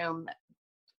his room,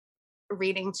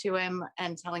 reading to him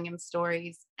and telling him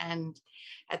stories. And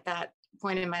at that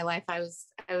point in my life, I was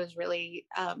really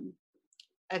a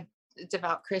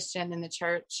devout Christian in the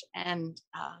church. And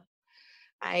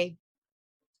I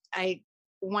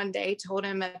one day told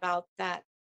him about that,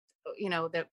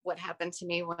 that what happened to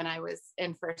me when I was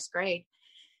in 1st grade.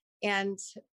 And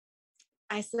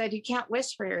I said, you can't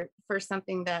wish for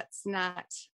something that's not,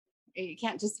 you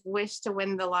can't just wish to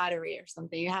win the lottery or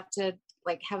something. You have to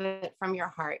have it from your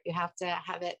heart. You have to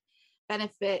have it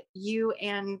benefit you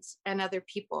and other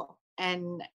people.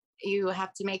 And you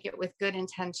have to make it with good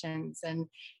intentions. And,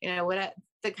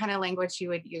 the kind of language you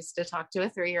would use to talk to a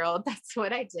 3-year-old, that's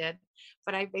what I did.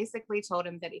 But I basically told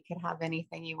him that he could have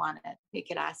anything he wanted. He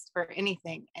could ask for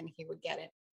anything and he would get it.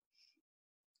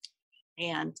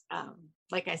 And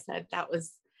like I said,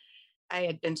 I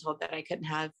had been told that I couldn't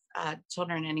have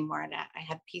children anymore. And I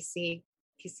had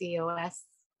PCOS.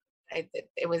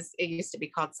 It used to be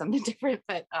called something different,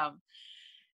 but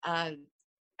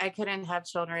I couldn't have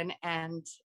children. And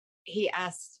he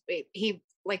asked, he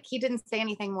didn't say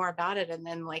anything more about it. And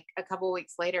then a couple of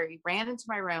weeks later, he ran into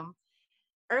my room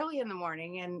early in the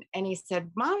morning and he said,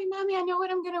 Mommy, I know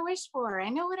what I'm going to wish for. I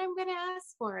know what I'm going to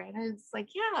ask for. And I was like,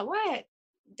 yeah, what?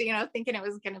 Thinking it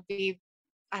was going to be,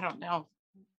 I don't know,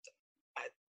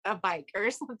 a bike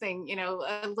or something,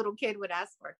 a little kid would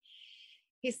ask for.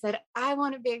 He said, I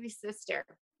want a baby sister.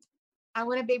 I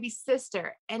want a baby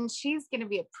sister, and she's going to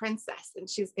be a princess, and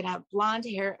she's going to have blonde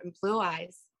hair and blue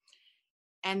eyes.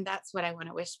 And that's what I want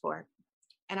to wish for.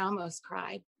 And I almost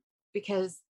cried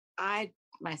because I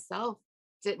myself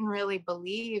didn't really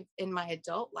believe in my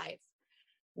adult life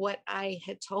what I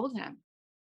had told him.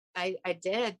 I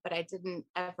did, but I didn't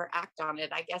ever act on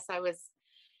it. I guess I was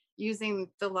using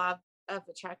the law of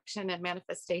attraction and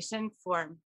manifestation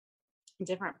for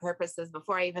different purposes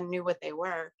before I even knew what they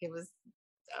were. It was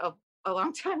a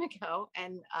long time ago.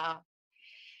 And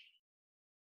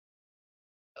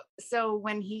so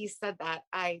when he said that,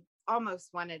 I almost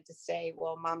wanted to say,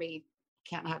 well, mommy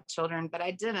can't have children, but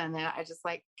I didn't. And I just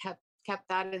like kept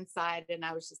that inside. And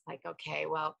I was just like, okay,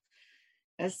 well,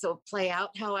 this will play out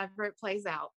however it plays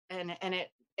out. And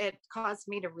it caused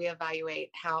me to reevaluate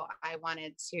how I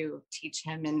wanted to teach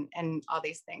him and all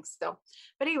these things. So,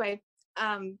 but anyway,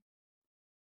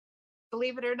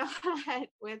 believe it or not,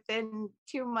 within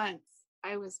 2 months,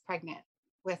 I was pregnant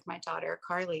with my daughter,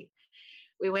 Carly.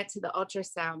 We went to the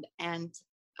ultrasound, and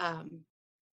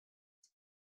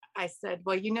I said,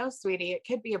 well, sweetie, it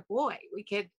could be a boy.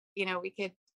 He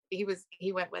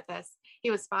went with us.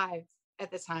 He was 5 at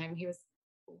the time. He was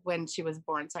when she was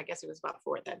born. So I guess he was about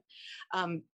 4 then.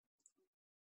 I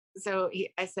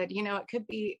said, it could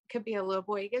be a little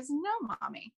boy. He goes, no,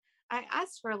 mommy, I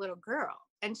asked for a little girl,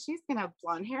 and she's going to have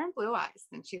blonde hair and blue eyes,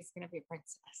 and she's going to be a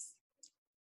princess.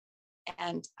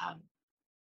 And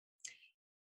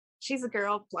she's a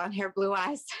girl, blonde hair, blue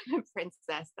eyes,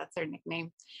 princess. That's her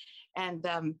nickname. And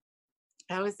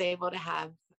I was able to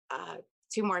have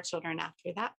 2 more children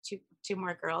after that, two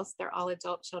more girls. They're all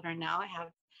adult children now. I have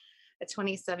a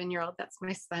 27-year-old, that's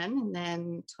my son, and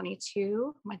then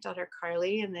 22, my daughter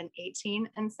Carly, and then 18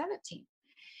 and 17.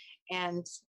 And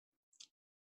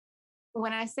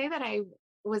when I say that I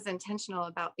was intentional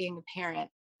about being a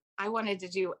parent, I wanted to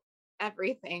do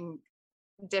everything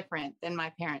different than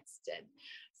my parents did,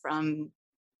 from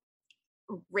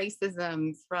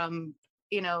racism, from,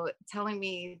 telling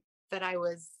me that I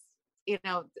was,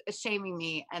 shaming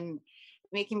me and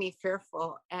making me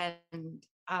fearful, and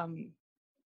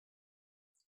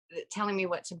telling me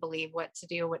what to believe, what to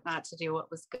do, what not to do, what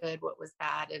was good, what was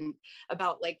bad, and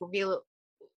about like real,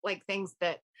 like things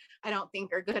that I don't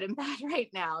think are good and bad right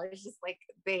now. It's just like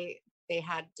they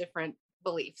had different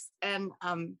beliefs. And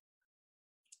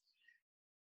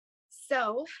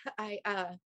so I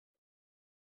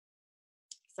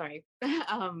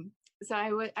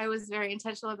was very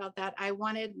intentional about that. I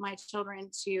wanted my children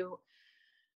to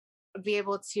be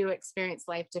able to experience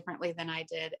life differently than I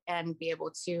did, and be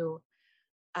able to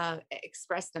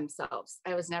express themselves.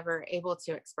 I was never able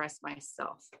to express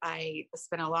myself. I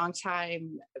spent a long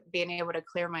time being able to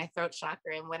clear my throat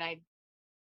chakra. And when I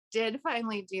did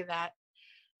finally do that,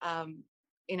 a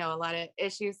lot of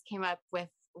issues came up with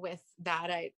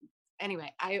that.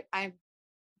 I'm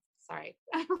sorry,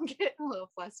 I'm getting a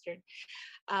little flustered.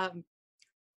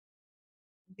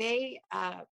 They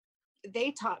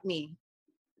taught me,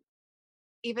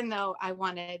 even though I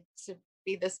wanted to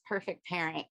be this perfect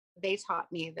parent, they taught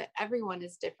me that everyone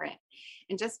is different.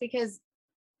 And just because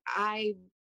I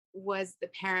was the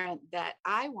parent that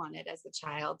I wanted as a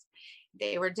child,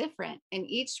 they were different, and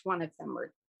each one of them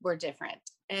were different.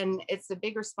 And it's a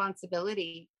big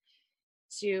responsibility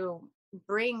to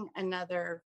bring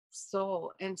another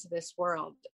soul into this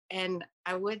world. And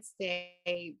I would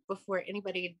say, before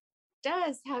anybody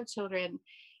does have children,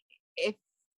 if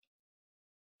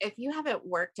you haven't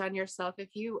worked on yourself, if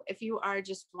you are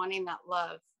just wanting that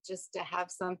love, just to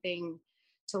have something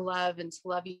to love and to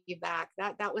love you back,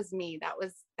 that was me. That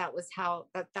was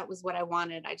what I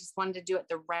wanted. I just wanted to do it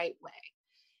the right way.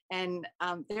 And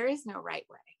there is no right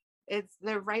way. It's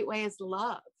the right way is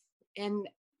love. And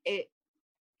if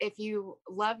you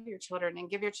love your children and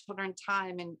give your children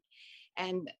time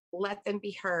and let them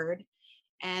be heard,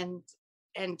 and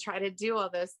try to do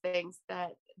all those things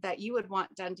that you would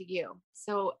want done to you.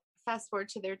 So fast forward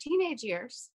to their teenage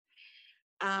years.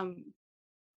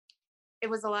 It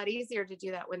was a lot easier to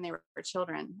do that when they were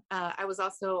children. I was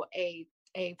also a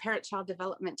parent-child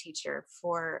development teacher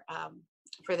for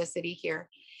the city here.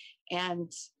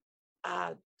 And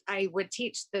I would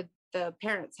teach the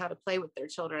parents how to play with their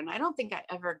children. I don't think I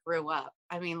ever grew up.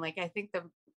 I mean, like, I think the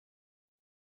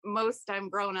most I'm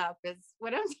grown up is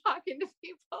when I'm talking to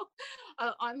people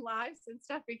on lives and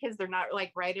stuff, because they're not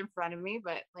like right in front of me.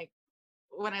 But like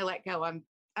when I let go, I'm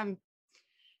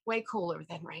way cooler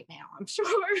than right now, I'm sure.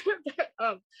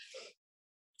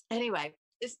 Anyway,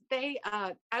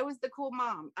 I was the cool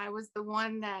mom. I was the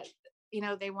one that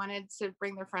they wanted to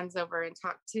bring their friends over and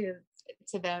talk to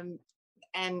them.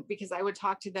 And because I would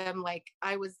talk to them like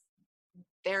I was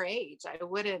their age, I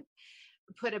wouldn't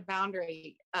put a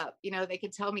boundary up. They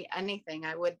could tell me anything.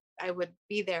 I would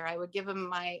be there. I would give them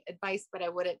my advice, but I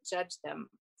wouldn't judge them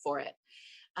for it.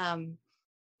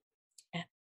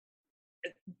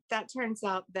 That turns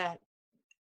out that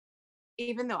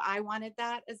even though I wanted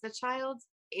that as a child,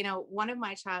 one of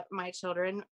my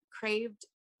children craved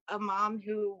a mom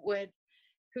who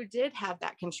did have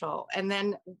that control. And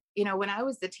then, when I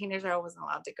was a teenager, I wasn't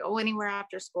allowed to go anywhere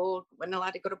after school, wasn't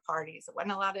allowed to go to parties. I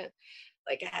wasn't allowed to,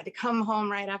 I had to come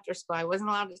home right after school. I wasn't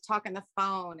allowed to talk on the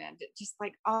phone and just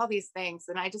like all these things.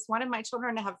 And I just wanted my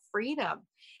children to have freedom.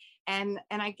 And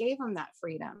I gave them that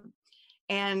freedom.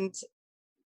 And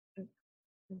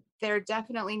there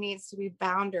definitely needs to be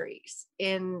boundaries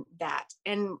in that.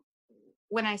 And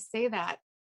when I say that,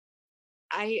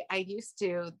 I used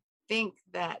to think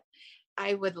that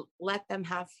I would let them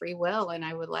have free will and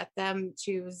I would let them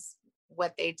choose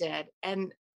what they did.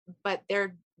 But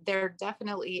there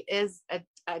definitely is a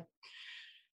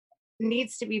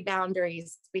needs to be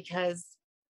boundaries, because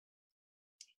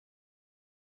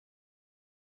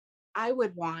I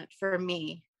would want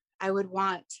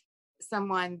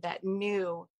someone that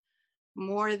knew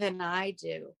more than I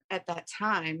do at that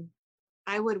time.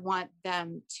 I would want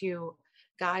them to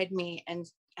guide me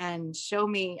and show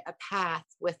me a path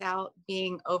without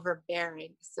being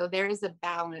overbearing. So there is a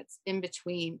balance in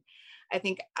between. I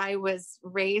think I was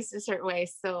raised a certain way,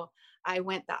 so I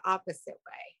went the opposite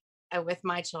way with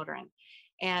my children.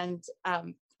 And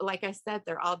like I said,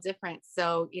 they're all different.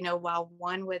 So, while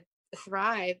one would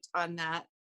thrive on that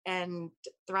and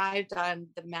thrived on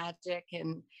the magic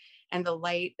and the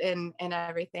light and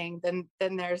everything, then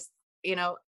there's,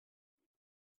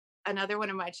 another one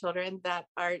of my children that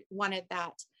wanted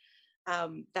that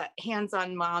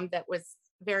hands-on mom that was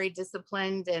very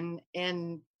disciplined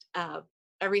in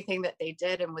everything that they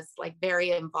did and was like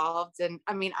very involved. And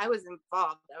I mean, I was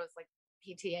involved. I was like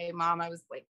PTA mom. I was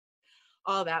like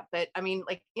all that, but I mean,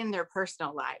 like in their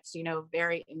personal lives,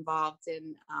 very involved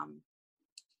in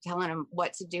telling them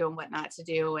what to do and what not to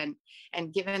do,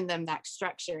 and giving them that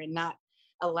structure and not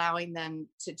allowing them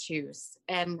to choose.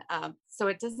 And so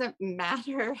it doesn't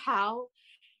matter how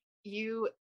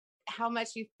much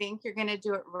you think you're going to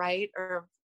do it right, or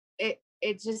it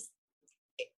just,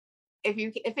 if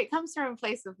it comes from a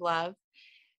place of love,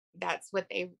 that's what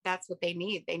they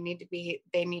need. They need to be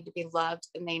loved,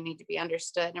 and they need to be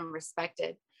understood and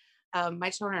respected. My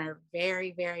children are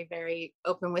very, very, very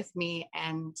open with me,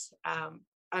 and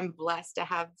I'm blessed to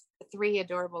have 3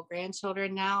 adorable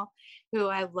grandchildren now who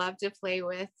I love to play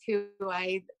with, who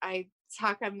I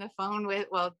talk on the phone with,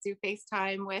 do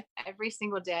FaceTime with every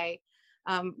single day.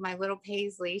 My little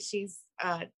Paisley, she's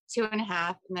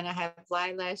 2.5, and then I have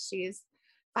Lila, she's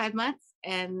 5 months,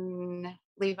 and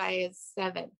Levi is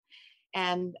 7.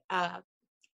 And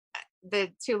the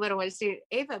 2 little ones,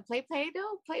 Ava, play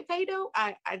Play-Doh.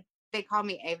 They call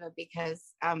me Ava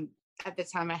because at the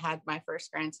time I had my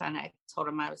first grandson, I told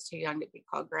him I was too young to be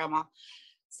called grandma.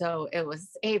 So it was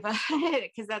Ava,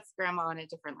 because that's grandma in a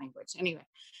different language. Anyway,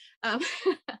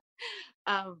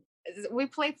 we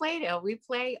play Play-Doh. We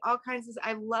play all kinds of,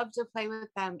 I love to play with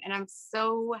them. And I'm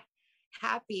so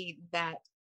happy that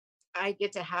I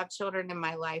get to have children in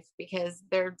my life, because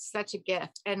they're such a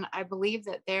gift. And I believe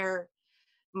that they're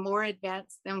more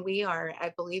advanced than we are.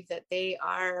 I believe that they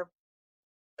are,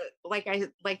 like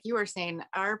you were saying,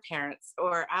 our parents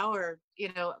or our,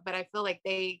 but I feel like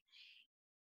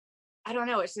I don't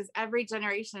know, it's just every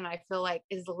generation I feel like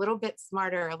is a little bit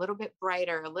smarter, a little bit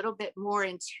brighter, a little bit more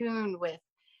in tune with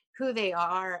who they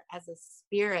are as a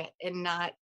spirit and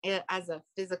not as a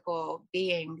physical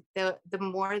being. The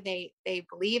more they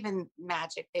believe in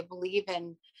magic, they believe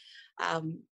in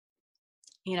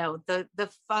the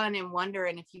fun and wonder.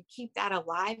 And if you keep that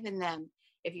alive in them,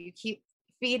 if you keep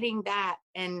feeding that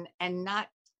and not,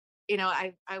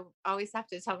 I always have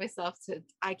to tell myself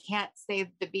I can't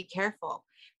say the be careful,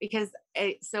 because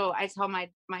so I tell my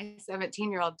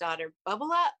 17-year-old daughter,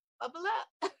 bubble up.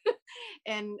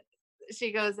 And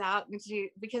she goes out and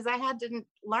because I had to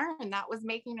learn that was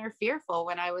making her fearful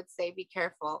when I would say, be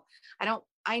careful.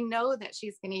 I know that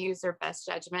she's going to use her best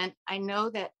judgment. I know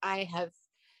that I have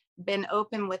been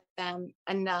open with them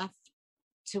enough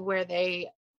to where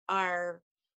they are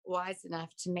wise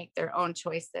enough to make their own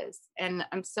choices. And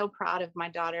I'm so proud of my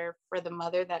daughter for the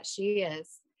mother that she is.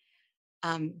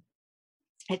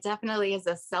 It definitely is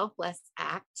a selfless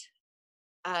act.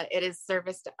 It is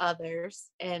service to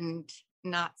others and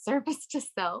not service to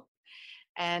self.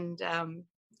 And,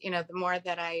 the more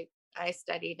that I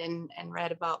studied and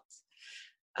read about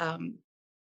um,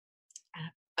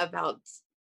 about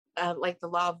like the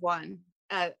law of one,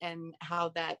 and how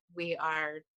that we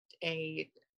are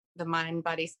the mind,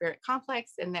 body, spirit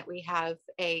complex, and that we have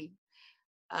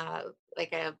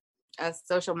like a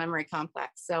social memory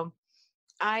complex. So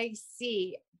I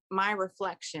see my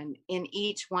reflection in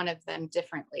each one of them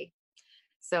differently.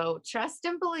 So trust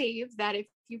and believe that if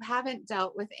you haven't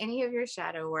dealt with any of your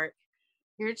shadow work,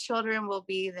 your children will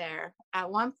be there at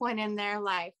one point in their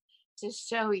life to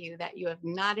show you that you have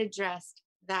not addressed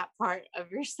that part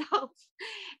of yourself.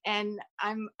 And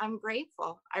I'm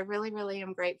grateful. I really, really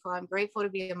am grateful. I'm grateful to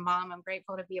be a mom. I'm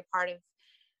grateful to be a part of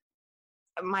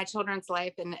my children's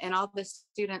life and all the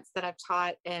students that I've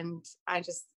taught. And I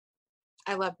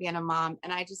love being a mom.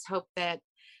 And I just hope that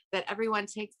everyone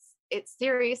takes it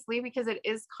seriously, because it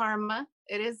is karma.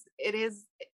 It's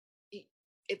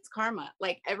karma.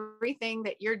 Like everything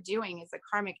that you're doing is a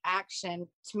karmic action.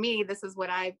 To me, this is what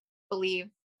I believe.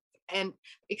 And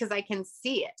because I can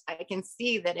see it, I can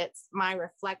see that it's my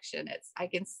reflection. I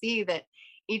can see that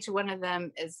each one of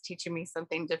them is teaching me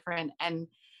something different. And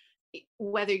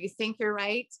whether you think you're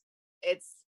right,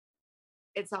 it's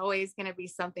always going to be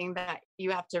something that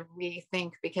you have to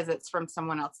rethink because it's from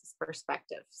someone else's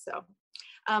perspective. So,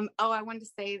 I wanted to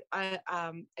say,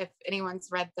 if anyone's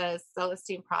read the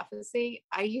Celestine Prophecy,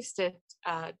 I used to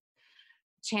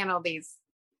channel these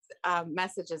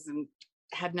messages and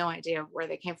had no idea where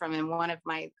they came from. And one of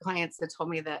my clients had told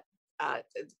me that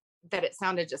it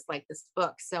sounded just like this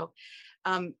book. So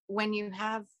when you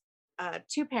have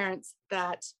two parents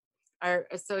that are,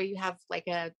 so you have like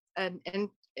an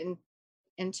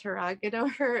interrogative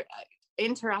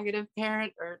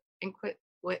parent or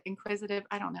inquisitive,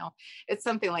 I don't know. It's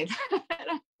something like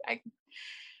that. I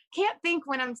can't think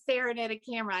when I'm staring at a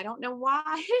camera. I don't know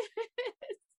why.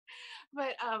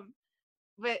 But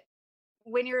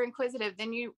when you're inquisitive,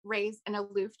 then you raise an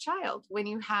aloof child. When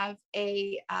you have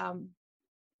a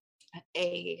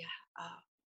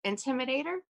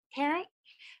intimidator parent,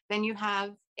 then you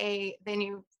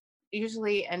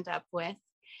usually end up with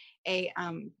a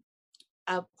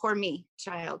poor me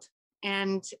child.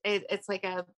 And it's like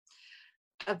a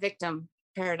victim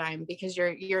paradigm, because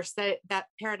you're set that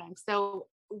paradigm. So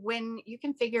when you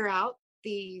can figure out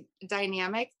the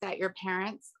dynamic that your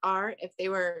parents are, if they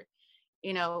were,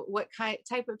 what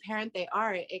type of parent they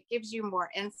are, it gives you more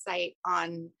insight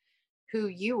on who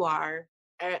you are,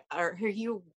 or who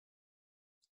you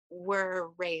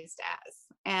were raised as,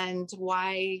 and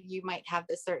why you might have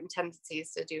the certain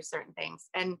tendencies to do certain things,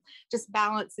 and just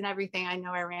balance and everything. I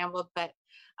know I rambled, but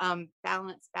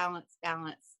balance,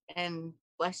 and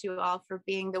bless you all for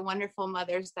being the wonderful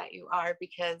mothers that you are,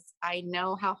 because I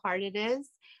know how hard it is.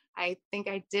 I think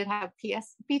I did have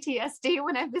PTSD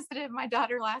when I visited my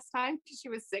daughter last time, because she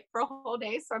was sick for a whole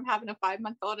day. So I'm having a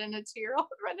 5-month-old and a 2-year-old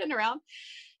running around,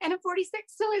 and a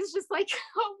 46. So it's just like,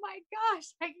 oh my gosh,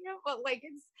 but like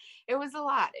it was a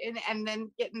lot. And then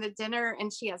getting the dinner,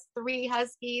 and she has 3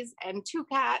 huskies and 2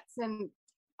 cats, and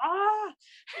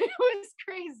it was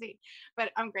crazy.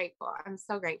 But I'm grateful. I'm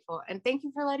so grateful. And thank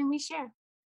you for letting me share.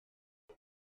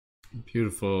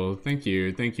 Beautiful. Thank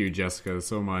you, Jessica,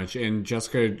 so much. And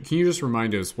Jessica, can you just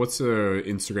remind us, what's the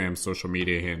Instagram social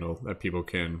media handle that people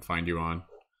can find you on?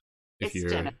 If it's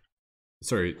Jennifer.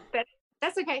 Sorry.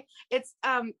 That's okay. It's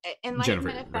Enlightenment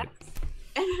Jennifer, Effects.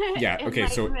 Right. Yeah. Okay.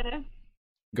 So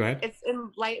go ahead. It's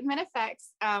Enlightenment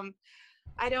Effects.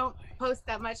 I don't post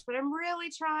that much, but I'm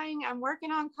really trying. I'm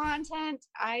working on content.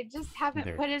 I just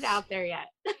haven't put it out there yet.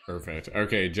 Perfect.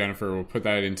 Okay, Jennifer, we'll put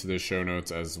that into the show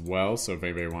notes as well. So if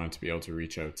anybody wanted to be able to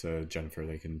reach out to Jennifer,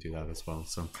 they can do that as well.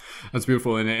 So that's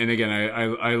beautiful. And again,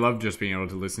 I love just being able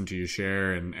to listen to you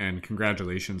share, and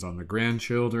congratulations on the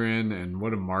grandchildren, and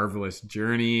what a marvelous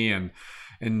journey. And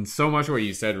so much of what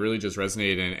you said really just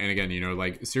resonated. And again,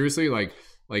 like seriously, like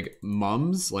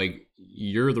moms, like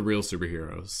you're the real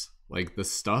superheroes. Like the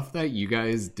stuff that you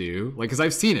guys do, like, cause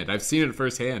I've seen it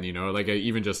firsthand, like I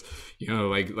even just,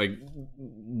 like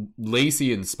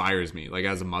Lacey inspires me, like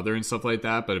as a mother and stuff like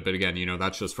that. But again,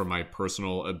 that's just from my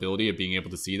personal ability of being able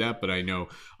to see that. But I know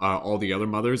all the other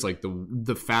mothers, like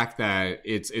the fact that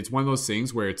it's one of those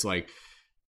things where it's like,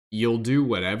 you'll do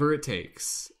whatever it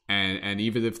takes. And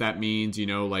even if that means,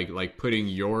 like putting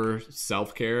your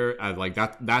self-care, like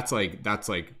that's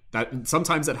that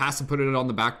sometimes it has to put it on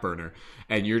the back burner,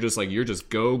 and you're just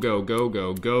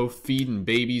go feeding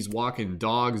babies, walking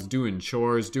dogs, doing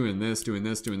chores, doing this,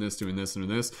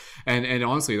 and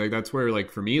honestly, like that's where,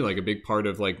 like, for me, like a big part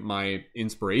of like my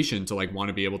inspiration to like want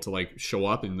to be able to like show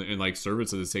up in like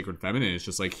service of the sacred feminine is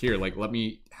just like, here, like, let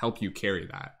me help you carry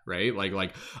that, right?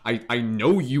 Like I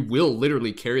know you will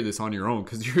literally carry this on your own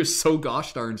because you're so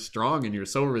gosh darn strong and you're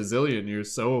so resilient and you're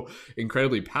so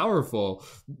incredibly powerful.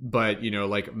 But, you know,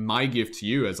 like my gift to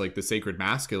you as like the sacred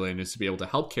masculine is to be able to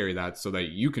help carry that so that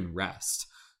you can rest.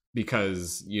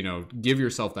 Because, you know, give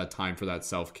yourself that time for that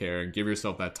self-care and give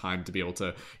yourself that time to be able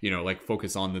to, you know, like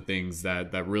focus on the things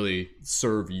that really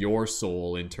serve your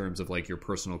soul in terms of like your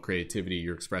personal creativity,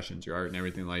 your expressions, your art, and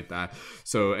everything like that.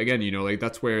 So again, you know, like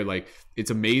that's where like it's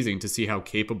amazing to see how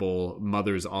capable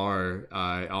mothers are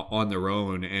on their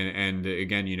own. And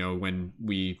again, you know, when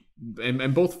we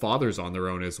and both fathers on their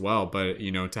own as well, but,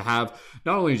 you know, to have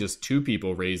not only just two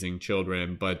people raising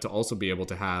children, but to also be able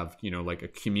to have, you know, like a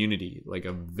community, like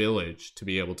a village to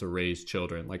be able to raise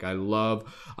children. Like I love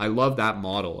that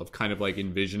model of kind of like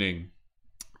envisioning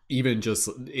even just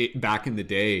back in the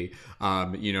day,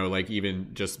 you know, like even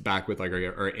just back with like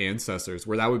our ancestors,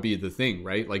 where that would be the thing,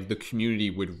 right? Like the community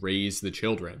would raise the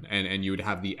children, and you would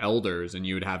have the elders and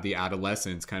you would have the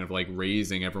adolescents kind of like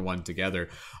raising everyone together.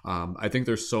 I think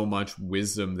there's so much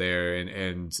wisdom there,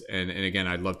 and again,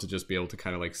 I'd love to just be able to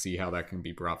kind of like see how that can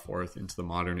be brought forth into the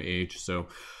modern age. So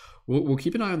we'll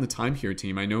keep an eye on the time here,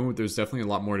 team. I know there's definitely a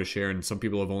lot more to share, and some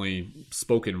people have only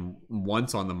spoken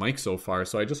once on the mic so far.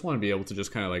 So I just want to be able to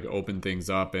just kind of like open things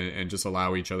up and just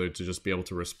allow each other to just be able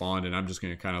to respond. And I'm just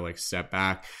going to kind of like step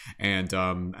back. And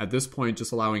at this point,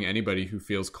 just allowing anybody who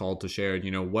feels called to share,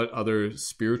 you know, what other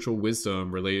spiritual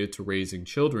wisdom related to raising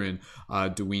children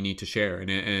do we need to share?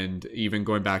 And even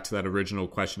going back to that original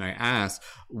question I asked,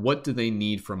 what do they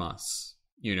need from us?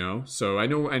 You know, so I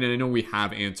know we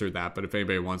have answered that, but if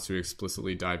anybody wants to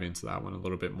explicitly dive into that one a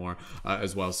little bit more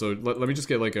as well. So let me just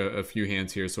get like a few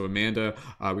hands here. So Amanda,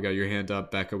 we got your hand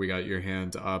up. Becca, we got your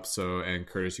hand up. So, and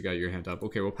Curtis, you got your hand up.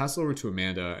 Okay, we'll pass it over to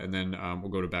Amanda, and then we'll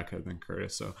go to Becca and then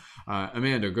Curtis. So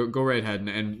Amanda, go right ahead.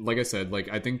 And like I said, like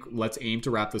I think let's aim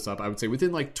to wrap this up. I would say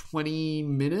within like 20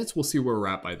 minutes, we'll see where we're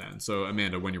at by then. So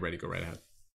Amanda, when you're ready, go right ahead.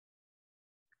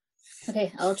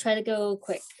 Okay, I'll try to go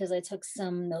quick because I took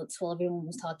some notes while everyone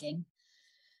was talking.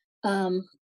 I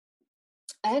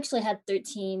actually had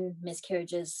 13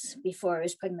 miscarriages before I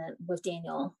was pregnant with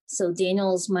Daniel. So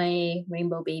Daniel's my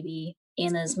rainbow baby.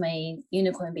 Anna's my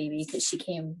unicorn baby because she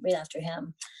came right after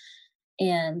him.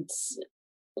 And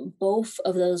both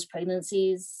of those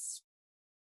pregnancies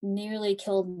nearly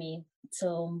killed me.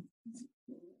 So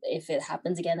if it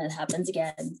happens again, it happens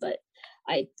again. But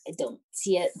I don't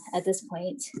see it at this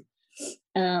point.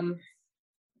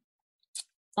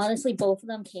 Honestly, both of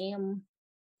them came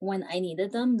when I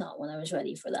needed them, not when I was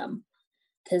ready for them,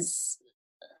 because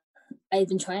I'd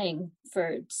been trying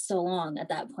for so long at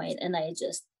that point, and I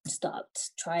just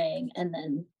stopped trying, and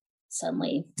then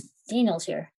suddenly Daniel's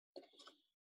here.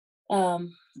 Anna,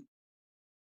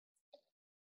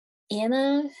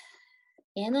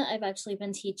 I've actually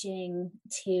been teaching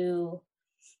to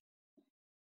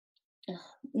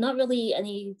not really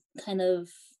any kind of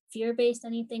fear-based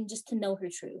anything, just to know her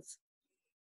truth.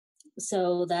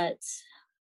 So that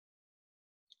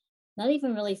not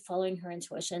even really following her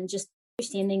intuition, just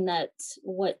understanding that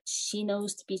what she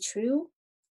knows to be true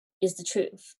is the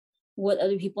truth. What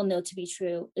other people know to be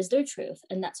true is their truth,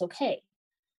 and that's okay.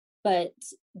 But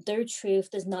their truth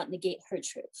does not negate her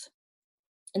truth.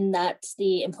 And that's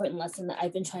the important lesson that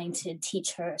I've been trying to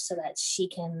teach her so that she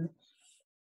can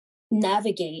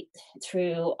navigate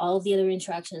through all the other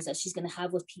interactions that she's going to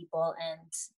have with people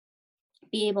and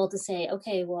be able to say,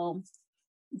 okay, well,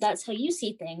 that's how you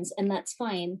see things, and that's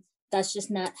fine. That's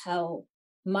just not how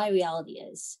my reality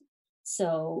is.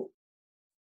 So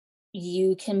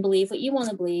you can believe what you want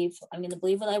to believe. I'm going to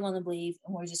believe what I want to believe,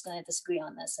 and we're just going to disagree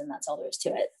on this, and that's all there is to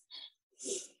it.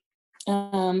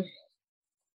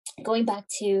 Going back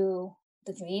to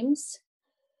the dreams,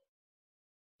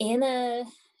 Anna,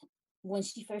 when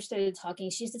she first started talking,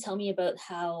 she used to tell me about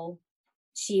how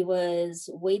she was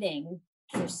waiting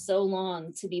for so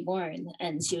long to be born,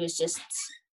 and she was just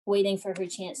waiting for her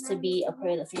chance to be a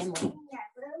part of the family.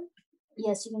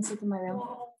 Yes, you can sleep in my room.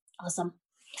 Awesome.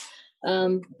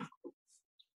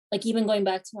 Like even going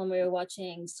back to when we were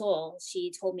watching Soul,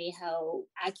 she told me how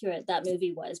accurate that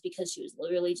movie was because she was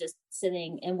literally just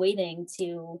sitting and waiting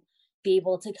to be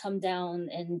able to come down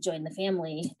and join the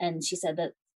family. And she said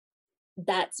that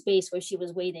that space where she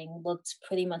was waiting looked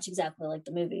pretty much exactly like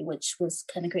the movie, which was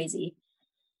kind of crazy.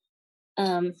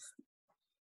 As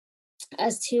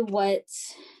to what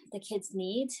the kids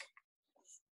need,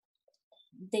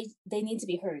 they need to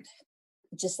be heard.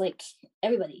 Just like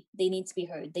everybody, they need to be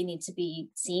heard. They need to be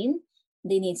seen.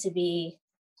 They need to be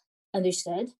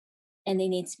understood, and they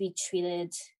need to be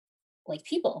treated like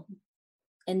people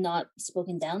and not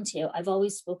spoken down to. I've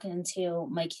always spoken to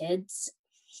my kids,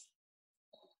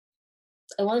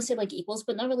 I want to say like equals,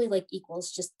 but not really like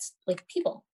equals, just like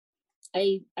people.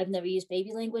 I've never used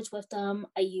baby language with them.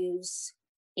 I use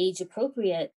age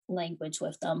appropriate language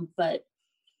with them, but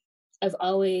I've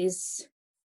always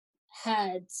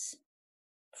had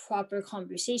proper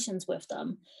conversations with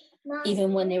them,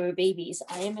 even when they were babies.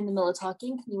 I am in the middle of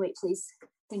talking. Can you wait, please?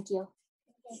 Thank you.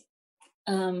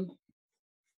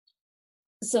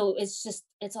 So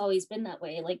it's always been that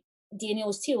way. Like Daniel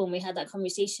was too, when we had that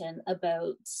conversation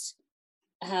about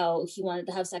how he wanted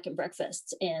to have second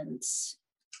breakfast, and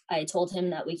I told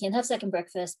him that we can't have second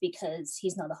breakfast because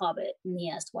he's not a hobbit. And he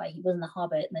asked why he wasn't a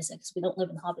hobbit, and I said, because we don't live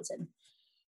in Hobbiton.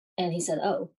 And he said,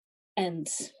 oh, and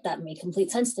that made complete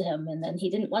sense to him. And then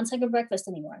he didn't want second breakfast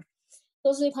anymore.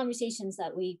 Those are the conversations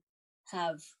that we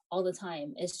have all the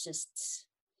time. It's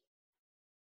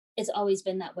always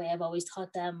been that way. I've always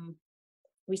taught them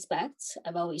respect.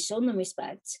 I've always shown them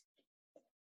respect.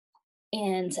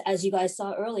 And as you guys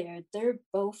saw earlier, they're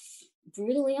both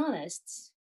brutally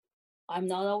honest. I'm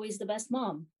not always the best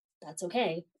mom. That's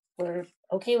okay. We're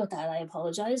okay with that. I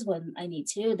apologize when I need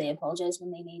to. They apologize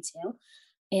when they need to.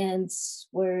 And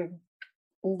we're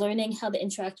learning how to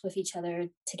interact with each other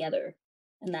together.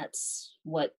 And that's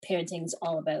what parenting's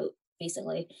all about,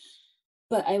 basically.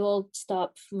 But I will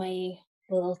stop my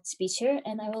little speech here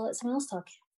and I will let someone else talk.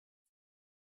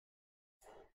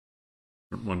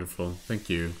 Wonderful. Thank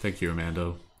you,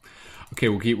 Amanda. Okay,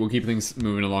 we'll keep things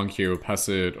moving along here. We'll pass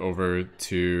it over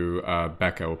to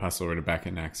Becca. We'll pass it over to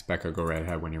Becca next. Becca, go right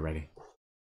ahead when you're ready.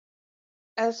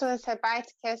 I just want to say bye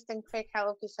to Kirsten quick. I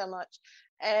love you so much.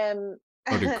 Oh,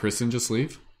 did Kristen just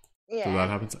leave? Yeah. Did that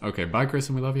happen? Okay, bye,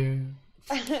 Kristen. We love you.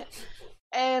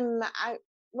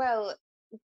 Well,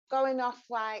 going off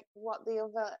like what the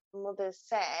other mothers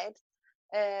said,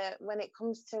 when it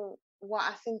comes to what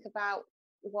I think about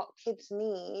what kids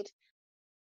need,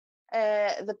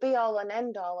 the be all and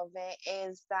end all of it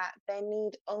is that they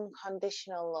need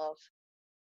unconditional love.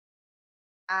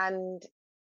 And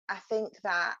I think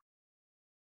that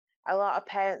a lot of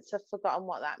parents have forgotten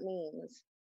what that means.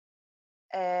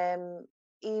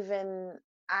 Even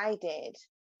I did,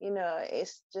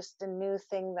 it's just a new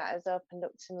thing that has opened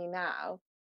up to me now.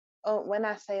 Oh, when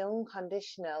I say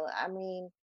unconditional, I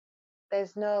mean,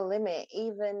 there's no limit.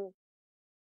 Even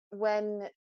when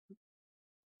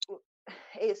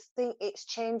it's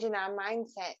changing our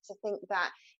mindset to think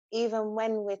that even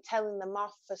when we're telling them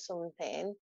off for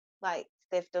something, like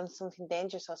they've done something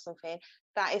dangerous or something,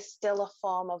 that is still a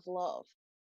form of love.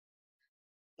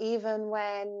 Even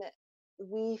when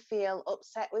we feel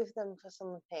upset with them for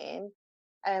something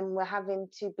and we're having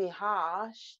to be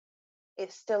harsh,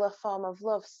 it's still a form of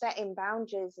love. Setting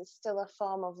boundaries is still a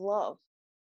form of love.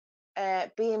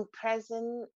 Being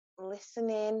present,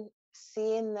 listening,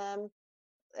 seeing them,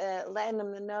 letting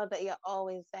them know that you're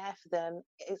always there for them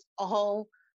is all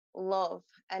love,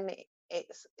 and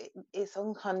it's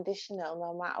unconditional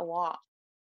no matter what.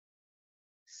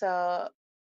 So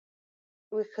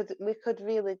we could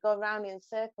really go around in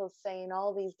circles saying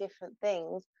all these different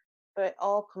things, but it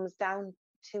all comes down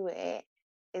to it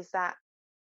is that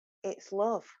it's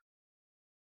love.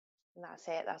 And that's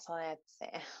it. That's all I had to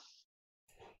say.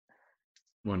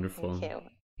 Wonderful.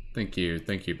 Thank you.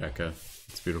 Thank you, Becca.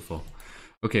 It's beautiful.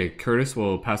 Okay, Curtis,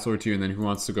 we'll pass over to you, and then who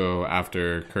wants to go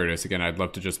after Curtis? Again, I'd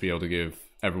love to just be able to give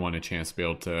everyone a chance to be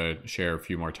able to share a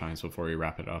few more times before we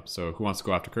wrap it up. So who wants to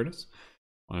go after Curtis?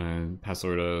 And pass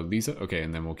over to Lisa. Okay,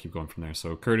 and then we'll keep going from there.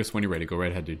 So Curtis, when you're ready, go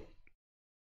right ahead, dude.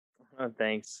 Oh,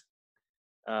 thanks.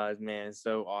 Man, it's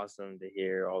so awesome to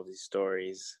hear all these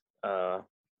stories. I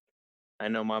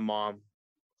know my mom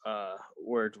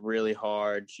worked really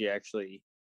hard. She actually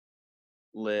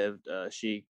lived,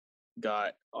 she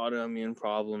got autoimmune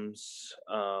problems.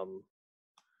 I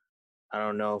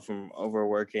don't know, from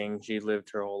overworking. She lived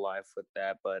her whole life with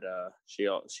that, but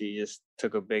she just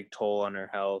took a big toll on her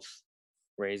health,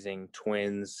 raising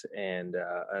twins and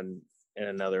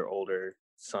another older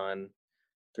son,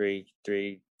 three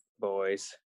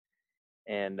boys,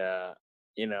 and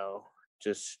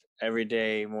just every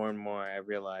day more and more I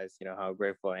realize how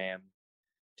grateful I am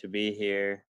to be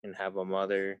here and have a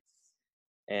mother,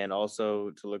 and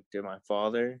also to look to my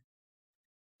father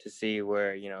to see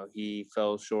where he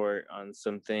fell short on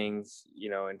some things,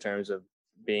 in terms of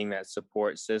being that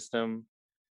support system,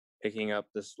 picking up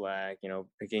the slack,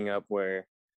 picking up where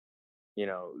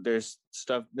there's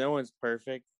stuff. No one's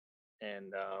perfect,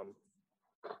 and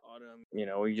Autumn,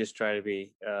 we just try to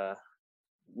be.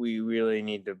 We really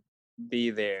need to be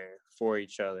there for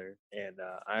each other, and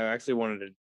I actually wanted to.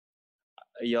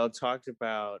 Y'all talked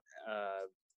about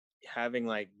having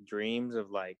like dreams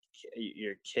of like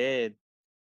your kid,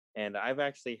 and I've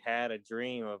actually had a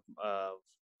dream of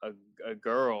a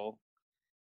girl,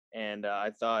 and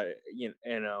I thought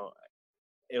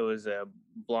it was a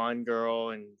blonde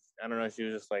girl, and I don't know, she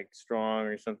was just like strong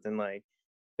or something. Like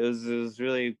it was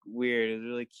really weird. It was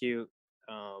really cute.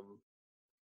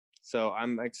 So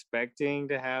I'm expecting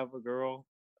to have a girl,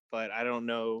 but I don't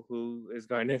know who is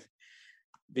going to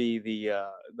be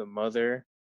the mother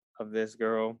of this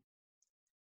girl.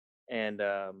 And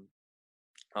I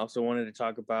also wanted to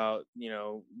talk about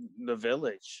the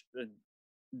village.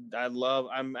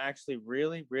 I'm actually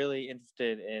really, really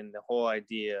interested in the whole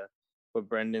idea. What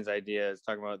Brendan's idea is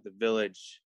talking about the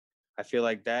village. I feel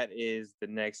like that is the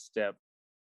next step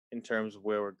in terms of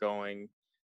where we're going,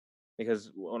 because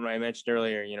when I mentioned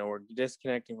earlier, we're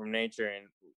disconnecting from nature, and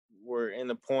we're in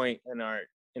the point in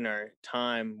our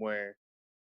time where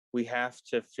we have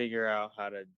to figure out how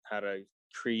to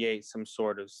create some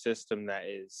sort of system that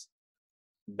is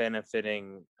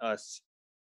benefiting us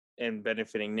and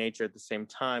benefiting nature at the same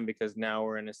time, because now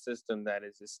we're in a system that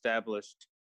is established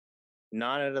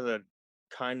not out of the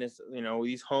kindness.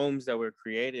 These homes that were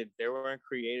created, they weren't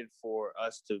created for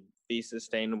us to be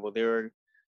sustainable. They were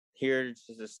here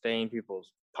to sustain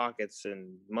people's pockets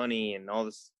and money and all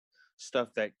this stuff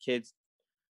that kids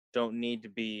don't need to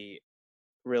be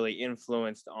really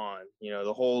influenced on.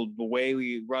 The way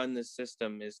we run the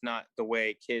system is not the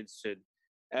way kids should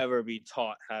ever be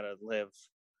taught how to live.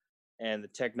 And the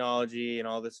technology and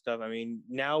all this stuff, I mean,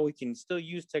 now we can still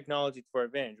use technology to our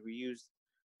advantage. We use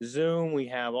Zoom, we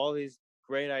have all these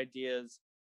great ideas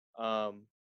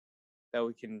that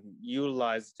we can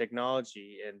utilize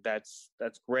technology, and that's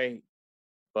great.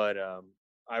 But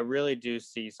I really do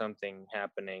see something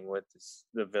happening with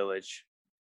the village,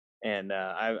 and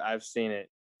I've seen it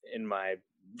in my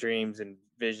dreams and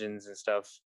visions and stuff.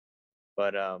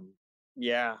 But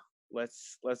yeah,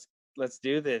 let's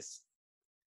do this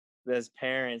as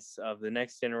parents of the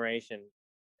next generation.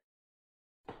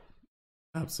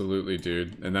 Absolutely,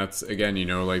 dude. And that's, again,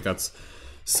 that's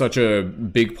such a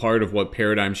big part of what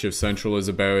Paradigm Shift Central is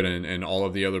about, and all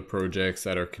of the other projects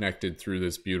that are connected through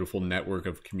this beautiful network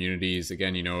of communities.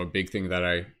 Again, a big thing that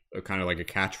I kind of like a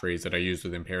catchphrase that I use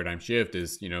within Paradigm Shift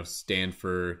is, stand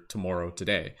for tomorrow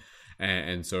today.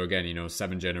 And so again,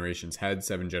 7 generations ahead,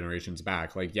 7 generations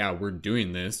back. Like, yeah, we're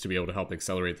doing this to be able to help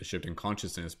accelerate the shift in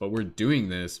consciousness, but we're doing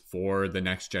this for the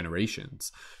next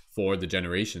generations, for the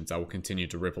generations that will continue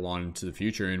to ripple on into the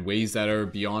future in ways that are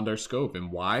beyond our scope.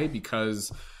 And why?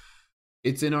 Because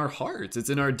it's in our hearts,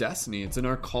 it's in our destiny, it's in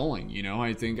our calling.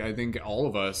 I think all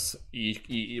of us,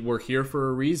 we're here for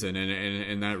a reason,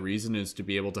 and that reason is to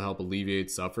be able to help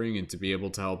alleviate suffering, and to be able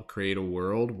to help create a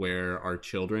world where our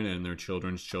children and their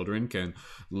children's children can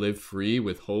live free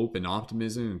with hope and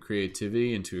optimism and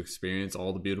creativity, and to experience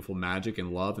all the beautiful magic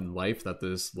and love and life that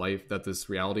this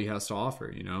reality has to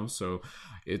offer. So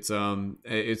it's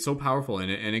so powerful.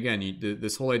 And again,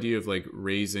 this whole idea of like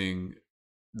raising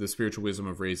the spiritual wisdom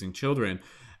of raising children,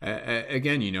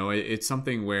 again, it's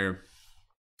something where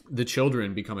the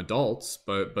children become adults,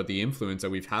 but the influence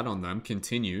that we've had on them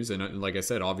continues. And like I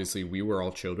said, obviously we were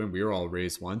all children, we were all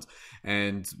raised once,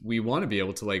 and we want to be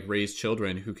able to like raise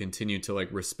children who continue to like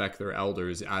respect their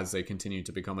elders as they continue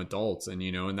to become adults. And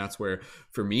and that's where,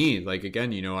 for me, like,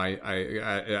 again, I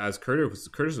as Curtis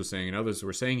was saying, and others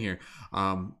were saying here,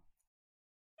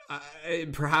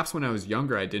 perhaps when I was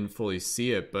younger, I didn't fully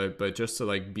see it, but just to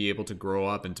like be able to grow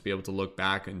up and to be able to look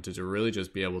back and to really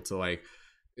just be able to like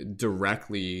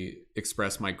directly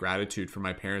express my gratitude for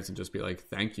my parents and just be like,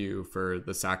 thank you for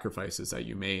the sacrifices that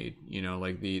you made.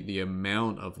 Like the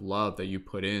amount of love that you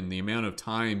put in, the amount of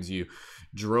times you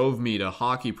drove me to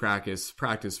hockey practice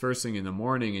first thing in the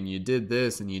morning, and you did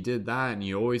this and you did that, and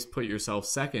you always put yourself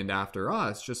second after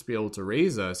us just to be able to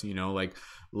raise us. Like,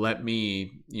 let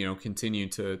me continue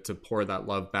to pour that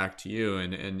love back to you.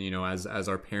 And as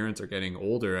our parents are getting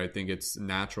older, I think it's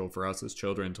natural for us as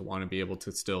children to want to be able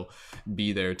to still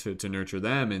be there to nurture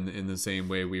them in the same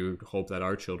way we would hope that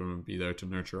our children would be there to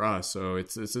nurture us. So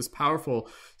it's this powerful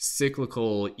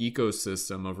cyclical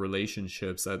ecosystem of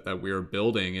relationships that we're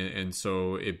building. And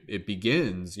so it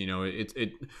begins,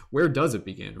 where does it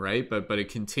begin, right? But it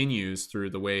continues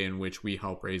through the way in which we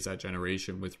help raise that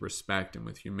generation with respect and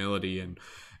with humility,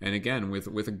 and again,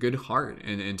 with a good heart,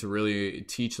 and to really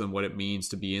teach them what it means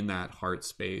to be in that heart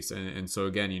space. And so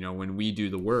again, when we do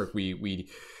the work, we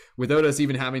without us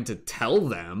even having to tell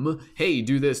them, hey,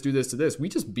 do this, do this. We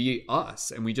just be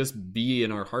us, and we just be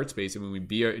in our heart space, and when we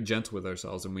be gentle with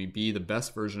ourselves, and we be the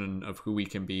best version of who we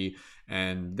can be,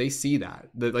 and they see that.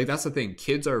 Like, that's the thing.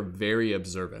 Kids are very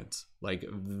observant, like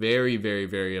very, very,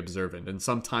 very observant. And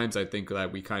sometimes I think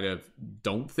that we kind of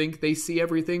don't think they see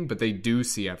everything, but they do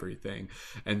see everything.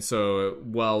 And so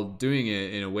while doing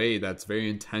it in a way that's very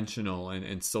intentional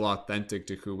and still authentic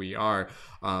to who we are,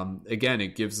 again,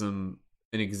 it gives them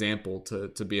an example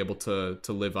to be able to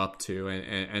live up to,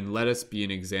 and let us be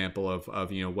an example of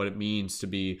you know, what it means to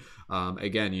be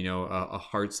again, you know, a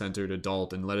heart-centered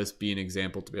adult, and let us be an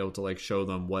example to be able to like show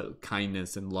them what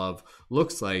kindness and love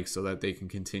looks like, so that they can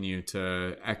continue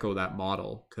to echo that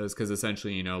model, because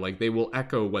essentially, you know, like they will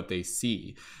echo what they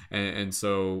see, and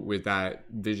so with that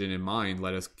vision in mind,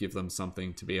 let us give them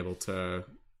something to be able to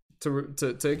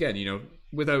again, you know,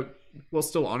 without, while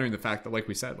still honoring the fact that, like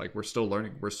we said, like we're still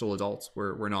learning, we're still adults,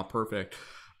 we're not perfect,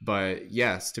 but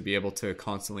yes, to be able to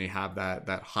constantly have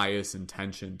that highest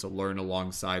intention to learn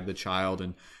alongside the child,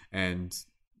 and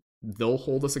they'll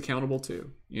hold us accountable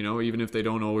too, you know, even if they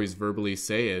don't always verbally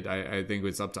say it. I think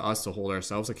it's up to us to hold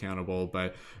ourselves accountable,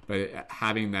 but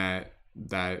having that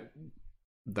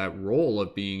role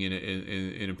of being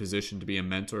in a position to be a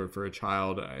mentor for a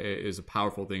child is a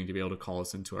powerful thing to be able to call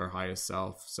us into our highest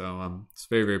self. So it's a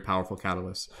very, very powerful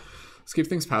catalyst. Let's keep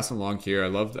things passing along here. I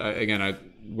love, again,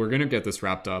 we're going to get this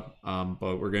wrapped up,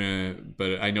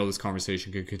 but I know this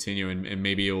conversation could continue, and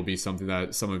maybe it will be something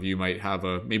that some of you might have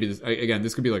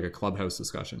this could be like a clubhouse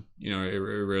discussion. You know, it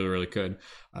really, really could.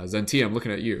 Zentia, I'm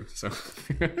looking at you. So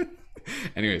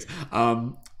anyways,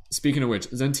 speaking of which,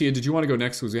 Zentia, did you want to go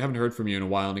next? Because we haven't heard from you in a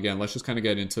while. And again, let's just kind of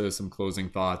get into some closing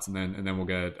thoughts, and then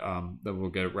we'll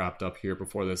get it wrapped up here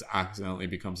before this accidentally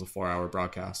becomes a 4-hour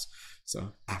broadcast.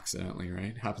 So accidentally,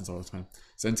 right? Happens all the time.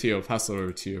 Zentia, I'll pass it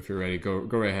over to you if you're ready. Go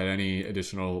right ahead. Any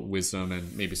additional wisdom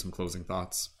and maybe some closing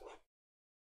thoughts?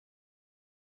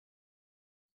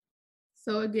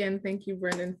 So again, thank you,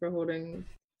 Brendan, for holding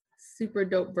super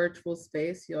dope virtual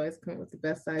space. You always come up with the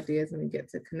best ideas, and we get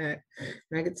to connect,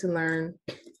 and I get to learn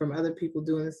from other people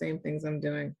doing the same things I'm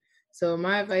doing. So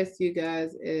my advice to you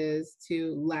guys is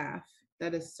to laugh.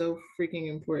 That is so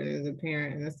freaking important as a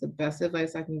parent, and that's the best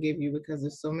advice I can give you, because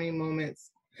there's so many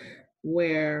moments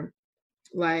where,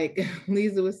 like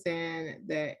Lisa was saying,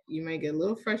 that you may get a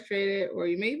little frustrated, or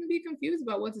you may even be confused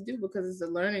about what to do, because it's a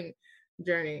learning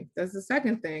journey. That's the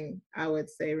second thing I would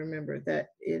say. Remember that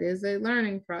it is a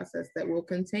learning process that will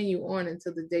continue on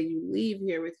until the day you leave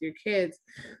here with your kids.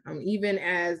 Even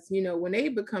as, you know, when they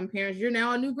become parents, you're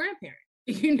now a new grandparent,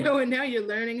 you know, and now you're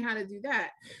learning how to do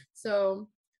that. So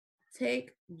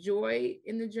take joy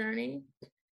in the journey.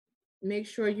 Make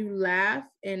sure you laugh.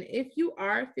 And if you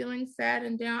are feeling sad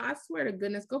and down, I swear to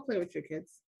goodness, go play with your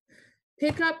kids.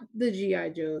 Pick up the G.I.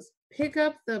 Joes, pick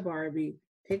up the Barbie,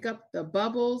 pick up the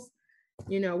Bubbles.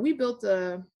 You know, we built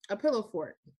a pillow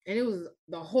fort, and it was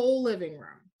the whole living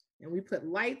room, and we put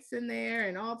lights in there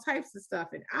and all types of stuff.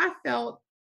 And I felt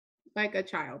like a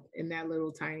child in that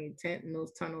little tiny tent in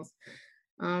those tunnels.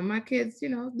 My kids, you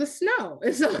know, the snow.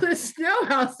 It's all the snow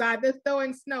outside. They're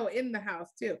throwing snow in the house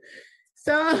too.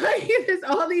 So there's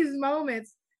all these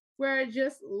moments where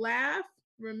just laugh,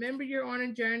 remember you're on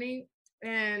a journey,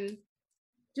 and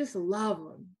just love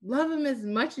them. Love them as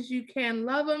much as you can.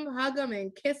 Love them, hug them,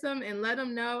 and kiss them, and let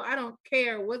them know, I don't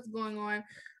care what's going on.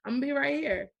 I'm gonna be right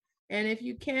here. And if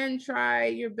you can, try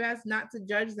your best not to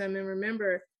judge them. And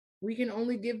remember, we can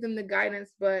only give them the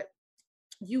guidance, but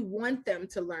you want them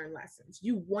to learn lessons.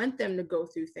 You want them to go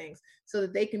through things so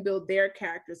that they can build their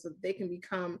character, so that they can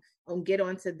become, get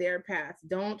onto their path.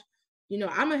 Don't, you know,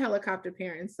 I'm a helicopter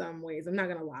parent in some ways. I'm not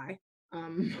gonna lie.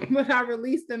 But I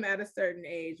release them at a certain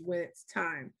age when it's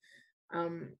time.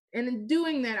 And in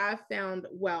doing that, I found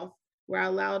wealth, where I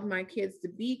allowed my kids to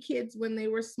be kids when they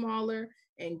were smaller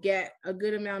and get a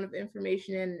good amount of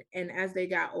information in. And as they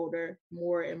got older,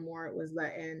 more and more it was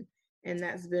let in. And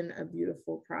that's been a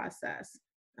beautiful process.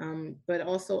 But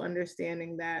also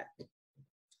understanding that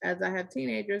as I have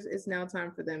teenagers, it's now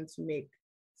time for them to make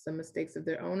some mistakes of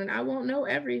their own. And I won't know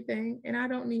everything, and I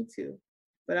don't need to.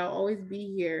 But I'll always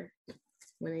be here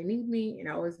when they need me, and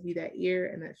I'll always be that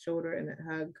ear and that shoulder and that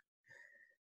hug.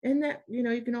 And that, you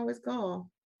know, you can always call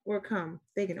or come.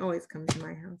 They can always come to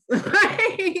my house.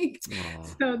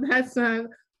 So that's my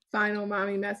final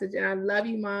mommy message. And I love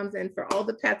you, moms. And for all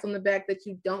the pats on the back that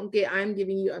you don't get, I'm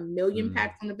giving you a million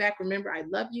pats on the back. Remember, I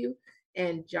love you,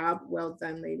 and job well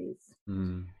done, ladies.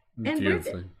 And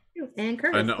Beautifully. And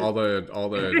Curtis. And all the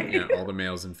yeah, all the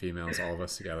males and females, all of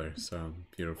us together. So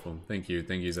beautiful. Thank you,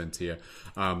 Zentia.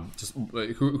 Just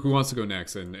who wants to go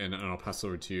next? And I'll pass it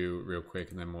over to you real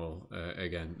quick, and then we'll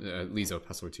Lisa, I'll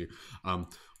pass it over to you.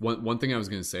 One thing I was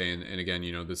going to say, and again,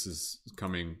 you know, this is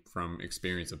coming from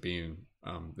experience of being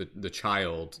the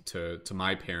child to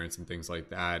my parents and things like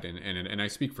that, and I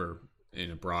speak for in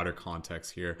a broader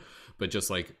context here, but just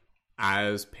like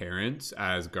as parents,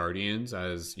 as guardians,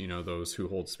 as, you know, those who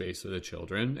hold space for the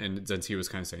children, and Zentia was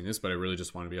kind of saying this, but I really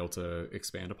just want to be able to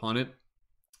expand upon it.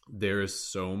 There is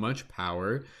so much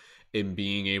power in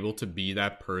being able to be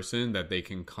that person that they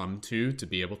can come to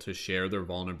be able to share their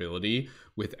vulnerability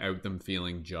without them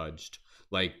feeling judged.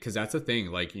 Like, because that's the thing,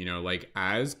 like, you know, like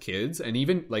as kids, and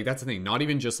even like that's the thing, not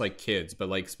even just like kids, but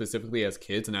like specifically as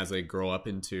kids and as they grow up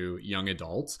into young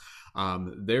adults,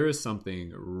 there is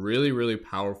something really, really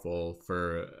powerful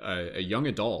for a young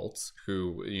adult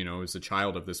who, you know, is a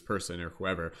child of this person or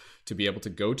whoever, to be able to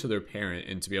go to their parent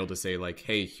and to be able to say like,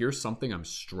 hey, here's something I'm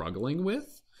struggling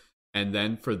with. And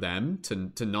then for them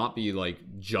to not be like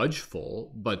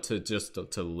judgeful, but to just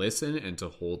to listen and to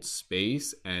hold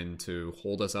space and to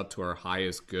hold us up to our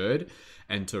highest good,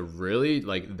 and to really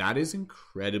like, that is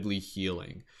incredibly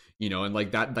healing, you know. And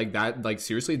like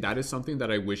seriously, that is something that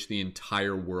I wish the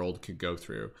entire world could go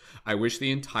through. I wish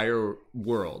the entire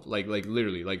world, like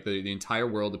literally, like the entire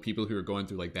world, the people who are going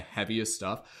through like the heaviest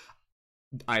stuff,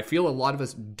 I feel a lot of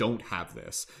us don't have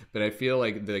this, but I feel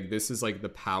like this is like the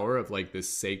power of like this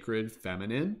sacred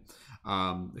feminine,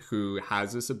 who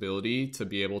has this ability to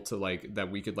be able to like,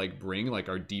 that we could like bring like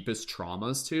our deepest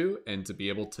traumas to, and to be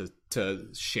able to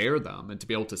share them and to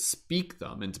be able to speak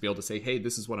them and to be able to say, hey,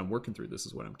 this is what I'm working through, this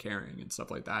is what I'm carrying and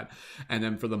stuff like that. And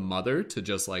then for the mother to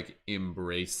just like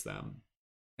embrace them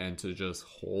and to just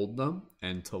hold them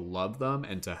and to love them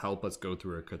and to help us go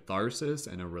through a catharsis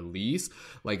and a release,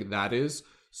 like that is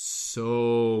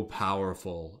so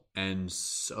powerful and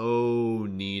so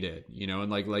needed, you know.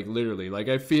 And like literally, like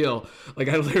I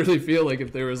literally feel like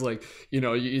if there was like, you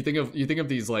know, you think of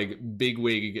these like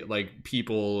bigwig like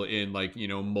people in like, you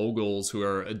know, moguls who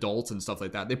are adults and stuff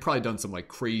like that, they've probably done some like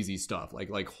crazy stuff,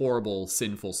 like horrible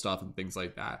sinful stuff and things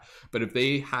like that. But if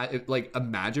they had, like,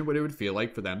 imagine what it would feel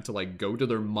like for them to like go to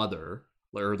their mother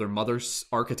or their mother's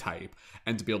archetype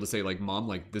and to be able to say like, mom,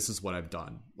 like this is what I've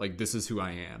done, like this is who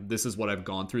I am, this is what I've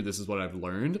gone through, this is what I've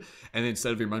learned. And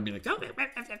instead of your mom being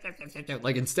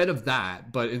like instead of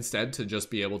that, but instead to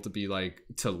just be able to be like,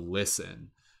 to listen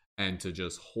and to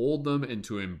just hold them and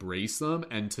to embrace them,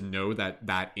 and to know that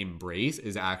that embrace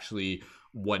is actually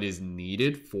what is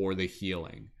needed for the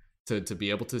healing. To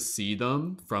be able to see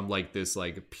them from like this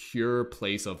like pure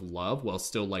place of love while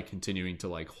still like continuing to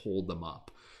like hold them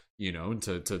up, you know,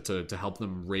 to help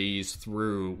them raise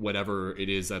through whatever it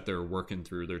is that they're working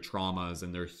through, their traumas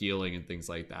and their healing and things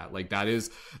like that. Like that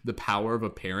is the power of a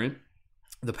parent.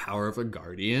 The power of a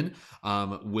guardian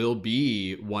will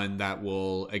be one that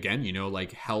will, again, you know,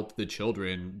 like help the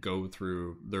children go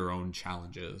through their own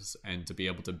challenges, and to be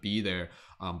able to be there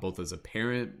both as a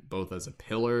parent, both as a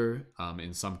pillar,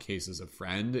 in some cases a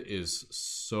friend, is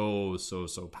so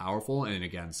powerful. And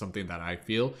again, something that I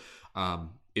feel,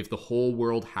 if the whole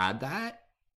world had that,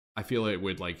 I feel it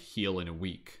would like heal in a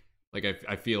week. Like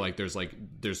I feel like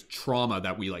there's trauma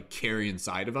that we like carry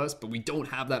inside of us, but we don't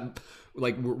have that.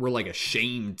 Like we're like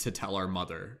ashamed to tell our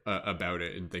mother about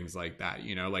it and things like that,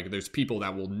 you know. Like there's people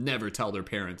that will never tell their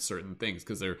parents certain things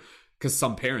because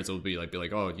some parents will be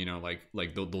like, oh, you know,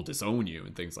 like they'll disown you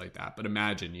and things like that. But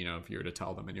imagine, you know, if you were to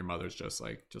tell them and your mother's just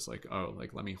like, oh,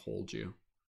 like let me hold you,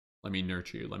 let me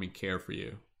nurture you, let me care for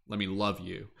you, let me love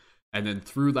you. And then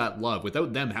through that love,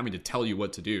 without them having to tell you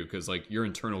what to do, because like your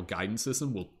internal guidance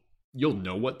system you'll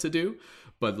know what to do,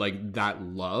 but like that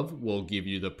love will give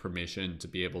you the permission to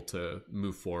be able to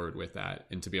move forward with that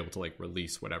and to be able to like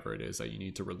release whatever it is that you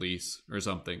need to release or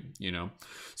something, you know.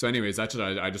 So anyways, that's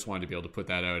what I just wanted to be able to put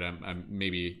that out. I'm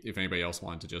maybe if anybody else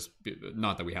wanted to just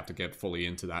not that we have to get fully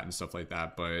into that and stuff like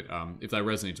that, but if that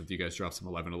resonates with you guys, drop some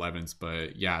 1111s.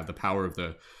 But yeah, the power of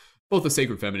both the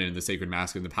sacred feminine and the sacred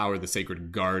masculine, the power of the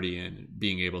sacred guardian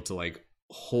being able to like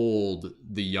hold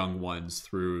the young ones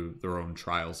through their own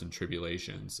trials and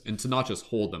tribulations, and to not just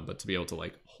hold them, but to be able to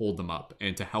like hold them up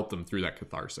and to help them through that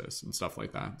catharsis and stuff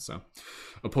like that. So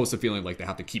opposed to feeling like they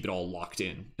have to keep it all locked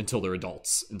in until they're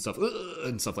adults and stuff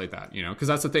like that, you know, because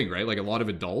that's the thing, right? Like a lot of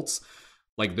adults,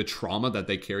 like the trauma that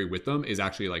they carry with them is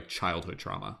actually like childhood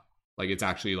trauma. Like it's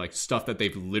actually like stuff that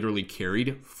they've literally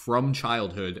carried from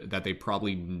childhood that they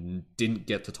probably didn't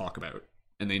get to talk about,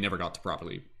 and they never got to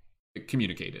properly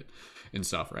communicate it and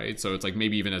stuff, right? So it's like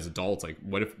maybe even as adults, like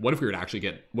what if we were to actually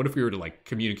like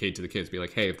communicate to the kids, be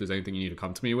like, hey, if there's anything you need to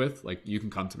come to me with, like you can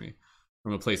come to me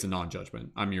from a place of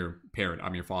non-judgment. I'm your parent,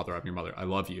 I'm your father, I'm your mother, I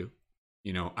love you.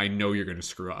 You know, I know you're going to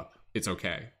screw up. It's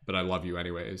okay, but I love you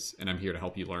anyways, and I'm here to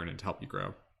help you learn and to help you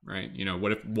grow, right? You know,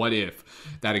 what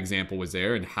if that example was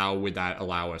there, and how would that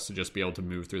allow us to just be able to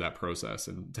move through that process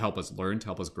and to help us learn, to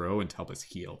help us grow, and to help us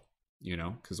heal, you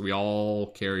know? Because we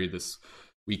all carry this,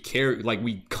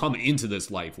 we come into this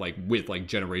life like with like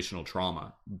generational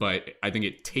trauma, but I think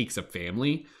it takes a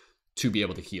family to be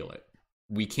able to heal it.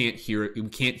 We can't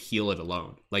heal it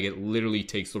alone. Like it literally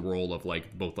takes the role of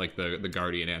like both like the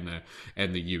guardian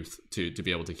and the youth to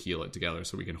be able to heal it together,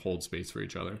 so we can hold space for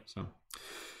each other. So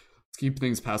let's keep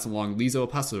things passing along. Lisa, I'll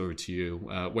pass it over to you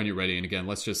when you're ready. And again,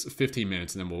 let's just 15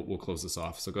 minutes and then we'll close this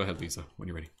off. So go ahead, Lisa, when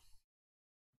you're ready.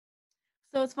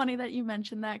 So it's funny that you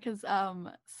mentioned that, because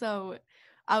so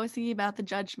I was thinking about the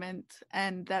judgment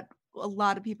and that a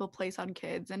lot of people place on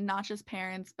kids, and not just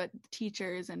parents but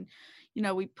teachers, and you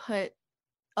know, we put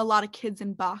a lot of kids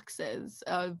in boxes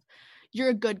of you're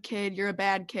a good kid, you're a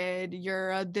bad kid,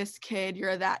 you're a this kid,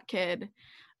 you're a that kid.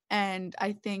 And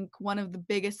I think one of the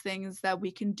biggest things that we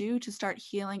can do to start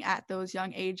healing at those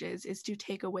young ages is to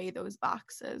take away those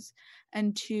boxes,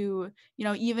 and to, you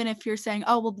know, even if you're saying,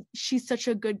 oh, well, she's such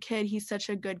a good kid, he's such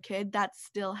a good kid, that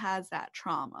still has that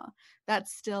trauma.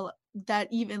 That's still that,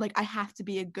 even like, I have to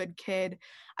be a good kid,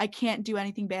 I can't do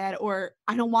anything bad, or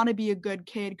I don't want to be a good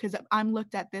kid because I'm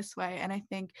looked at this way. And I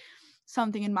think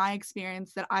something in my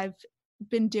experience that I've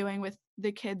been doing with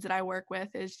the kids that I work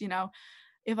with is, you know,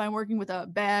 if I'm working with a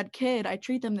bad kid, I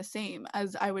treat them the same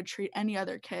as I would treat any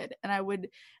other kid. And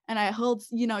I hold,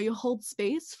 you know, you hold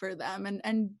space for them,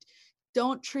 and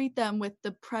don't treat them with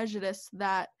the prejudice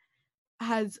that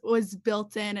was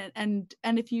built in. And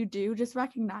if you do, just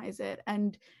recognize it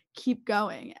and keep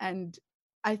going. And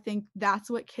I think that's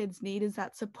what kids need, is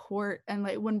that support. And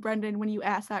like when you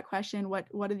asked that question,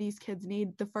 what do these kids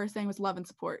need? The first thing was love and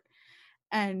support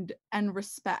and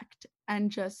respect,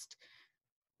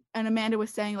 and Amanda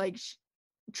was saying, like,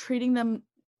 treating them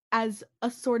as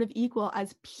a sort of equal,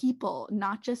 as people,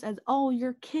 not just as, oh,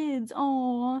 you're kids,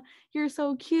 oh, you're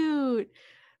so cute,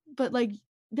 but like,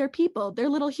 they're people, they're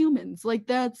little humans, like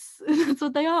that's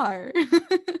what they are.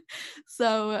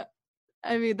 So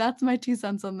I mean, that's my 2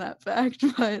 cents on that fact.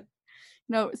 But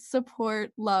no,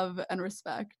 support, love, and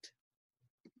respect.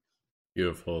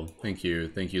 Beautiful. Thank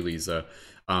you, Lisa.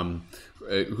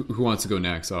 Who wants to go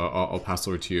next? I'll pass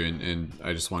over to you, and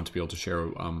I just want to be able to share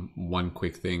one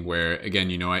quick thing where, again,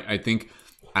 you know, I think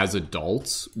as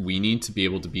adults, we need to be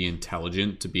able to be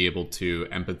intelligent, to be able to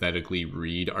empathetically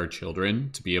read our children,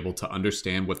 to be able to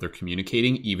understand what they're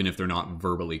communicating, even if they're not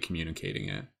verbally communicating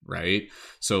it, right?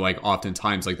 So like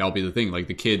oftentimes, like that'll be the thing, like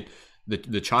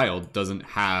the child doesn't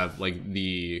have like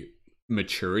the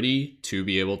maturity to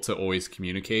be able to always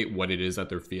communicate what it is that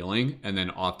they're feeling. And then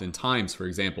oftentimes, for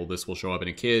example, this will show up in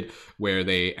a kid where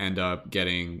they end up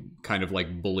getting kind of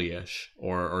like bullyish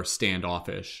or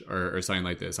standoffish or something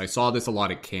like this. I saw this a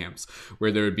lot at camps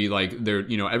where there would be like,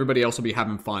 you know, everybody else would be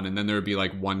having fun, and then there would be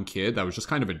like one kid that was just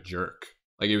kind of a jerk.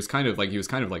 Like he was kind of like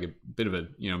a bit of a,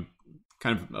 you know,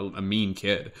 kind of a mean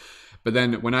kid. But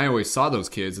then when I always saw those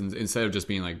kids, and instead of just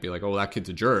be like, oh, that kid's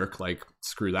a jerk, like,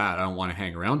 screw that, I don't want to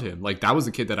hang around him. Like, that was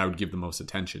the kid that I would give the most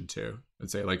attention to and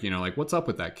say, like, you know, like, what's up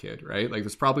with that kid, right? Like,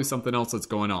 there's probably something else that's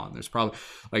going on. There's probably,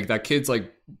 like, that kid's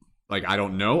like, I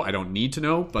don't know, I don't need to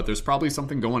know, but there's probably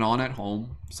something going on at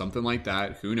home, something like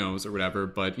that, who knows, or whatever.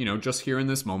 But, you know, just here in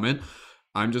this moment,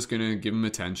 I'm just going to give him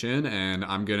attention, and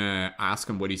I'm going to ask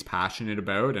him what he's passionate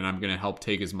about, and I'm going to help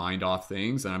take his mind off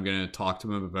things, and I'm going to talk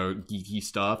to him about geeky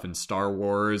stuff and Star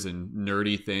Wars and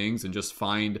nerdy things, and just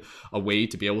find a way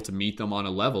to be able to meet them on a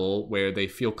level where they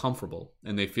feel comfortable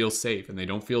and they feel safe and they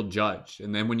don't feel judged.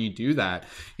 And then when you do that,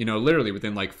 you know, literally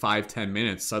within like 5-10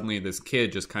 minutes, suddenly this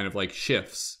kid just kind of like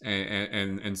shifts,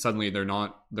 and suddenly they're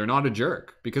not a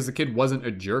jerk, because the kid wasn't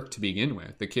a jerk to begin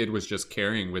with. The kid was just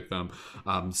carrying with them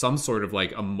some sort of like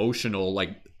emotional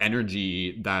like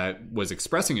energy that was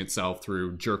expressing itself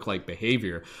through jerk-like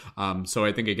behavior. So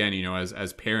I think, again, you know,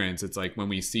 as parents, it's like when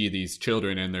we see these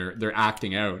children and they're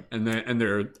acting out, and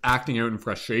they're acting out in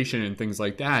frustration and things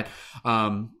like that,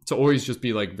 to always just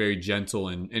be like very gentle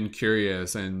and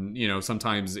curious. And, you know,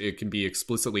 sometimes it can be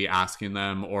explicitly asking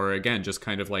them, or again, just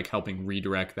kind of like helping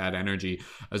redirect that energy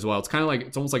as well. It's kind of like,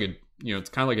 it's almost like a, you know,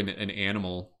 it's kind of like an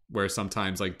animal, where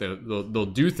sometimes like they'll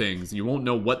do things, you won't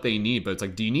know what they need, but it's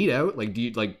like, do you need out? Like, do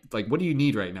you like what do you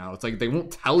need right now? It's like they won't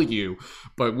tell you,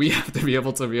 but we have to be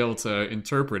able to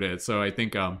interpret it. So I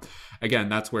think again,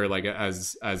 that's where like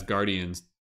as guardians,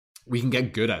 we can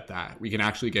get good at that. We can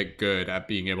actually get good at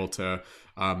being able to,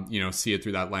 see it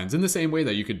through that lens in the same way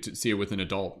that you could see it with an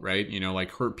adult, right?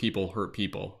 Like hurt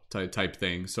people type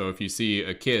thing. So if you see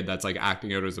a kid that's like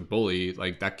acting out as a bully,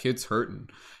 like that kid's hurting.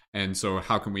 And so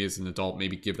how can we as an adult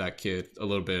maybe give that kid a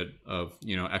little bit of,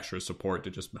 extra support to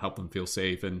just help them feel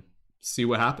safe and see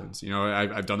what happens.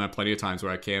 I've done that plenty of times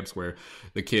where at camps where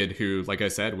the kid who, like I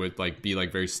said, would like be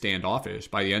like very standoffish,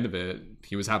 by the end of it,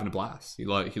 he was having a blast. He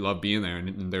loved being there,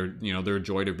 and they're a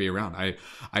joy to be around.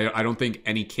 I don't think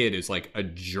any kid is like a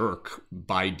jerk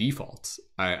by default.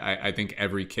 I think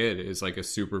every kid is like a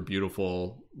super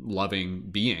beautiful, loving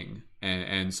being.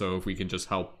 And so if we can just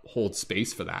help hold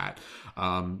space for that,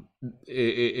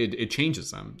 it changes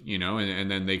them,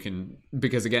 and then they can,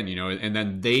 because again, and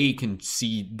then they can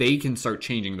start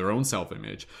changing their own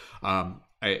self-image. I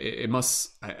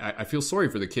feel sorry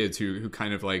for the kids who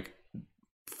kind of like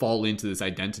fall into this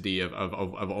identity of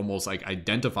almost like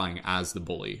identifying as the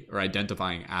bully or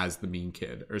identifying as the mean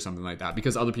kid or something like that,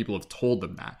 because other people have told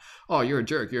them that, oh, you're a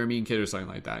jerk, you're a mean kid or something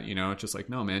like that. It's just like,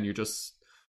 no, man, you're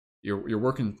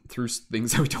working through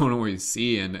things that we don't always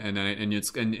see, and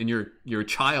you're a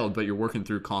child, but you're working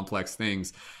through complex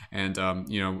things, and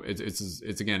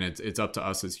it's up to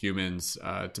us as humans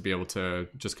to be able to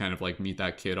just kind of like meet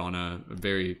that kid on a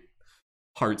very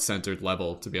heart-centered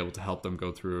level, to be able to help them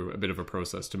go through a bit of a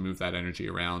process to move that energy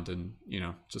around, and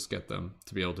just get them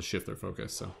to be able to shift their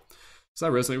focus. So does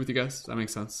that resonate with you guys? Does that make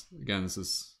sense? Again, this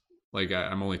is like,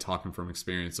 I'm only talking from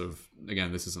experience of,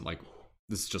 again, this is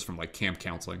just from like camp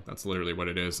counseling. That's literally what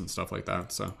it is and stuff like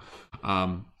that. So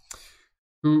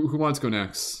who wants to go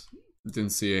next?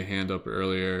 Didn't see a hand up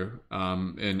earlier.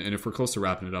 And if we're close to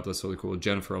wrapping it up, that's really cool.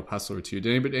 Jennifer, I'll pass it over to you.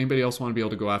 Did anybody else want to be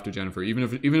able to go after Jennifer, even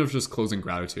if just closing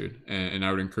gratitude? And I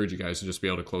would encourage you guys to just be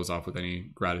able to close off with any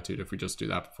gratitude if we just do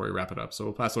that before we wrap it up. So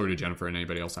we'll pass over to Jennifer, and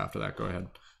anybody else after that, go ahead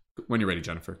when you're ready,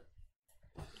 Jennifer.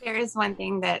 There is one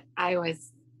thing that I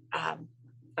was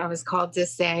called to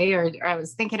say, or I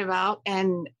was thinking about,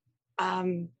 and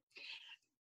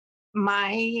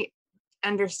my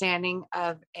understanding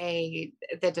of the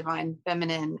divine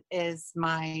feminine is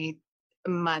my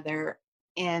mother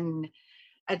in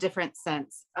a different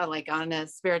sense, like on a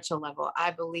spiritual level. I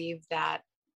believe that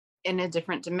in a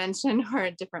different dimension or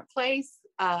a different place,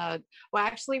 well,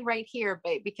 actually right here,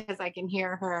 but because I can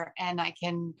hear her and I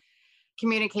can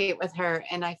communicate with her,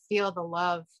 and I feel the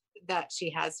love that she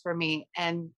has for me.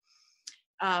 And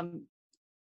I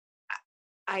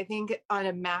think on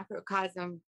a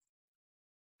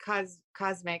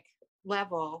cosmic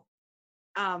level,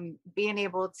 being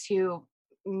able to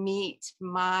meet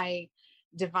my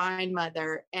divine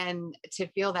mother and to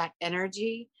feel that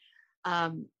energy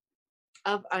of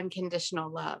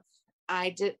unconditional love. I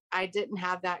didn't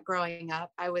have that growing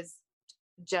up. I was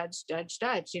judge. I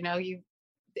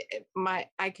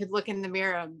could look in the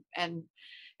mirror and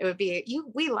it would be,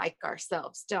 we like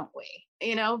ourselves, don't we?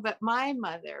 But my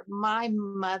mother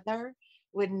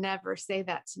would never say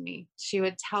that to me. She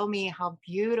would tell me how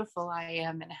beautiful I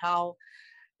am and how,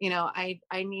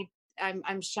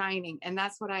 I'm shining. And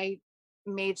that's what I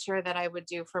made sure that I would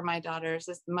do for my daughters,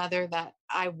 is the mother that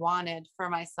I wanted for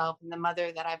myself, and the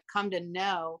mother that I've come to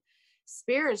know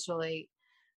spiritually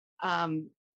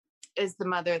is the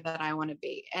mother that I want to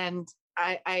be. And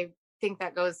I think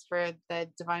that goes for the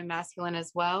divine masculine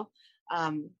as well.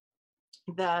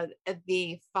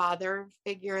 The father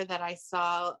figure that I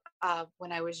saw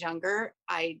when I was younger,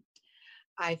 I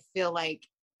feel like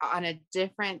on a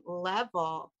different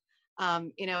level,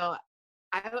 I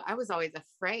was always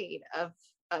afraid of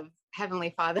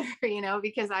Heavenly Father,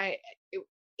 because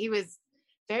he was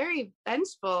very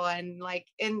vengeful, and like,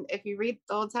 if you read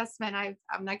the Old Testament, I'm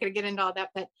not going to get into all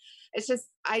that, but it's just,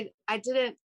 I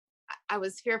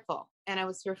was fearful, and I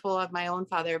was fearful of my own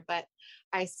father, but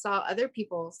I saw other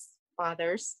people's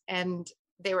fathers, and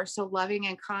they were so loving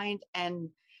and kind, and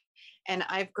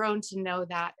I've grown to know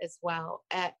that as well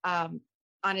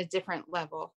on a different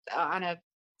level, on a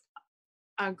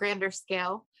grander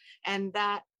scale, and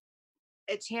that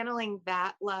channeling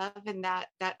that love and that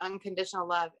unconditional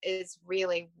love is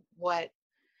really what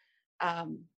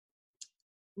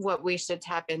we should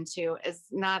tap into, is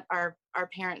not our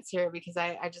parents here, because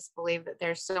I just believe that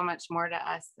there's so much more to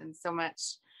us and so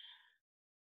much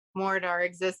more to our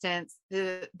existence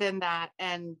than that.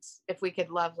 And if we could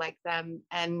love like them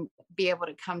and be able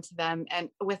to come to them and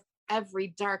with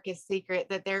every darkest secret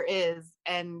that there is,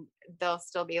 and they'll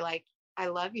still be like, I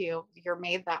love you. You're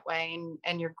made that way,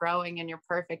 and you're growing, and you're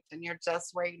perfect, and you're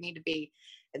just where you need to be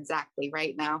exactly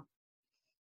right now.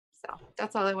 So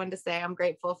that's all I wanted to say. I'm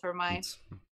grateful for my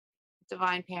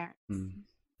divine parents.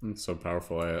 It's so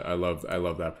powerful. I love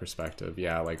that perspective.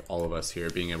 Yeah, like all of us here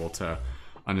being able to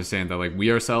understand that like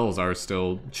we ourselves are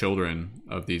still children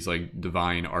of these like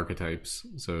divine archetypes,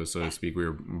 so to speak. We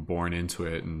were born into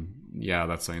it, and yeah,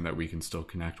 that's something that we can still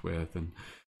connect with. And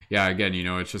yeah, again,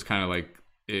 it's just kind of like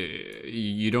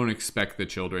you don't expect the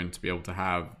children to be able to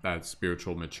have that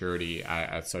spiritual maturity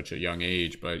at such a young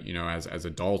age, but as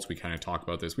adults, we kind of talk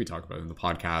about this. We talk about it in the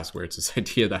podcast, where it's this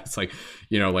idea that it's like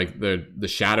like the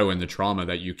shadow and the trauma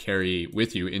that you carry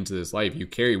with you into this life,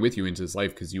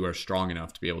 because you are strong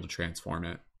enough to be able to transform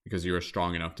it, because you are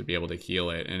strong enough to be able to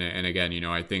heal it. And again,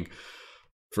 I think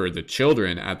for the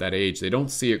children at that age, they don't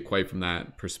see it quite from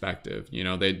that perspective.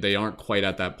 They aren't quite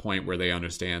at that point where they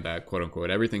understand that, quote unquote,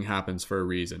 everything happens for a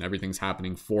reason. Everything's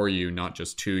happening for you, not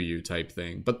just to you type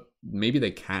thing. But maybe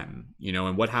they can,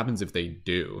 and what happens if they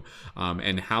do,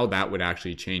 and how that would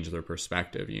actually change their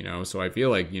perspective, So I feel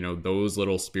like, those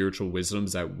little spiritual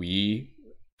wisdoms that we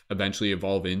eventually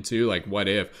evolve into, like, what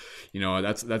if,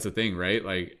 that's the thing, right?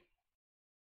 Like,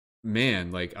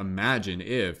 man, like imagine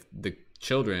if the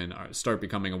children start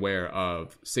becoming aware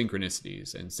of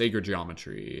synchronicities and sacred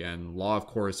geometry and law of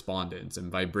correspondence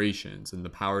and vibrations and the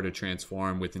power to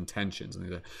transform with intentions.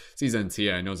 And see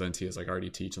Zentia, I know Zentia is like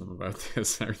already teaching them about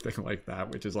this and everything like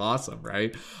that, which is awesome,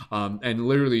 right? And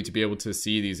literally to be able to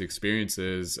see these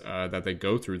experiences that they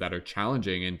go through that are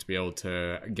challenging, and to be able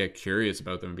to get curious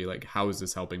about them and be like, how is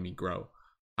this helping me grow?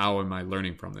 How am I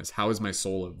learning from this? How is my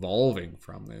soul evolving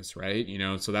from this, right?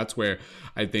 So that's where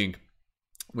I think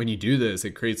when you do this,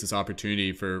 it creates this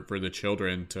opportunity for the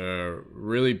children to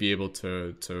really be able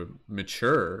to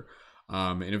mature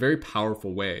in a very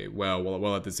powerful way,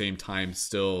 while at the same time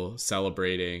still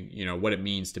celebrating, what it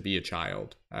means to be a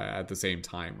child at the same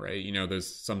time, right?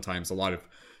 There's sometimes a lot of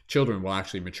children will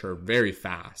actually mature very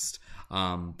fast.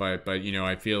 But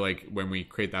I feel like when we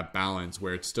create that balance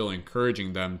where it's still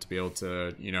encouraging them to be able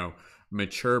to,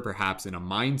 mature perhaps in a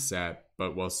mindset,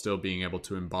 but while still being able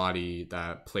to embody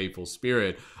that playful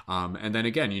spirit. And then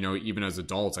again, even as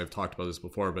adults, I've talked about this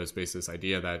before, but it's basically this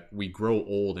idea that we grow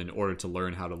old in order to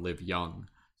learn how to live young,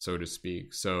 so to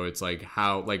speak. So it's like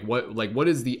what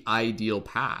is the ideal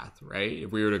path, right?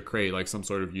 If we were to create like some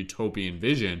sort of utopian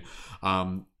vision,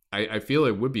 I feel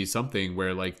it would be something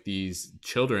where like these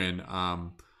children,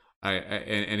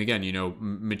 and again,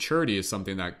 maturity is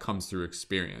something that comes through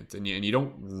experience, and you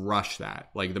don't rush that.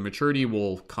 Like the maturity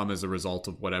will come as a result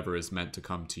of whatever is meant to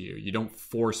come to you. You don't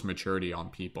force maturity on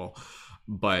people,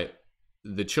 but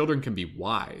the children can be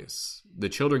wise. The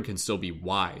children can still be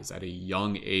wise at a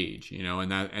young age,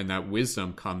 and that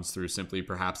wisdom comes through simply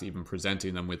perhaps even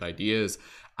presenting them with ideas,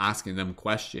 asking them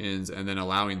questions, and then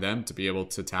allowing them to be able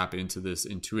to tap into this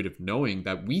intuitive knowing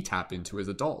that we tap into as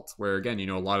adults, where again,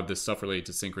 a lot of this stuff related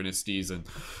to synchronicities and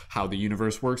how the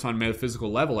universe works on a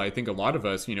metaphysical level. I think a lot of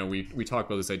us, we talk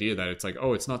about this idea that it's like,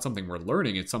 oh, it's not something we're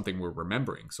learning, it's something we're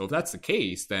remembering. So if that's the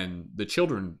case, then the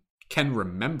children can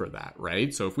remember that,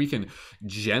 right? So if we can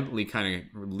gently kind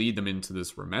of lead them into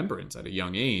this remembrance at a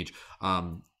young age,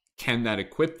 can that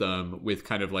equip them with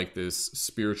kind of like this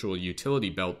spiritual utility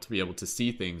belt to be able to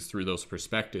see things through those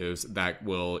perspectives that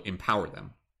will empower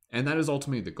them? And that is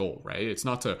ultimately the goal, right? It's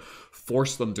not to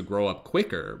force them to grow up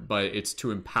quicker, but it's to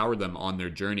empower them on their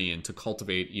journey and to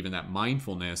cultivate even that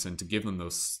mindfulness and to give them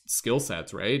those skill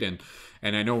sets, right? And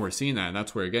I know we're seeing that, and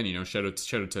that's where again, shout out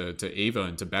to Ava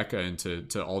and to Becca and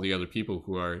to all the other people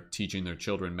who are teaching their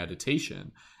children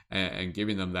meditation and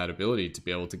giving them that ability to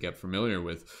be able to get familiar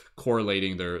with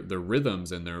correlating their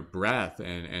rhythms and their breath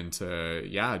and to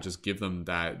just give them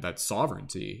that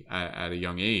sovereignty at a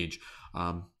young age.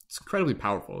 It's incredibly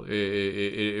powerful.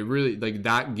 It really, like,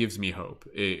 that gives me hope.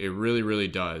 It really, really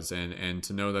does. And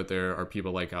to know that there are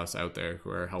people like us out there who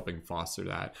are helping foster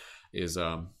that is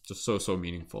just so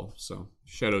meaningful. So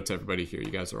shout out to everybody here.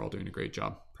 You guys are all doing a great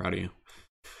job. Proud of you.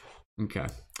 Okay.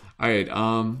 All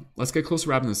right. Let's get close to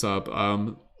wrapping this up.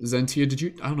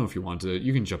 Zentia, I don't know if you want to,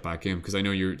 you can jump back in because I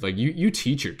know you're like, you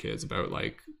teach your kids about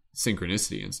like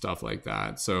synchronicity and stuff like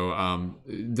that. So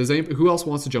who else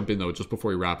wants to jump in though, just before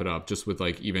we wrap it up, just with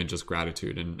like even just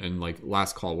gratitude and like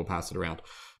last call, we'll pass it around.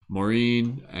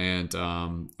 Maureen and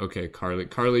okay,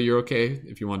 Carly, you're okay.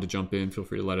 If you want to jump in, feel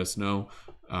free to let us know.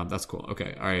 That's cool.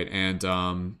 Okay. All right. And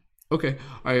okay.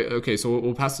 All right. Okay. So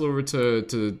we'll pass it over to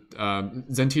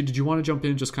Zentia. Did you want to jump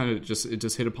in? Just kind of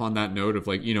just hit upon that note of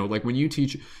like, like when you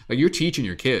teach, like you're teaching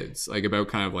your kids like about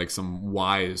kind of like some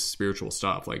wise spiritual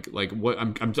stuff. Like what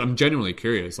I'm genuinely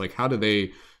curious. Like how do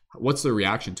they? What's their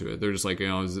reaction to it? They're just like,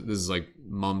 this is like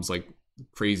mom's like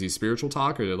crazy spiritual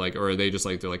talk, or are they just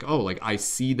like they're like, oh, like I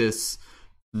see this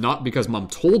not because mom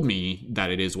told me that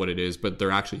it is what it is, but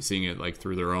they're actually seeing it like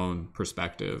through their own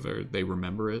perspective, or they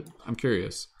remember it? I'm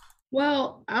curious.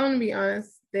 Well, I want to be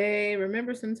honest. They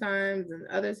remember sometimes, and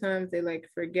other times they like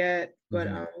forget. But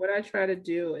what I try to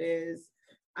do is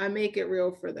I make it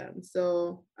real for them.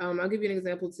 So I'll give you an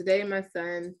example. Today, my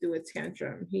son threw a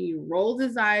tantrum. He rolled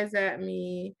his eyes at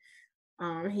me.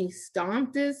 He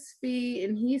stomped his feet,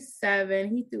 and he's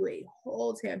 7. He threw a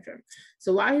whole tantrum.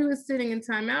 So while he was sitting in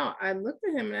timeout, I looked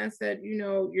at him and I said, you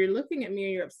know, you're looking at me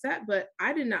and you're upset, but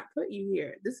I did not put you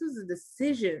here. This was a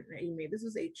decision that you made. This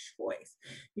was a choice.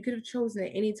 You could have chosen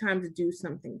at any time to do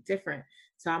something different.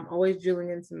 So I'm always drilling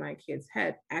into my kid's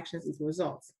head, actions equal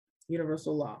results,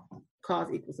 universal law,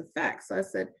 cause equals effect. So I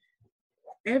said,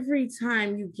 every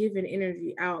time you give an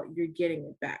energy out, you're getting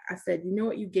it back. I said, you know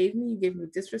what you gave me? You gave me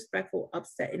disrespectful,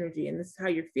 upset energy. And this is how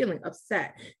you're feeling,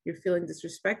 upset. You're feeling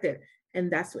disrespected.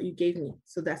 And that's what you gave me.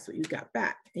 So that's what you got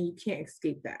back. And you can't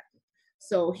escape that.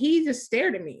 So he just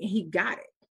stared at me and he got it.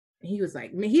 And he was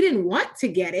like, man, he didn't want to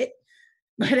get it.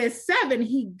 But at 7,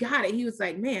 he got it. He was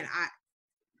like, man,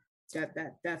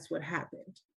 that's what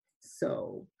happened.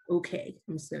 So, okay,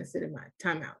 I'm just going to sit in my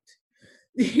timeout.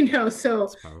 You know, so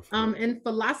in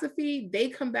philosophy, they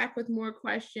come back with more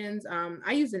questions.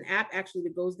 I use an app actually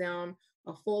that goes down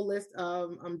a full list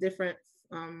of different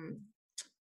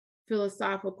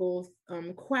philosophical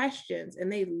questions, and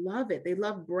they love it. They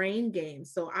love brain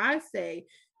games. So I say,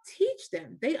 teach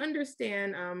them. They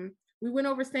understand. We went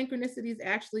over synchronicities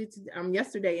actually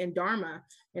yesterday in Dharma,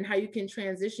 and how you can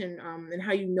transition and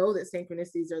how you know that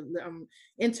synchronicities are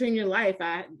entering your life.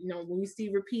 When you see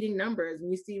repeating numbers,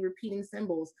 when you see repeating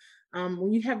symbols,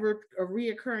 when you have a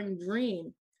reoccurring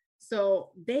dream.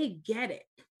 So they get it.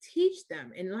 Teach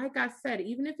them. And like I said,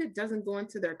 even if it doesn't go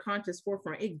into their conscious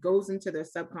forefront, it goes into their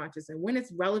subconscious. And when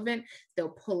it's relevant, they'll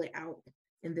pull it out.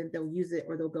 And then they'll use it,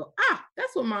 or they'll go,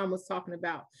 that's what mom was talking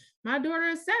about. My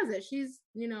daughter says it.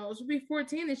 She'll be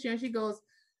 14 this year. And she goes,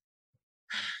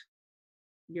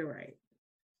 you're right.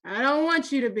 I don't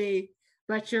want you to be,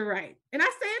 but you're right. And I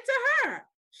say it to her.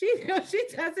 She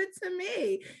does it to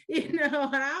me, and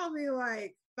I'll be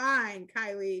like, fine,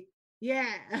 Kylie.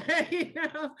 Yeah.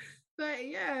 But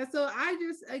yeah, so I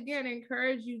just, again,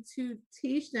 encourage you to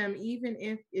teach them, even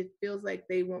if it feels like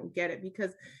they won't get it,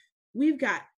 because we've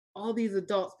got all these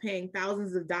adults paying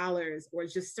thousands of dollars or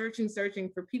just searching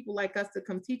for people like us to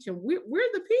come teach them. We're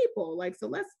the people. Like, so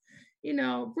let's,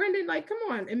 Brendan, like, come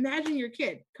on, imagine your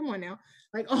kid. Come on now.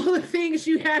 Like, all the things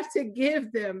you have to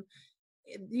give them,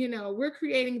 we're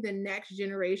creating the next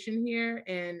generation here.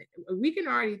 And we can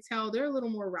already tell they're a little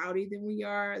more rowdy than we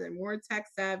are. They're more tech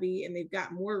savvy, and they've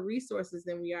got more resources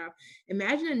than we are.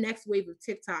 Imagine the next wave of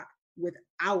TikTok with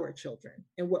our children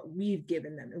and what we've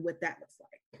given them and what that looks like.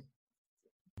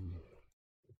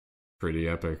 Pretty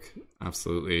epic.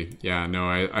 Absolutely. Yeah, no,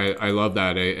 I love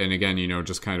that. And again,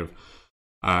 just kind of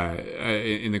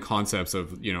in the concepts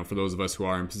of, for those of us who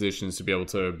are in positions to be able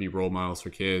to be role models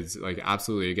for kids, like,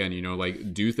 absolutely, again,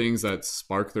 like, do things that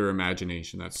spark their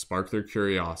imagination, that spark their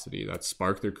curiosity, that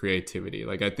spark their creativity.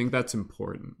 Like, I think that's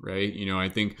important, right? I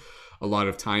think a lot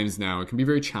of times now it can be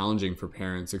very challenging for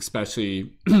parents,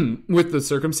 especially with the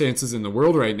circumstances in the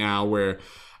world right now, where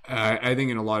I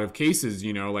think in a lot of cases,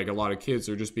 like, a lot of kids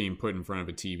are just being put in front of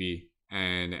a TV,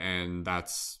 and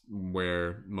that's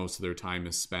where most of their time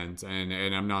is spent. And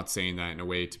I'm not saying that in a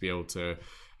way to be able to,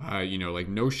 like,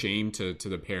 no shame to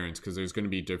the parents, because there's going to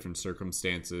be different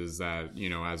circumstances that,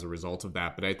 as a result of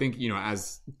that. But I think,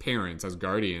 as parents, as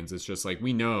guardians, it's just like,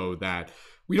 we know that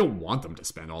we don't want them to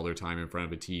spend all their time in front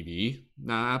of a TV.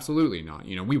 No, absolutely not.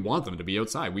 We want them to be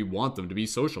outside. We want them to be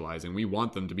socializing. We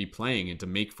want them to be playing and to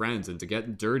make friends and to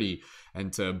get dirty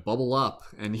and to bubble up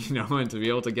and, and to be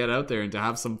able to get out there and to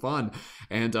have some fun.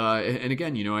 And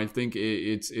again, I think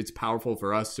it's powerful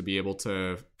for us to be able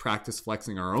to practice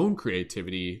flexing our own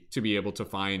creativity, to be able to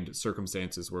find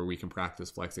circumstances where we can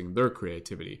practice flexing their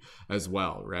creativity as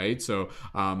well, right? So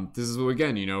this is,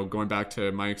 again, going back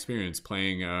to my experience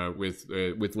playing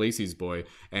with Lacey's boy,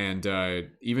 and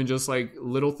even just like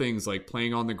little things like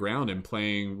playing on the ground and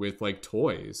playing with like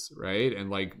toys, right?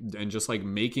 And just like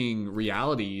making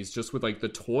realities just with like the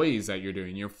toys that you're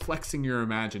doing. You're flexing your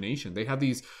imagination. They have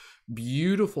these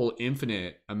beautiful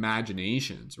infinite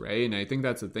imaginations, right? And I think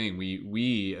that's the thing.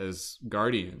 We as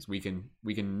guardians, we can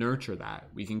nurture that.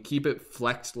 We can keep it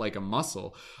flexed like a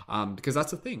muscle, because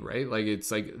that's the thing, right? Like, it's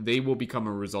like they will become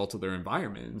a result of their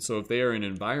environment. And so if they are in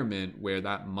an environment where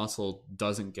that muscle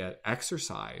doesn't get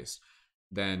exercised,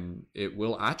 then it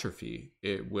will atrophy.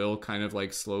 It will kind of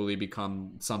like slowly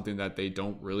become something that they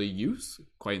don't really use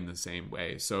quite in the same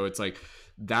way. So it's like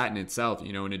that in itself,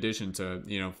 you know, in addition to,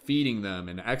 you know, feeding them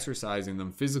and exercising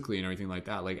them physically and everything like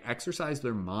that, like exercise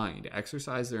their mind,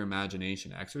 exercise their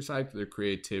imagination, exercise their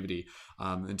creativity,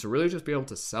 and to really just be able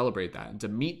to celebrate that and to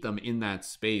meet them in that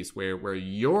space where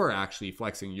you're actually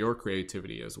flexing your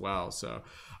creativity as well. So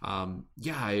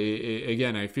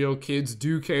again, I feel kids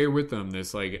do carry with them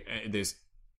this like this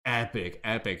epic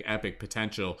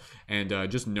potential, and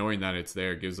just knowing that it's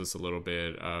there gives us a little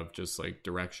bit of just like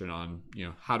direction on, you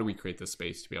know, how do we create the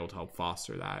space to be able to help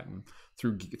foster that, and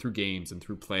through games and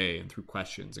through play and through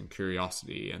questions and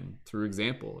curiosity and through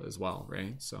example as well,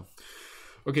 right? So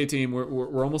okay, team,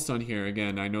 we're almost done here.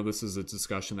 Again, I know this is a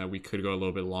discussion that we could go a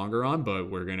little bit longer on,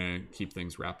 but we're gonna keep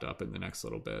things wrapped up in the next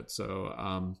little bit.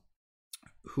 So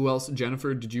who else?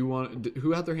 Jennifer,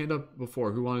 who had their hand up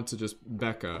before? Who wanted to just,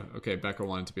 Becca. Okay, Becca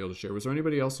wanted to be able to share. Was there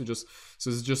anybody else who just, so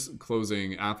this is just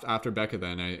closing after Becca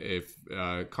then, if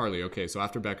Carly. Okay, so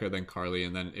after Becca, then Carly,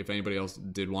 and then if anybody else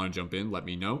did want to jump in, let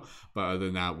me know. But other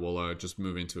than that, we'll just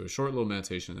move into a short little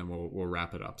meditation and we'll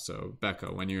wrap it up. So Becca,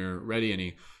 when you're ready,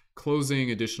 any closing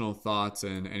additional thoughts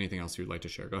and anything else you'd like to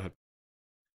share? Go ahead.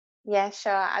 Yeah,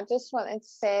 sure. I just wanted to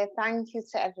say thank you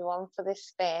to everyone for this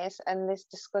space and this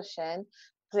discussion,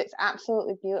 because it's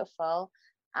absolutely beautiful.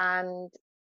 And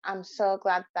I'm so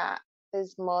glad that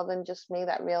there's more than just me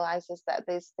that realizes that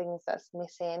there's things that's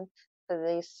missing for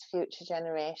these future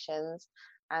generations,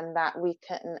 and that we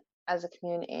can, as a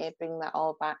community, bring that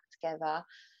all back together.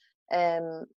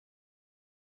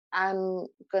 I'm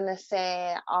going to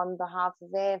say on behalf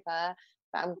of Ava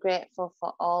that I'm grateful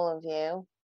for all of you,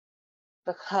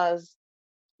 because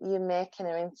you're making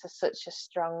her into such a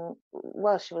strong,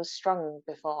 well, she was strong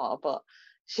before, but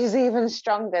she's even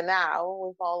stronger now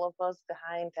with all of us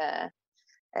behind her.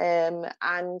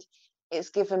 And it's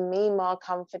given me more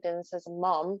confidence as a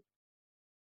mom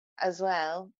as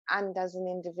well, and as an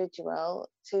individual,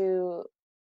 to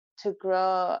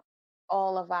grow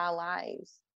all of our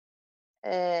lives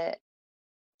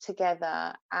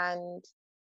together. And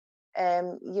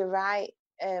you're right,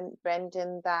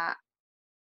 Brendan, that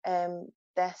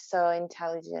they're so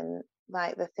intelligent,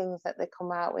 like the things that they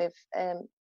come out with.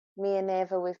 Me and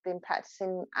Ava, we've been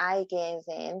practicing eye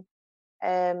gazing,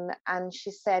 and she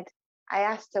said, I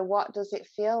asked her, what does it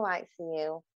feel like for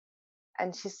you?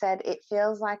 And she said, it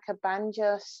feels like a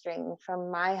banjo string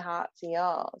from my heart to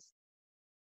yours.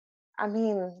 I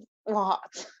mean,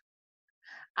 what?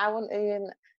 I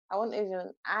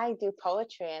do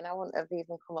poetry, and I wouldn't have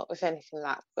even come up with anything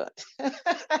that good.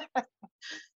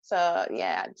 So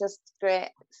yeah, just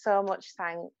great. So much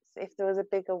thanks. If there was a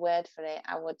bigger word for it,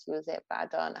 I would use it, but I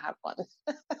don't have one.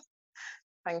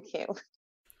 Thank you.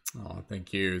 Oh,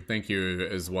 thank you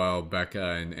as well, Becca,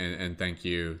 and thank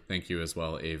you as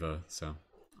well, Ava. So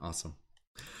awesome.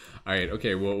 All right,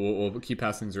 okay, we'll keep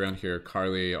passing things around here.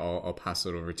 Carly, I'll pass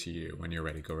it over to you when you're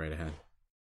ready. Go right ahead.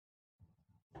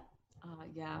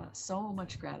 Yeah, so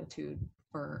much gratitude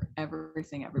for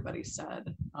everything everybody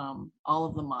said. All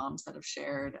of the moms that have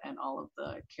shared, and all of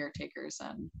the caretakers,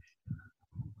 and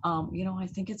you know, I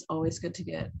think it's always good to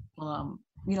get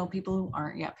you know, people who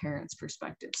aren't yet parents'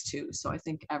 perspectives too. So I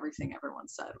think everything everyone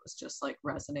said was just like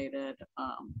resonated.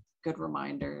 Good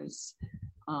reminders.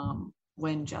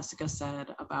 When Jessica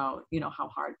said about, you know, how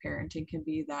hard parenting can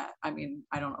be, that, I mean,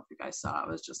 I don't know if you guys saw, I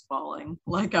was just bawling.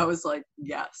 Like, I was like,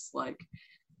 yes, like,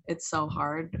 it's so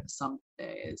hard some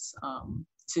days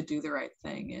to do the right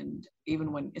thing. And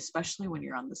even when, especially when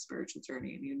you're on the spiritual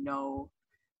journey and you know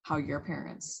how your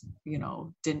parents, you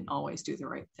know, didn't always do the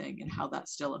right thing, and how that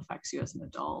still affects you as an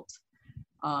adult,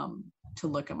 to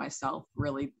look at myself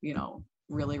really, you know,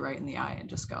 really right in the eye and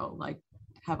just go like,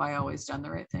 have I always done the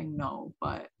right thing? No,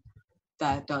 but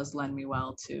that does lend me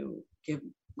well to give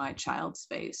my child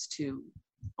space to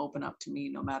open up to me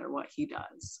no matter what he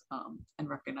does, and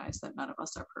recognize that none of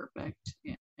us are perfect,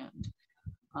 and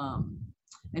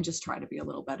just try to be a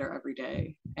little better every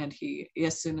day. And he,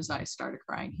 as soon as I started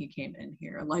crying, he came in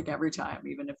here, like every time,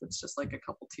 even if it's just like a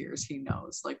couple tears, he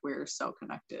knows like we're so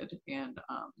connected. And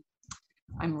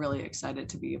I'm really excited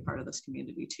to be a part of this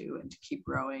community too, and to keep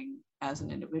growing as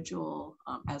an individual,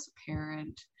 as a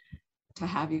parent, to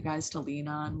have you guys to lean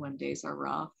on when days are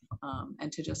rough,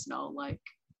 and to just know, like,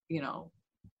 you know,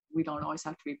 we don't always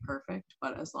have to be perfect,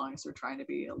 but as long as we're trying to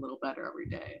be a little better every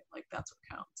day, like that's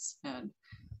what counts. And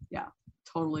yeah,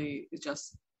 totally,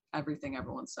 just everything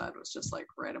everyone said was just like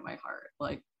right in my heart.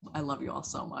 Like, I love you all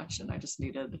so much, and I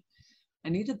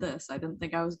needed this. I didn't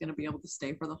think I was going to be able to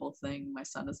stay for the whole thing. My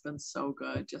son has been so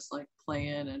good, just like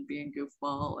playing and being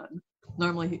goofball. And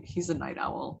normally he's a night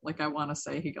owl. Like, I want to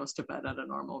say he goes to bed at a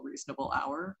normal, reasonable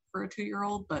hour for a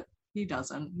 2-year-old, but he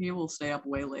doesn't. He will stay up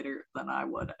way later than I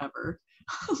would ever.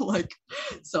 Like,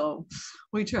 so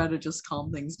we try to just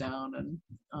calm things down, and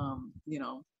you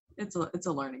know, it's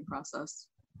a learning process.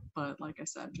 But like I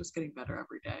said, just getting better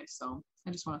every day. So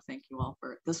I just want to thank you all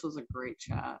for it. This was a great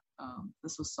chat.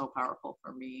 This was so powerful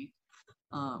for me.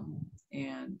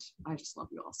 And I just love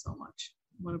you all so much.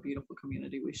 What a beautiful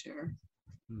community we share.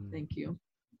 Thank you.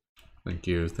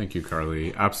 Thank you,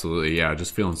 Carly. Absolutely, yeah.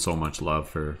 Just feeling so much love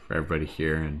for everybody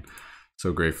here, and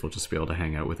so grateful just to be able to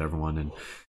hang out with everyone.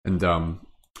 And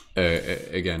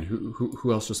again,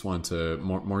 who else just wanted to?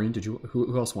 Maureen, did you?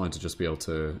 Who else wanted to just be able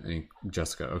to?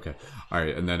 Jessica, okay, all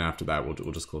right. And then after that,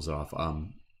 we'll just close it off.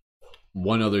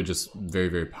 One other just very,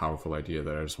 very powerful idea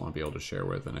that I just want to be able to share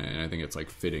with, and I think it's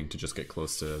like fitting to just get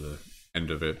close to the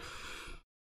end of it.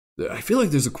 I feel like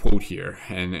there's a quote here,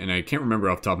 and I can't remember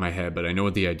off the top of my head, but I know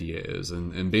what the idea is.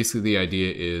 And basically the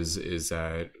idea is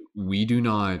that we do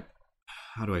not,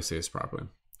 how do I say this properly?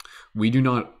 We do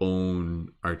not own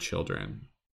our children.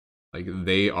 Like,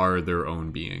 they are their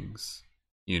own beings.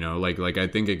 You know, like I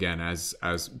think, again, as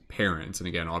parents, and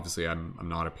again, obviously I'm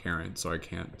not a parent, so I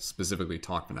can't specifically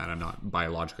talk from that. I'm not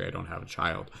biologically, I don't have a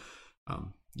child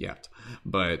yet.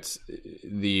 But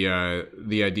the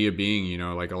idea being, you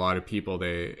know, like a lot of people,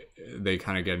 they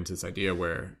kind of get into this idea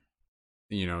where,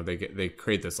 you know, they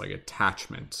create this like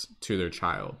attachment to their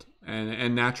child,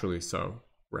 and naturally so,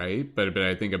 right? But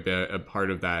I think a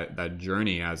part of that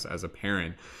journey as a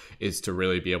parent is to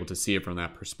really be able to see it from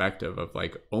that perspective of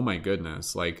like, oh my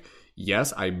goodness, like,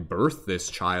 yes, I birthed this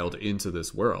child into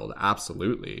this world.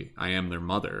 Absolutely. I am their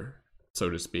mother,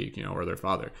 so to speak, you know, or their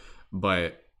father,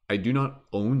 but I do not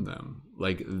own them.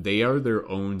 Like, they are their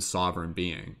own sovereign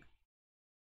being.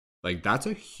 Like, that's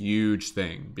a huge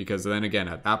thing, because then again,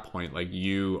 at that point, like,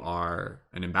 you are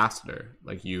an ambassador,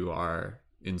 like, you are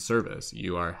in service,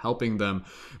 you are helping them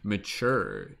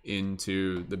mature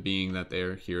into the being that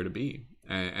they're here to be.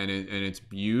 And it's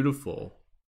beautiful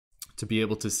to be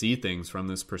able to see things from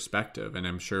this perspective. And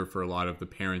I'm sure for a lot of the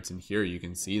parents in here, you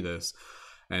can see this.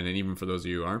 And then even for those of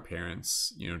you who aren't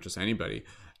parents, you know, just anybody,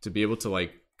 to be able to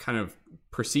like kind of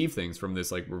perceive things from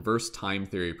this like reverse time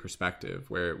theory perspective,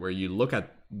 where you look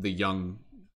at the young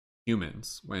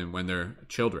humans when they're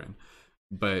children,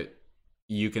 but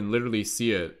you can literally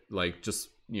see it like, just,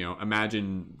 you know,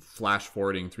 imagine flash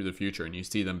forwarding through the future and you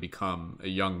see them become a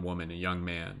young woman, a young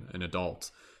man, an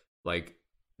adult. Like,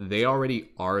 they already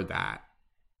are that.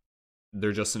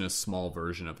 They're just in a small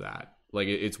version of that. Like,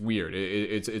 it's weird.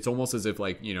 It's almost as if,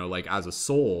 like, you know, like as a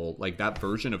soul, like that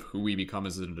version of who we become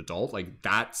as an adult, like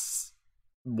that's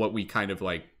what we kind of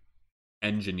like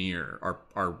engineer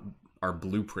our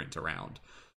blueprint around.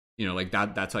 You know, like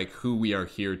that's like who we are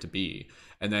here to be.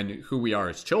 And then who we are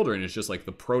as children is just like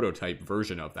the prototype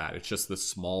version of that. It's just the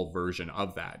small version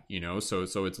of that, you know? So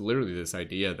it's literally this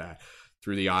idea that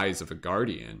through the eyes of a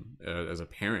guardian, as a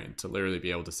parent, to literally be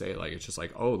able to say, like, it's just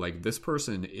like, oh, like this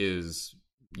person is,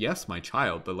 yes, my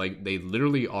child, but like they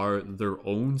literally are their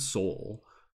own soul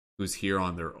who's here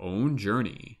on their own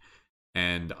journey.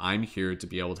 And I'm here to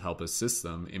be able to help assist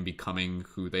them in becoming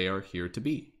who they are here to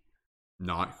be.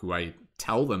 Not who I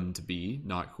tell them to be,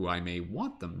 not who I may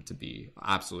want them to be.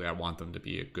 Absolutely, I want them to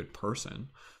be a good person.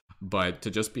 But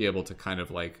to just be able to kind of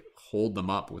like hold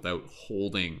them up without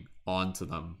holding on to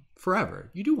them forever.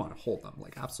 You do want to hold them,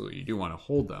 like absolutely, you do want to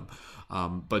hold them.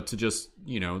 But to just,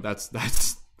 you know, that's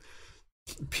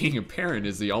being a parent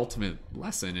is the ultimate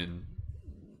lesson in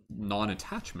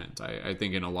non-attachment, I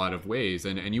think, in a lot of ways,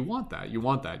 and you want that,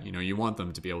 you know, you want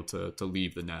them to be able to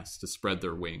leave the nest, to spread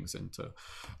their wings, and to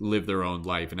live their own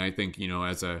life. And I think, you know,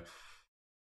 as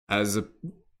a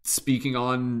speaking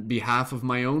on behalf of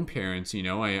my own parents, you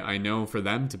know, I know for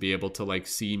them to be able to like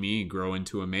see me grow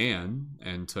into a man,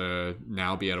 and to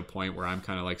now be at a point where I'm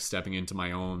kind of like stepping into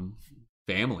my own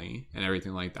family and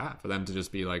everything like that, for them to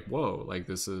just be like, whoa, like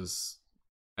this is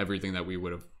everything that we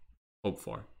would have hoped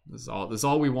for. This is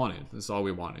all we wanted. This is all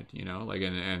we wanted, you know, like,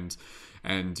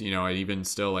 and, you know, I even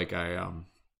still like, I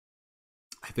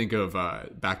think of,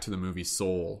 back to the movie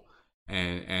Soul,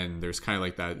 and there's kind of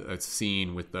like that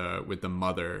scene with the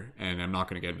mother, and I'm not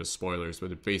going to get into spoilers,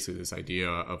 but it's basically this idea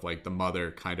of like the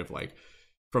mother kind of like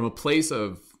from a place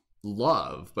of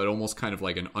love, but almost kind of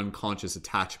like an unconscious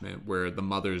attachment, where the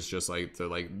mother's just like, they're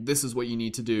like, this is what you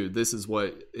need to do. This is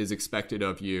what is expected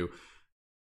of you.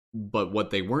 But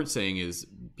what they weren't saying is,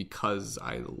 because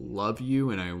I love you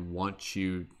and I want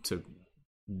you to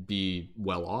be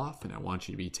well off and I want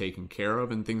you to be taken care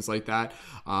of and things like that.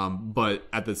 But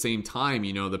at the same time,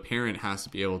 you know, the parent has to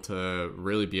be able to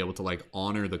really be able to like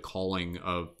honor the calling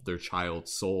of their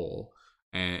child's soul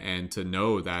and to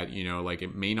know that, you know, like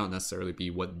it may not necessarily be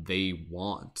what they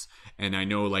want. And I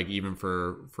know, like, even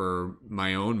for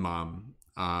my own mom,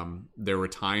 there were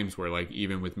times where, like,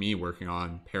 even with me working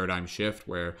on Paradigm Shift,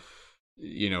 where,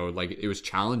 you know, like it was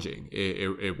challenging.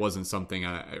 It wasn't something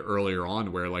earlier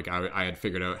on where, like, I had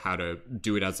figured out how to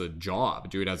do it as a job,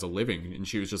 do it as a living. And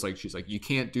she was just like, she's like, you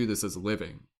can't do this as a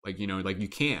living. Like, you know, like you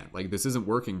can't, like, this isn't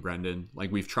working, Brendan.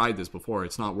 Like, we've tried this before.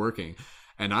 It's not working.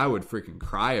 And I would freaking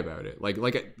cry about it.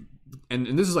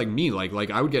 And this is like me,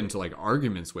 like I would get into like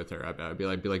arguments with her. I'd be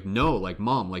like, no, like,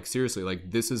 Mom, like, seriously,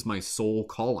 like, this is my soul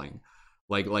calling.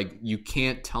 Like you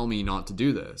can't tell me not to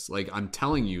do this. Like, I'm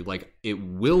telling you, like, it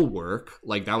will work.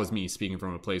 Like, that was me speaking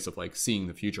from a place of like seeing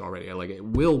the future already. Like, it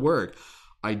will work.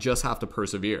 I just have to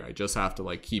persevere. I just have to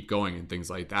like keep going and things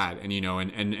like that. And, you know,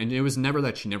 and it was never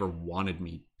that she never wanted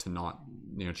me to not,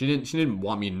 you know, she didn't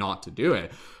want me not to do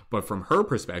it. But from her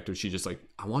perspective, she just like,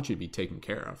 I want you to be taken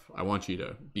care of. I want you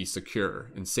to be secure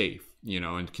and safe, you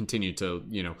know, and continue to,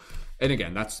 you know, and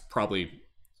again, that's probably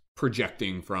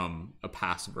projecting from a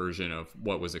past version of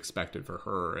what was expected for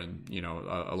her. And, you know,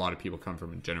 a lot of people come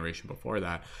from a generation before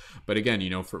that. But again, you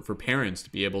know, for parents to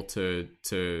be able to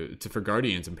for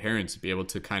guardians and parents to be able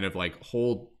to kind of like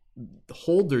hold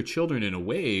their children in a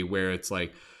way where it's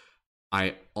like,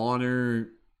 I honor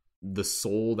the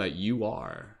soul that you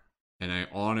are, and I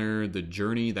honor the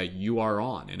journey that you are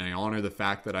on, and I honor the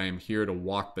fact that I am here to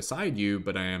walk beside you,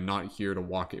 but I am not here to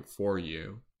walk it for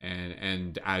you.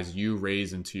 And as you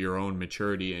raise into your own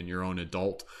maturity and your own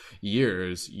adult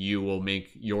years, you will make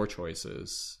your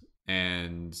choices,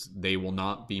 and they will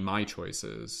not be my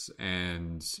choices,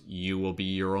 and you will be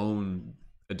your own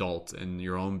adult and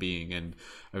your own being, and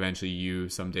eventually you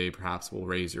someday perhaps will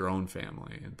raise your own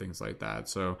family and things like that.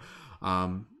 So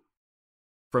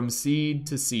from seed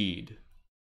to seed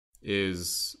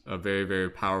is a very, very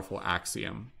powerful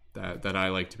axiom that I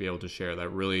like to be able to share, that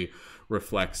really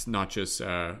reflects not just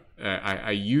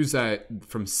I use that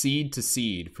from seed to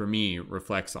seed, for me,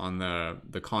 reflects on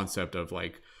the concept of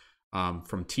like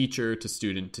from teacher to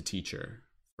student to teacher,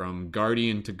 from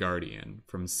guardian to guardian,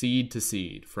 from seed to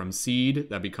seed, from seed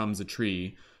that becomes a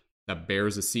tree that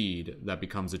bears a seed that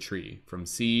becomes a tree, from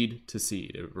seed to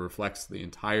seed. It reflects the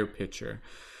entire picture.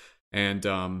 And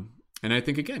I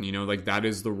think, again, you know, like, that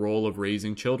is the role of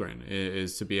raising children,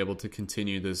 is to be able to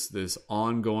continue this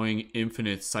ongoing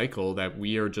infinite cycle that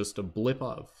we are just a blip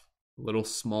of, a little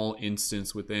small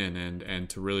instance within, and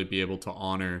to really be able to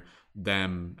honor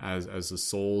them as the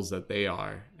souls that they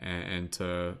are, and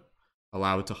to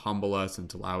allow it to humble us, and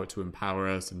to allow it to empower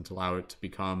us, and to allow it to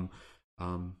become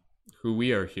who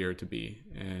we are here to be.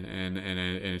 And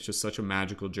it's just such a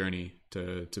magical journey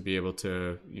to be able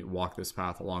to, you know, walk this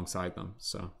path alongside them.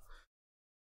 So,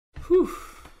 whew,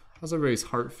 how's everybody's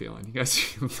heart feeling? You guys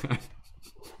feel that?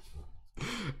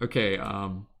 Okay,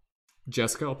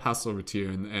 Jessica, I'll pass it over to you.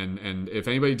 And if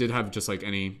anybody did have just like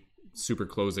any super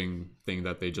closing thing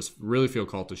that they just really feel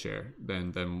called to share,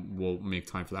 then we'll make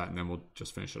time for that, and then we'll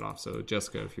just finish it off. So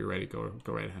Jessica, if you're ready, go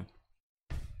right ahead.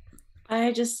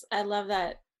 I love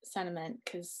that sentiment,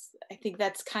 because I think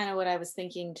that's kind of what I was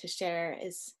thinking to share,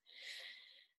 is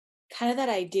kind of that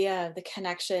idea of the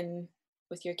connection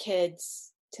with your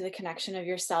kids, to the connection of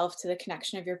yourself, to the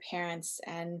connection of your parents.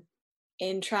 And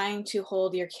in trying to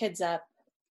hold your kids up,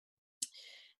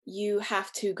 you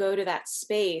have to go to that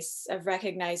space of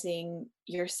recognizing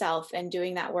yourself and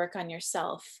doing that work on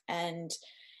yourself, and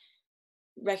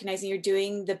recognizing you're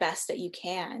doing the best that you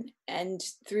can. And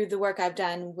through the work I've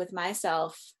done with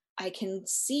myself, I can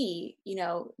see, you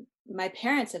know, my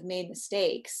parents have made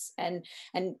mistakes, and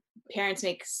parents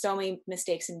make so many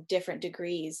mistakes in different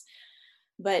degrees,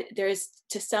 but there's,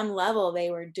 to some level, they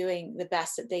were doing the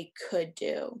best that they could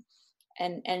do.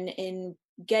 And in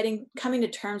coming to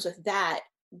terms with that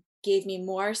gave me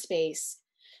more space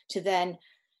to then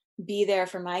be there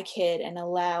for my kid and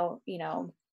allow, you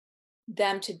know,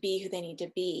 them to be who they need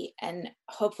to be. And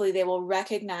hopefully they will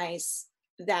recognize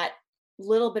that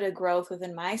little bit of growth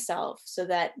within myself, so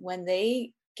that when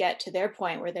they get to their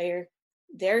point where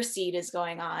their seed is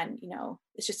going on, you know,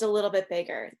 it's just a little bit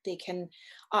bigger, they can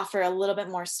offer a little bit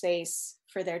more space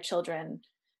for their children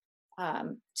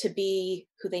to be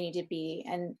who they need to be.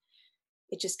 And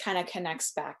it just kind of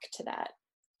connects back to that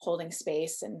holding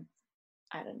space. And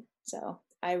so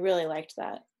I really liked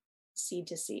that, seed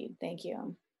to seed. Thank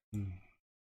you.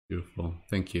 Beautiful.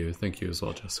 Thank you as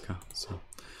well, Jessica. So,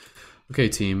 okay,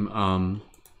 team.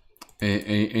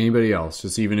 Anybody else?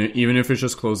 Just even if it's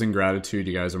just closing gratitude,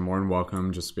 you guys are more than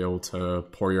welcome. Just be able to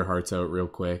pour your hearts out real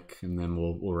quick, and then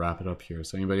we'll wrap it up here.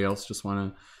 So, anybody else just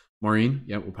want to? Maureen,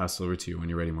 yeah, we'll pass it over to you when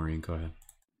you're ready. Maureen, go ahead.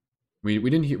 We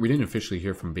didn't officially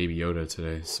hear from Baby Yoda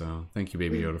today, so thank you,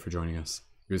 Baby Yoda, for joining us.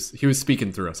 He was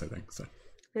speaking through us, I think. So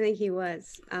I think he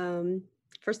was.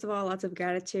 First of all, lots of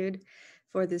gratitude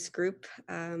for this group.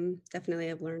 Definitely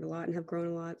have learned a lot and have grown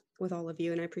a lot with all of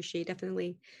you, and I appreciate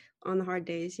definitely on the hard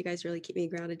days, you guys really keep me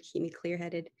grounded, keep me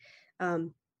clear-headed.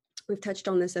 We've touched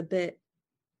on this a bit,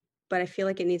 but I feel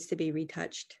like it needs to be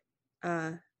retouched.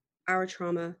 Our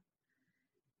trauma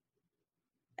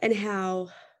and how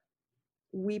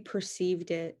we perceived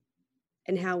it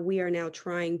and how we are now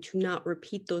trying to not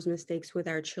repeat those mistakes with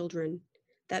our children.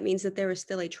 That means that there is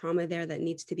still a trauma there that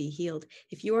needs to be healed.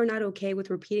 If you are not okay with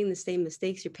repeating the same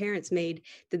mistakes your parents made,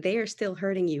 that they are still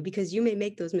hurting you because you may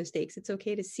make those mistakes. It's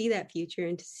okay to see that future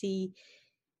and to see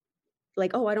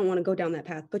like, oh, I don't want to go down that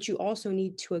path. But you also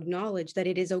need to acknowledge that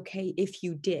it is okay if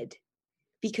you did,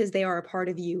 because they are a part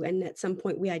of you. And at some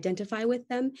point we identify with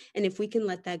them. And if we can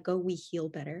let that go, we heal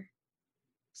better.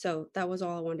 So that was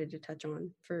all I wanted to touch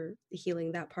on for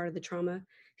healing that part of the trauma.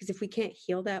 Because if we can't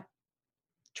heal that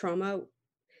trauma,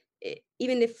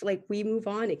 even if like we move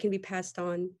on, it can be passed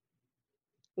on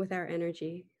with our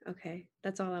energy. Okay,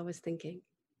 that's all I was thinking.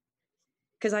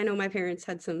 Because I know my parents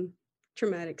had some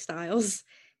traumatic styles,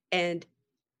 and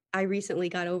I recently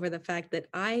got over the fact that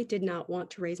I did not want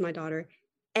to raise my daughter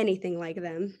anything like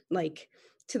them, like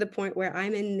to the point where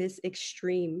I'm in this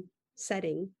extreme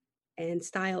setting and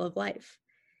style of life.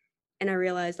 And I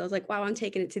realized, I was like, wow, I'm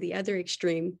taking it to the other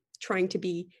extreme, trying to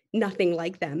be nothing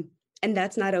like them. And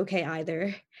that's not okay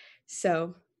either.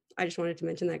 So I just wanted to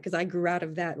mention that because I grew out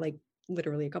of that like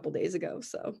literally a couple days ago.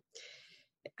 So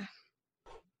yeah.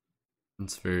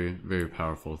 It's very, very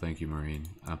powerful. Thank you, Maureen.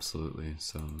 Absolutely.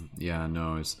 So yeah,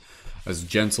 no, as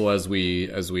gentle as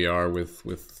we are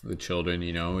with the children,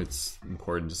 you know, it's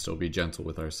important to still be gentle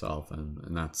with ourselves,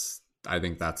 and I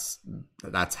think that's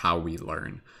how we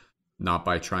learn. Not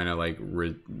by trying to like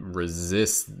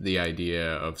resist the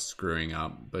idea of screwing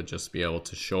up, but just be able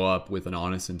to show up with an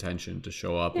honest intention, to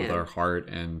show up with our heart,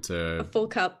 and to a full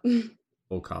cup.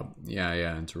 Full cup. Yeah.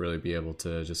 And to really be able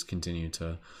to just continue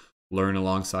to learn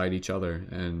alongside each other.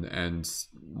 And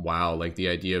wow, like the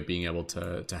idea of being able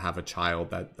to have a child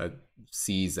that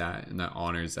sees that and that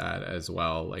honors that as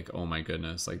well. Like, oh my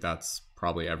goodness, like that's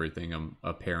probably everything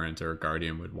a parent or a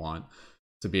guardian would want,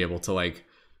 to be able to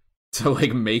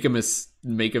make a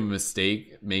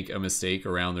mistake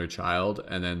around their child,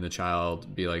 and then the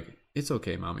child be like, it's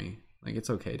okay, mommy, like it's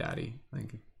okay, daddy,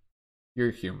 like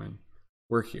you're human,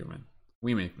 we're human,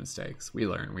 we make mistakes, we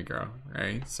learn, we grow,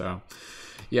 right? So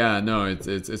yeah, no,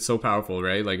 it's so powerful,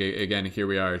 right? Like again, here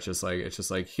we are, it's just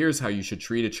like here's how you should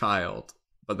treat a child,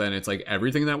 but then it's like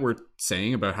everything that we're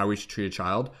saying about how we should treat a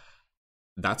child,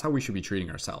 that's how we should be treating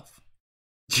ourselves.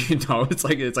 You know, it's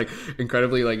like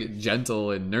incredibly like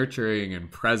gentle and nurturing and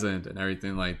present and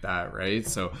everything like that, right?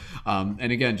 So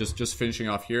and again, just finishing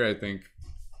off here, I think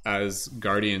as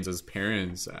guardians, as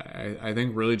parents, I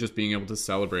think really just being able to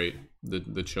celebrate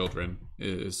the children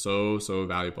is so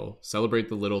valuable. Celebrate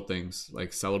the little things,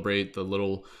 like celebrate the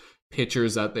little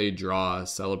pictures that they draw,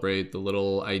 celebrate the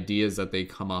little ideas that they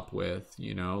come up with,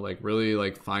 you know, like really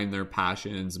like find their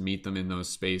passions, meet them in those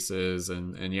spaces,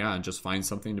 and yeah, just find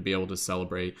something to be able to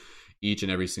celebrate each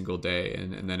and every single day.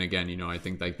 And then again, you know, I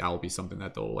think like that will be something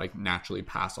that they'll like naturally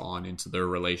pass on into their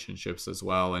relationships as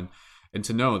well. And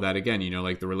to know that, again, you know,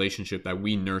 like the relationship that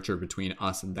we nurture between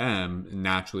us and them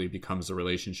naturally becomes a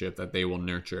relationship that they will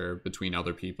nurture between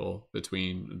other people,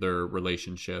 between their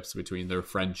relationships, between their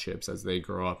friendships as they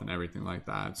grow up and everything like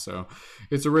that. So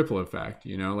it's a ripple effect,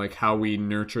 you know, like how we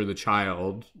nurture the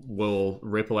child will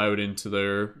ripple out into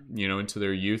their, you know, into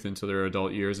their youth, into their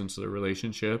adult years, into their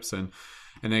relationships. And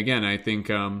again, I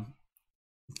think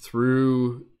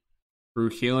through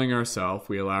healing ourselves,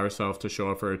 we allow ourselves to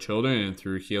show up for our children, and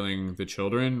through healing the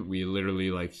children, we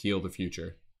literally like heal the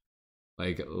future,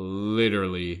 like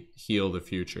literally heal the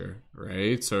future,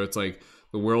 right? So it's like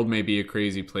the world may be a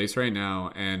crazy place right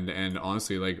now, and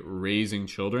honestly, like raising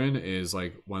children is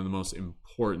like one of the most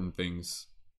important things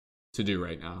to do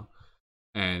right now.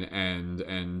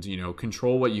 And you know,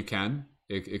 control what you can,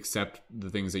 accept the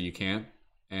things that you can't,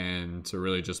 and to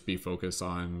really just be focused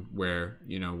on where,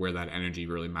 you know, where that energy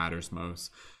really matters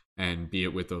most, and be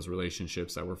it with those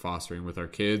relationships that we're fostering with our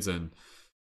kids. And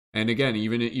again,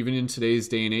 even in today's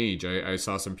day and age, I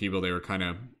saw some people, they were kind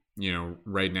of, you know,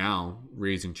 right now,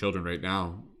 raising children right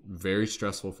now, very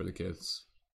stressful for the kids.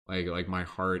 Like my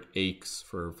heart aches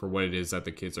for what it is that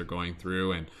the kids are going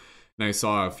through. And I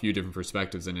saw a few different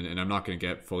perspectives in it, and I'm not going to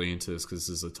get fully into this because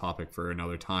this is a topic for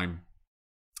another time.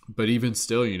 But even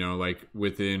still, you know, like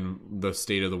within the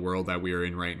state of the world that we are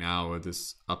in right now, with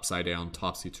this upside down,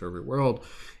 topsy-turvy world,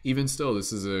 even still,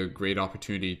 this is a great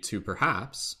opportunity to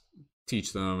perhaps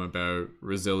teach them about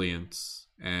resilience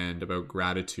and about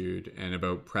gratitude and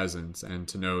about presence, and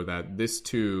to know that this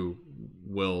too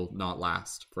will not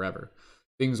last forever.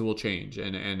 Things will change.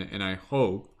 And I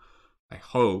hope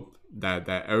that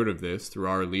out of this, through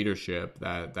our leadership,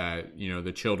 that you know,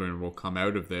 the children will come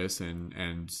out of this,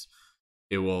 and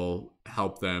it will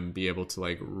help them be able to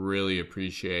like really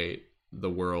appreciate the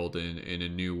world in a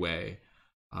new way.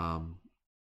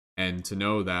 And to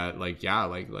know that like, yeah,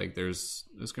 like there's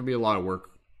gonna be a lot of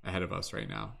work ahead of us right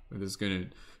now. There's gonna,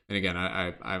 and again,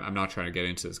 I'm not trying to get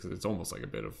into this because it's almost like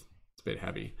it's a bit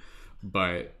heavy,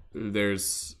 but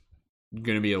there's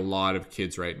gonna be a lot of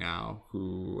kids right now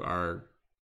who are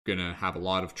gonna have a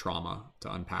lot of trauma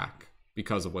to unpack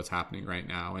because of what's happening right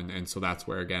now. And so that's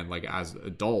where, again, like as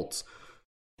adults,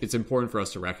 it's important for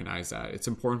us to recognize that. It's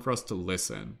important for us to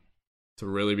listen, to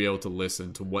really be able to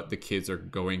listen to what the kids are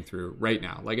going through right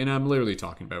now. Like, and I'm literally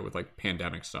talking about with like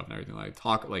pandemic stuff and everything,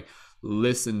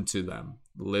 listen to them,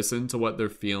 listen to what they're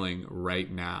feeling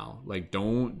right now. Like,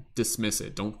 don't dismiss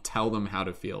it. Don't tell them how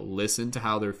to feel. Listen to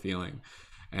how they're feeling.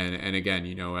 And again,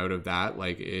 you know, out of that,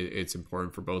 like it's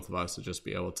important for both of us to just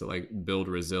be able to like build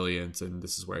resilience. And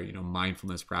this is where, you know,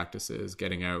 mindfulness practices,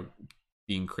 getting out,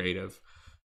 being creative,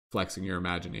 flexing your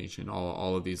imagination,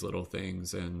 all of these little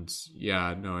things. And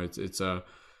yeah, no, this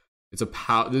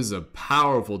is a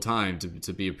powerful time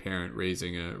to be a parent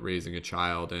raising a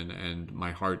child, and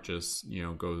my heart just, you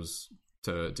know, goes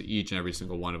to each and every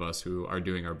single one of us who are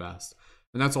doing our best.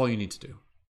 And that's all you need to do.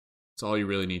 It's all you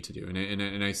really need to do.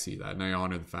 And I see that, and I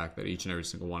honor the fact that each and every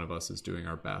single one of us is doing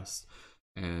our best,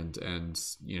 and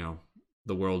you know,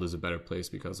 the world is a better place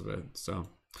because of it. So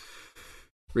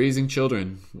raising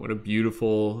children, what a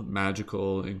beautiful,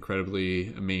 magical,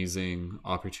 incredibly amazing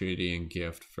opportunity and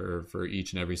gift for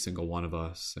each and every single one of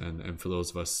us, and for those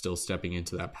of us still stepping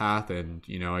into that path. And,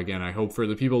 you know, again, I hope for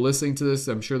the people listening to this,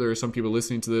 I'm sure there are some people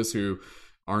listening to this who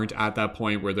aren't at that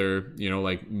point where they're, you know,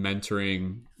 like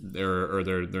mentoring or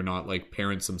they're not like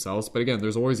parents themselves. But again,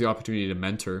 there's always the opportunity to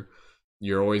mentor.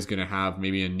 You're always going to have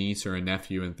maybe a niece or a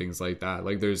nephew and things like that.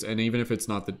 Like and even if it's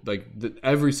not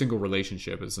every single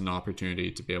relationship is an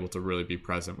opportunity to be able to really be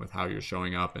present with how you're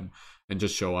showing up, and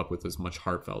just show up with as much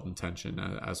heartfelt intention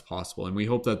as possible. And we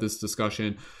hope that this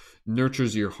discussion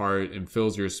nurtures your heart and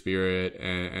fills your spirit,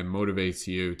 and motivates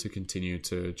you to continue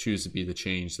to choose to be the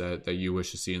change that you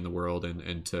wish to see in the world,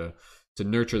 and to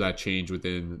nurture that change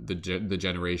within the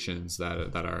generations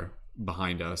that are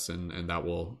behind us, and that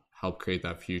will help create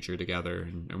that future together.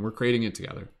 And we're creating it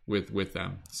together with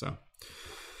them. So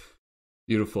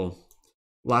beautiful.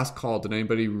 Last call. Did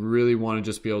anybody really want to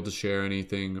just be able to share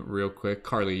anything real quick?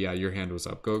 Carly, yeah, your hand was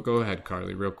up. Go ahead,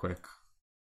 Carly, real quick.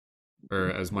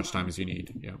 Or as much time as you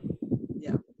need. Yeah.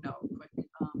 Yeah, no,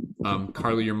 quick.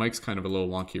 Carly, your mic's kind of a little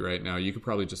wonky right now. You could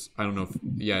probably just, I don't know if,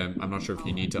 yeah, I'm not sure if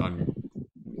you need to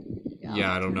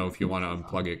I don't know if you want to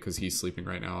unplug it, because he's sleeping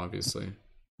right now, obviously.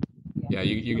 Yeah,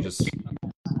 you can just,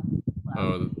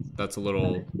 oh, that's a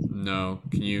little, no.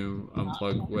 Can you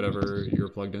unplug whatever you're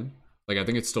plugged in? Like, I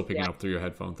think it's still picking up through your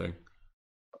headphone thing.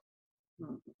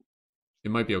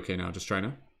 It might be okay now. Just try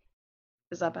now.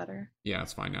 Is that better? Yeah,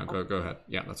 it's fine now. Go ahead.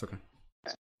 Yeah, that's okay.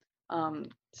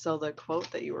 So the quote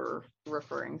that you were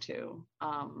referring to,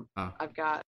 I've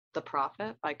got The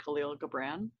Prophet by Khalil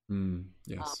Gibran.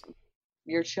 Yes.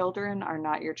 Your children are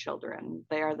not your children.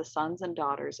 They are the sons and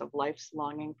daughters of life's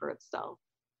longing for itself.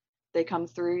 They come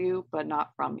through you, but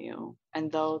not from you.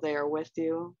 And though they are with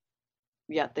you,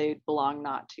 yet they belong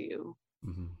not to you.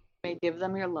 Mm-hmm. You may give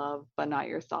them your love, but not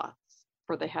your thoughts,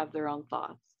 for they have their own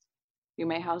thoughts. You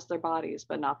may house their bodies,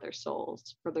 but not their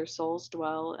souls, for their souls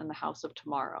dwell in the house of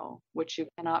tomorrow, which you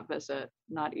cannot visit,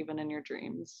 not even in your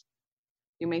dreams.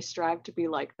 You may strive to be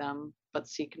like them, but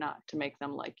seek not to make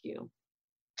them like you.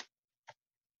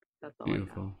 That's all.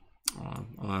 Beautiful.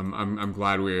 I'm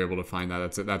glad we were able to find that.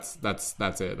 That's it.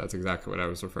 That's it. That's exactly what I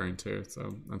was referring to.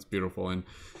 So that's beautiful. And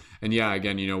yeah,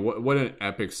 again, you know, what an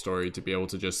epic story to be able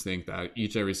to just think that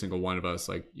each every single one of us,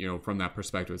 like, you know, from that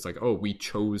perspective, it's like, oh, we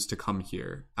chose to come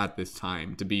here at this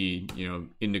time to be, you know,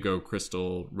 indigo,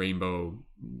 crystal, rainbow,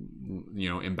 you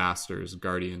know, ambassadors,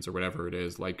 guardians, or whatever it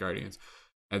is, light guardians.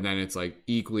 And then it's like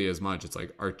equally as much, it's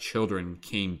like our children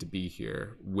came to be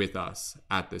here with us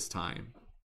at this time.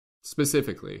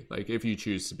 Specifically, like, if you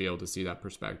choose to be able to see that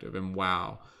perspective, and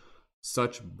wow,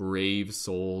 such brave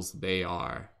souls they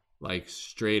are. Like,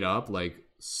 straight up, like,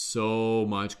 so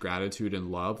much gratitude and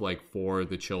love, like, for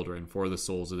the children, for the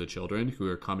souls of the children who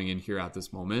are coming in here at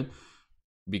this moment,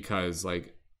 because,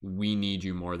 like, we need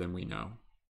you more than we know.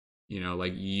 You know,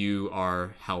 like you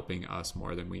are helping us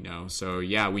more than we know. So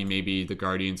yeah, we may be the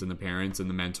guardians and the parents and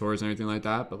the mentors and everything like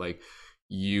that, but like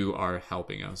you are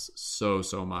helping us so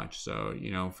much. So,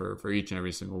 you know, for each and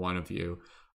every single one of you,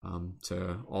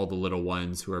 to all the little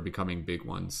ones who are becoming big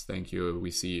ones, thank you.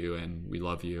 We see you and we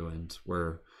love you, and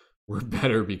we're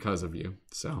better because of you.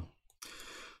 So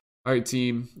all right,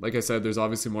 team. Like I said, there's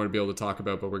obviously more to be able to talk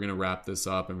about, but we're going to wrap this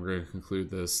up and we're going to conclude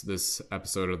this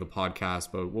episode of the podcast.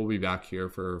 But we'll be back here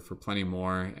for plenty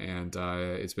more. And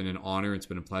it's been an honor. It's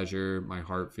been a pleasure. My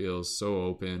heart feels so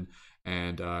open,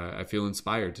 and I feel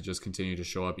inspired to just continue to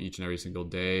show up each and every single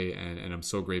day. And I'm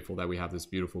so grateful that we have this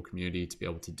beautiful community to be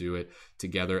able to do it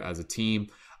together as a team.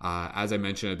 As I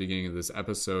mentioned at the beginning of this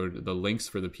episode, the links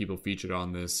for the people featured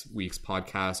on this week's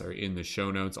podcast are in the show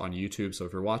notes on YouTube. So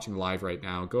if you're watching live right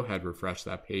now, go ahead, refresh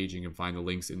that page. You can find the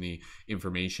links in the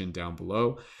information down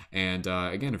below. And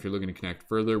again, if you're looking to connect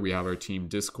further, we have our team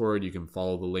Discord. You can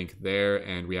follow the link there.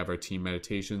 And we have our team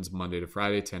meditations Monday to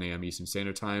Friday, 10 a.m. Eastern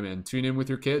Standard Time. And tune in with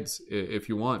your kids if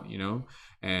you want, you know.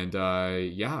 And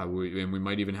yeah, we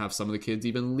might even have some of the kids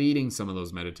even leading some of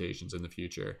those meditations in the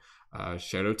future.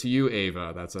 Shout out to you,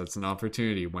 Ava. That's an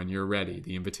opportunity when you're ready.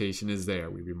 The invitation is there.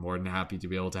 We'd be more than happy to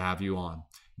be able to have you on.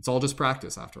 It's all just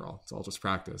practice, after all. It's all just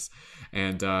practice.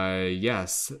 And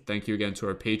yes, thank you again to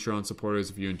our Patreon supporters.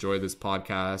 If you enjoy this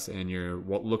podcast and you're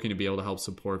looking to be able to help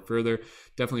support further,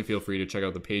 definitely feel free to check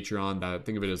out the Patreon.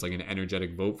 Think of it as like an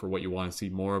energetic vote for what you want to see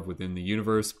more of within the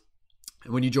universe.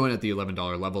 And when you join at the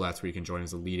 $11 level, that's where you can join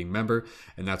as a leading member.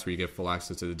 And that's where you get full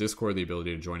access to the Discord, the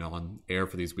ability to join on air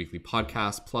for these weekly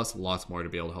podcasts, plus lots more to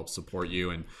be able to help support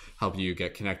you and help you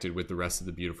get connected with the rest of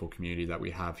the beautiful community that we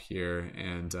have here.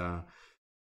 And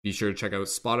be sure to check out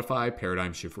Spotify,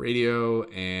 Paradigm Shift Radio,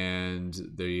 and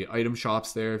the item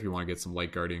shops there if you want to get some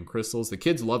Light Guardian crystals. The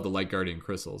kids love the Light Guardian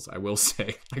crystals, I will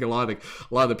say. Like a lot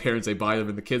of the parents, they buy them,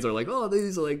 and the kids are like, "Oh,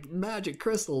 these are like magic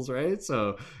crystals, right?"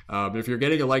 So if you're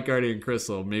getting a Light Guardian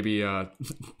crystal, maybe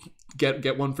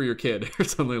get one for your kid or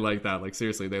something like that. Like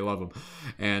seriously, they love them.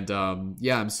 And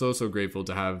yeah, I'm so grateful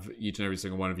to have each and every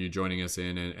single one of you joining us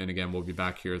in. And again, we'll be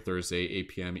back here Thursday, 8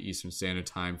 p.m. Eastern Standard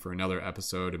Time for another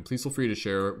episode. And please feel free to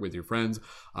share it with your friends.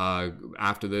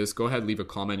 After this, go ahead, leave a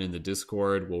comment in the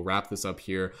Discord. We'll wrap this up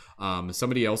here.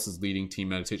 Somebody else is leading team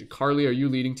meditation. Carly, are you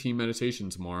leading team meditation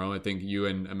tomorrow? I think you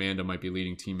and Amanda might be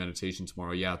leading team meditation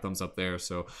tomorrow. Yeah, thumbs up there.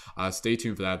 So stay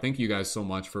tuned for that. Thank you guys so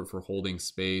much for holding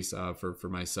space for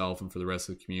myself and for the rest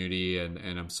of the community.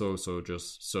 And I'm so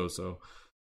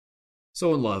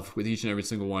in love with each and every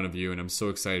single one of you, and I'm so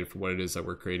excited for what it is that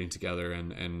we're creating together.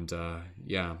 And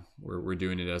yeah, we're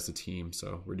doing it as a team.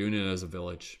 So we're doing it as a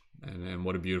village, and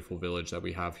what a beautiful village that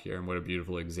we have here, and what a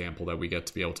beautiful example that we get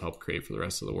to be able to help create for the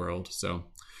rest of the world. So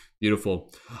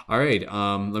beautiful. All right,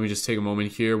 let me just take a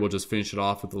moment here. We'll just finish it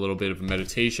off with a little bit of a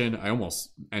meditation. I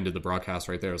almost ended the broadcast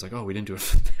right there. I was like, oh, we didn't do a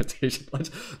meditation.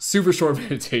 Super short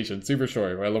meditation, super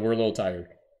short. We're a little tired.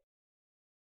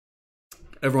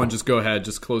 Everyone, just go ahead,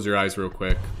 just close your eyes real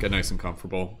quick. Get nice and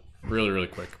comfortable. Really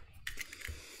quick.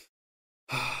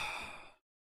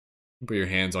 Put your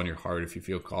hands on your heart if you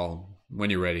feel calm.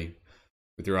 When you're ready,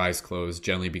 with your eyes closed,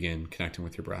 gently begin connecting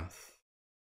with your breath.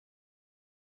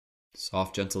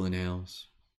 Soft, gentle inhales.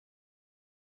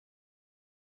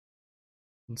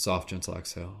 And soft, gentle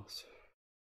exhales.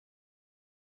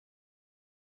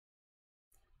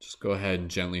 Just go ahead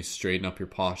and gently straighten up your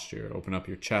posture. Open up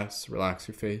your chest, relax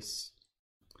your face.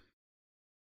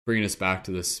 Bringing us back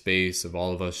to this space of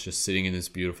all of us just sitting in this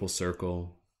beautiful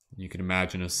circle. You can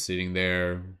imagine us sitting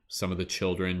there, some of the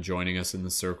children joining us in the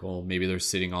circle. Maybe they're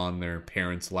sitting on their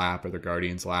parents' lap or their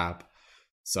guardian's lap.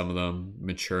 Some of them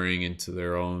maturing into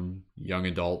their own young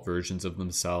adult versions of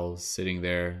themselves, sitting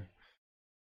there.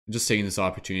 Just taking this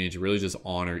opportunity to really just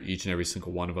honor each and every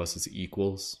single one of us as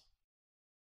equals,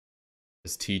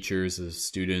 as teachers, as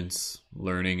students,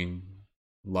 learning and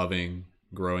loving,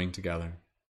 growing together.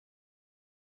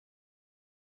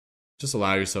 Just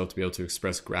allow yourself to be able to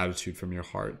express gratitude from your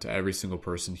heart to every single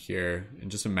person here,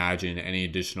 and just imagine any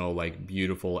additional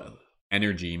beautiful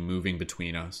energy moving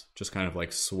between us, just kind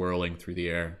of swirling through the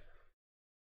air.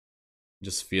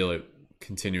 Just feel it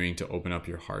continuing to open up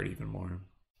your heart even more.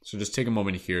 So just take a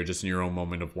moment here, just in your own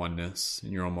moment of oneness,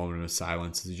 in your own moment of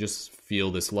silence, as you just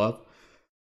feel this love,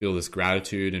 feel this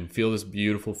gratitude, and feel this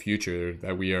beautiful future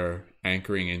that we are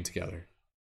anchoring in together.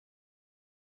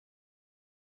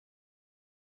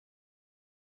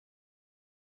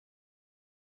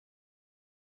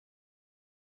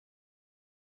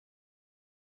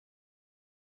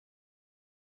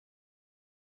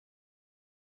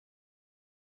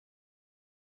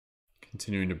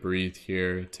 Continuing to breathe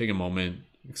here. Take a moment.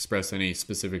 express any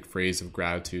specific phrase of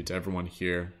gratitude to everyone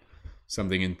here,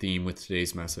 something in theme with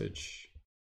today's message.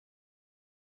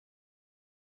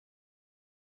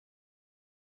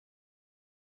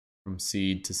 From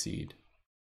seed to seed.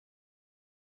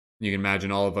 You can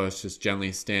imagine all of us just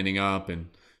gently standing up and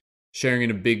sharing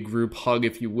in a big group hug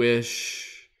if you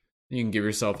wish. You can give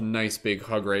yourself a nice big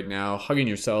hug right now, hugging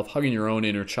yourself, hugging your own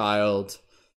inner child,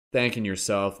 thanking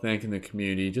yourself, thanking the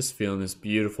community, just feeling this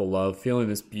beautiful love, feeling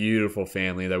this beautiful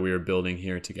family that we are building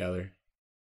here together.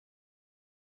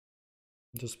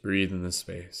 Just breathe in this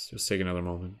space. Just take another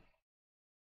moment.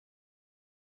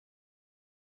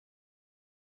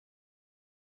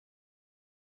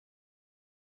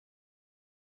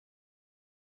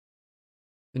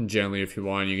 And gently, if you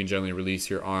want, you can gently release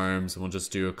your arms, and we'll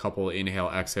just do a couple inhale,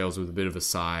 exhales with a bit of a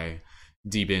sigh.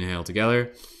 Deep inhale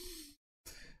together.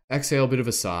 Exhale, bit of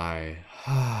a sigh.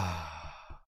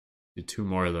 Do 2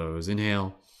 more of those.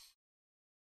 Inhale.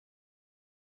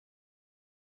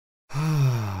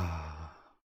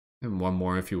 And 1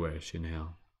 more if you wish.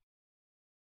 Inhale.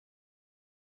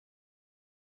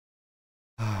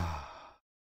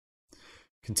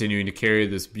 Continuing to carry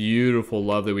this beautiful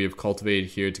love that we have cultivated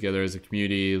here together as a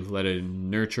community. Let it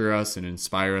nurture us and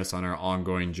inspire us on our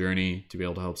ongoing journey to be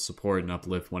able to help support and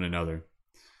uplift one another.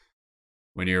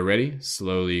 When you're ready,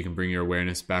 slowly you can bring your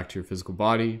awareness back to your physical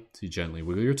body. So you gently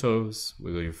wiggle your toes,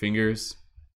 wiggle your fingers,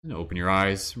 and open your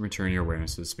eyes and return your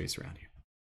awareness to the space around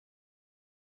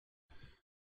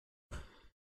you.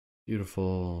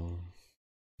 Beautiful.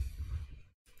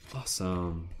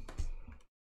 Awesome.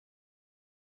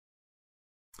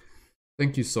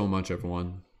 Thank you so much,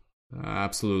 everyone.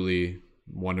 Absolutely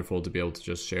wonderful to be able to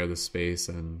just share this space,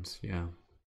 and yeah,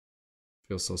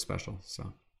 feels so special.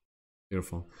 So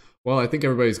beautiful. Well, I think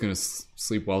everybody's going to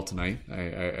sleep well tonight.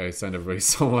 I send everybody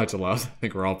so much love. I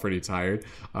think we're all pretty tired.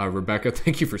 Rebecca,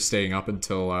 thank you for staying up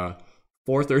until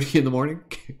 4:30 in the morning,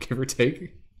 give or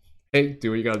take. Hey,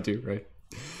 do what you got to do, right?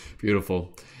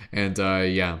 Beautiful. And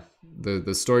yeah,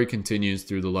 the story continues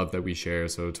through the love that we share.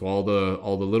 So to all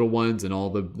the little ones and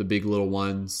all the big little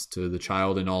ones, to the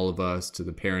child in all of us, to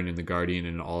the parent and the guardian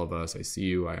in all of us, I see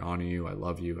you, I honor you, I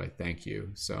love you, I thank you.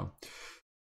 So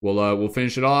we'll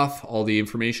finish it off. All the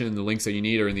information and the links that you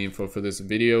need are in the info for this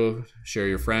video. Share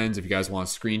your friends. If you guys want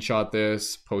to screenshot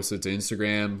this, post it to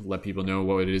Instagram, let people know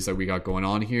what it is that we got going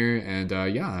on here. And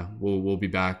yeah, we'll be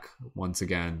back once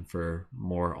again for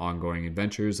more ongoing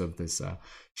adventures of this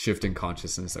shift in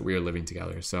consciousness that we are living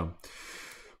together. So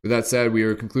with that said, we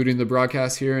are concluding the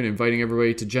broadcast here and inviting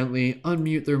everybody to gently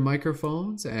unmute their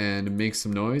microphones and make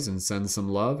some noise and send some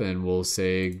love. And we'll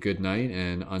say good night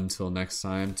and until next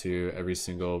time to every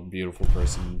single beautiful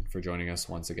person for joining us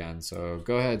once again. So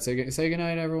go ahead, say good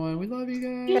night, everyone. We love you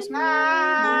guys. Good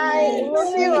night.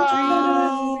 Love you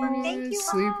all. Thank you.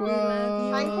 Sleep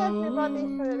well. Thank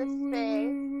everybody for the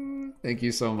space. Thank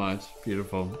you so much.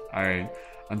 Beautiful. All right.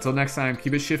 Until next time,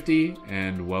 keep it shifty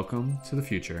and welcome to the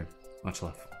future. Much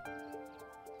love.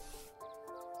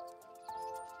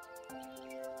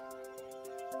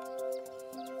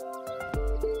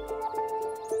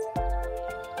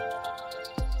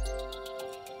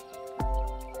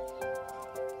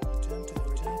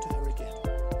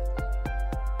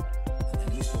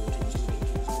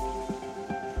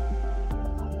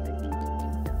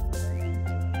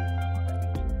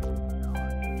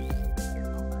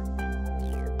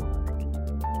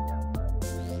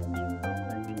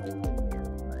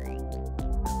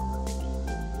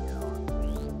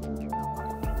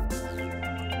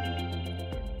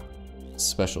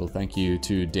 Special thank you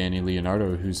to Danny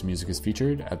Leonardo, whose music is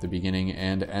featured at the beginning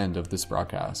and end of this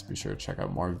broadcast. Be sure to check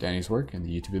out more of Danny's work in the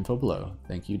YouTube info below.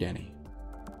 Thank you, Danny.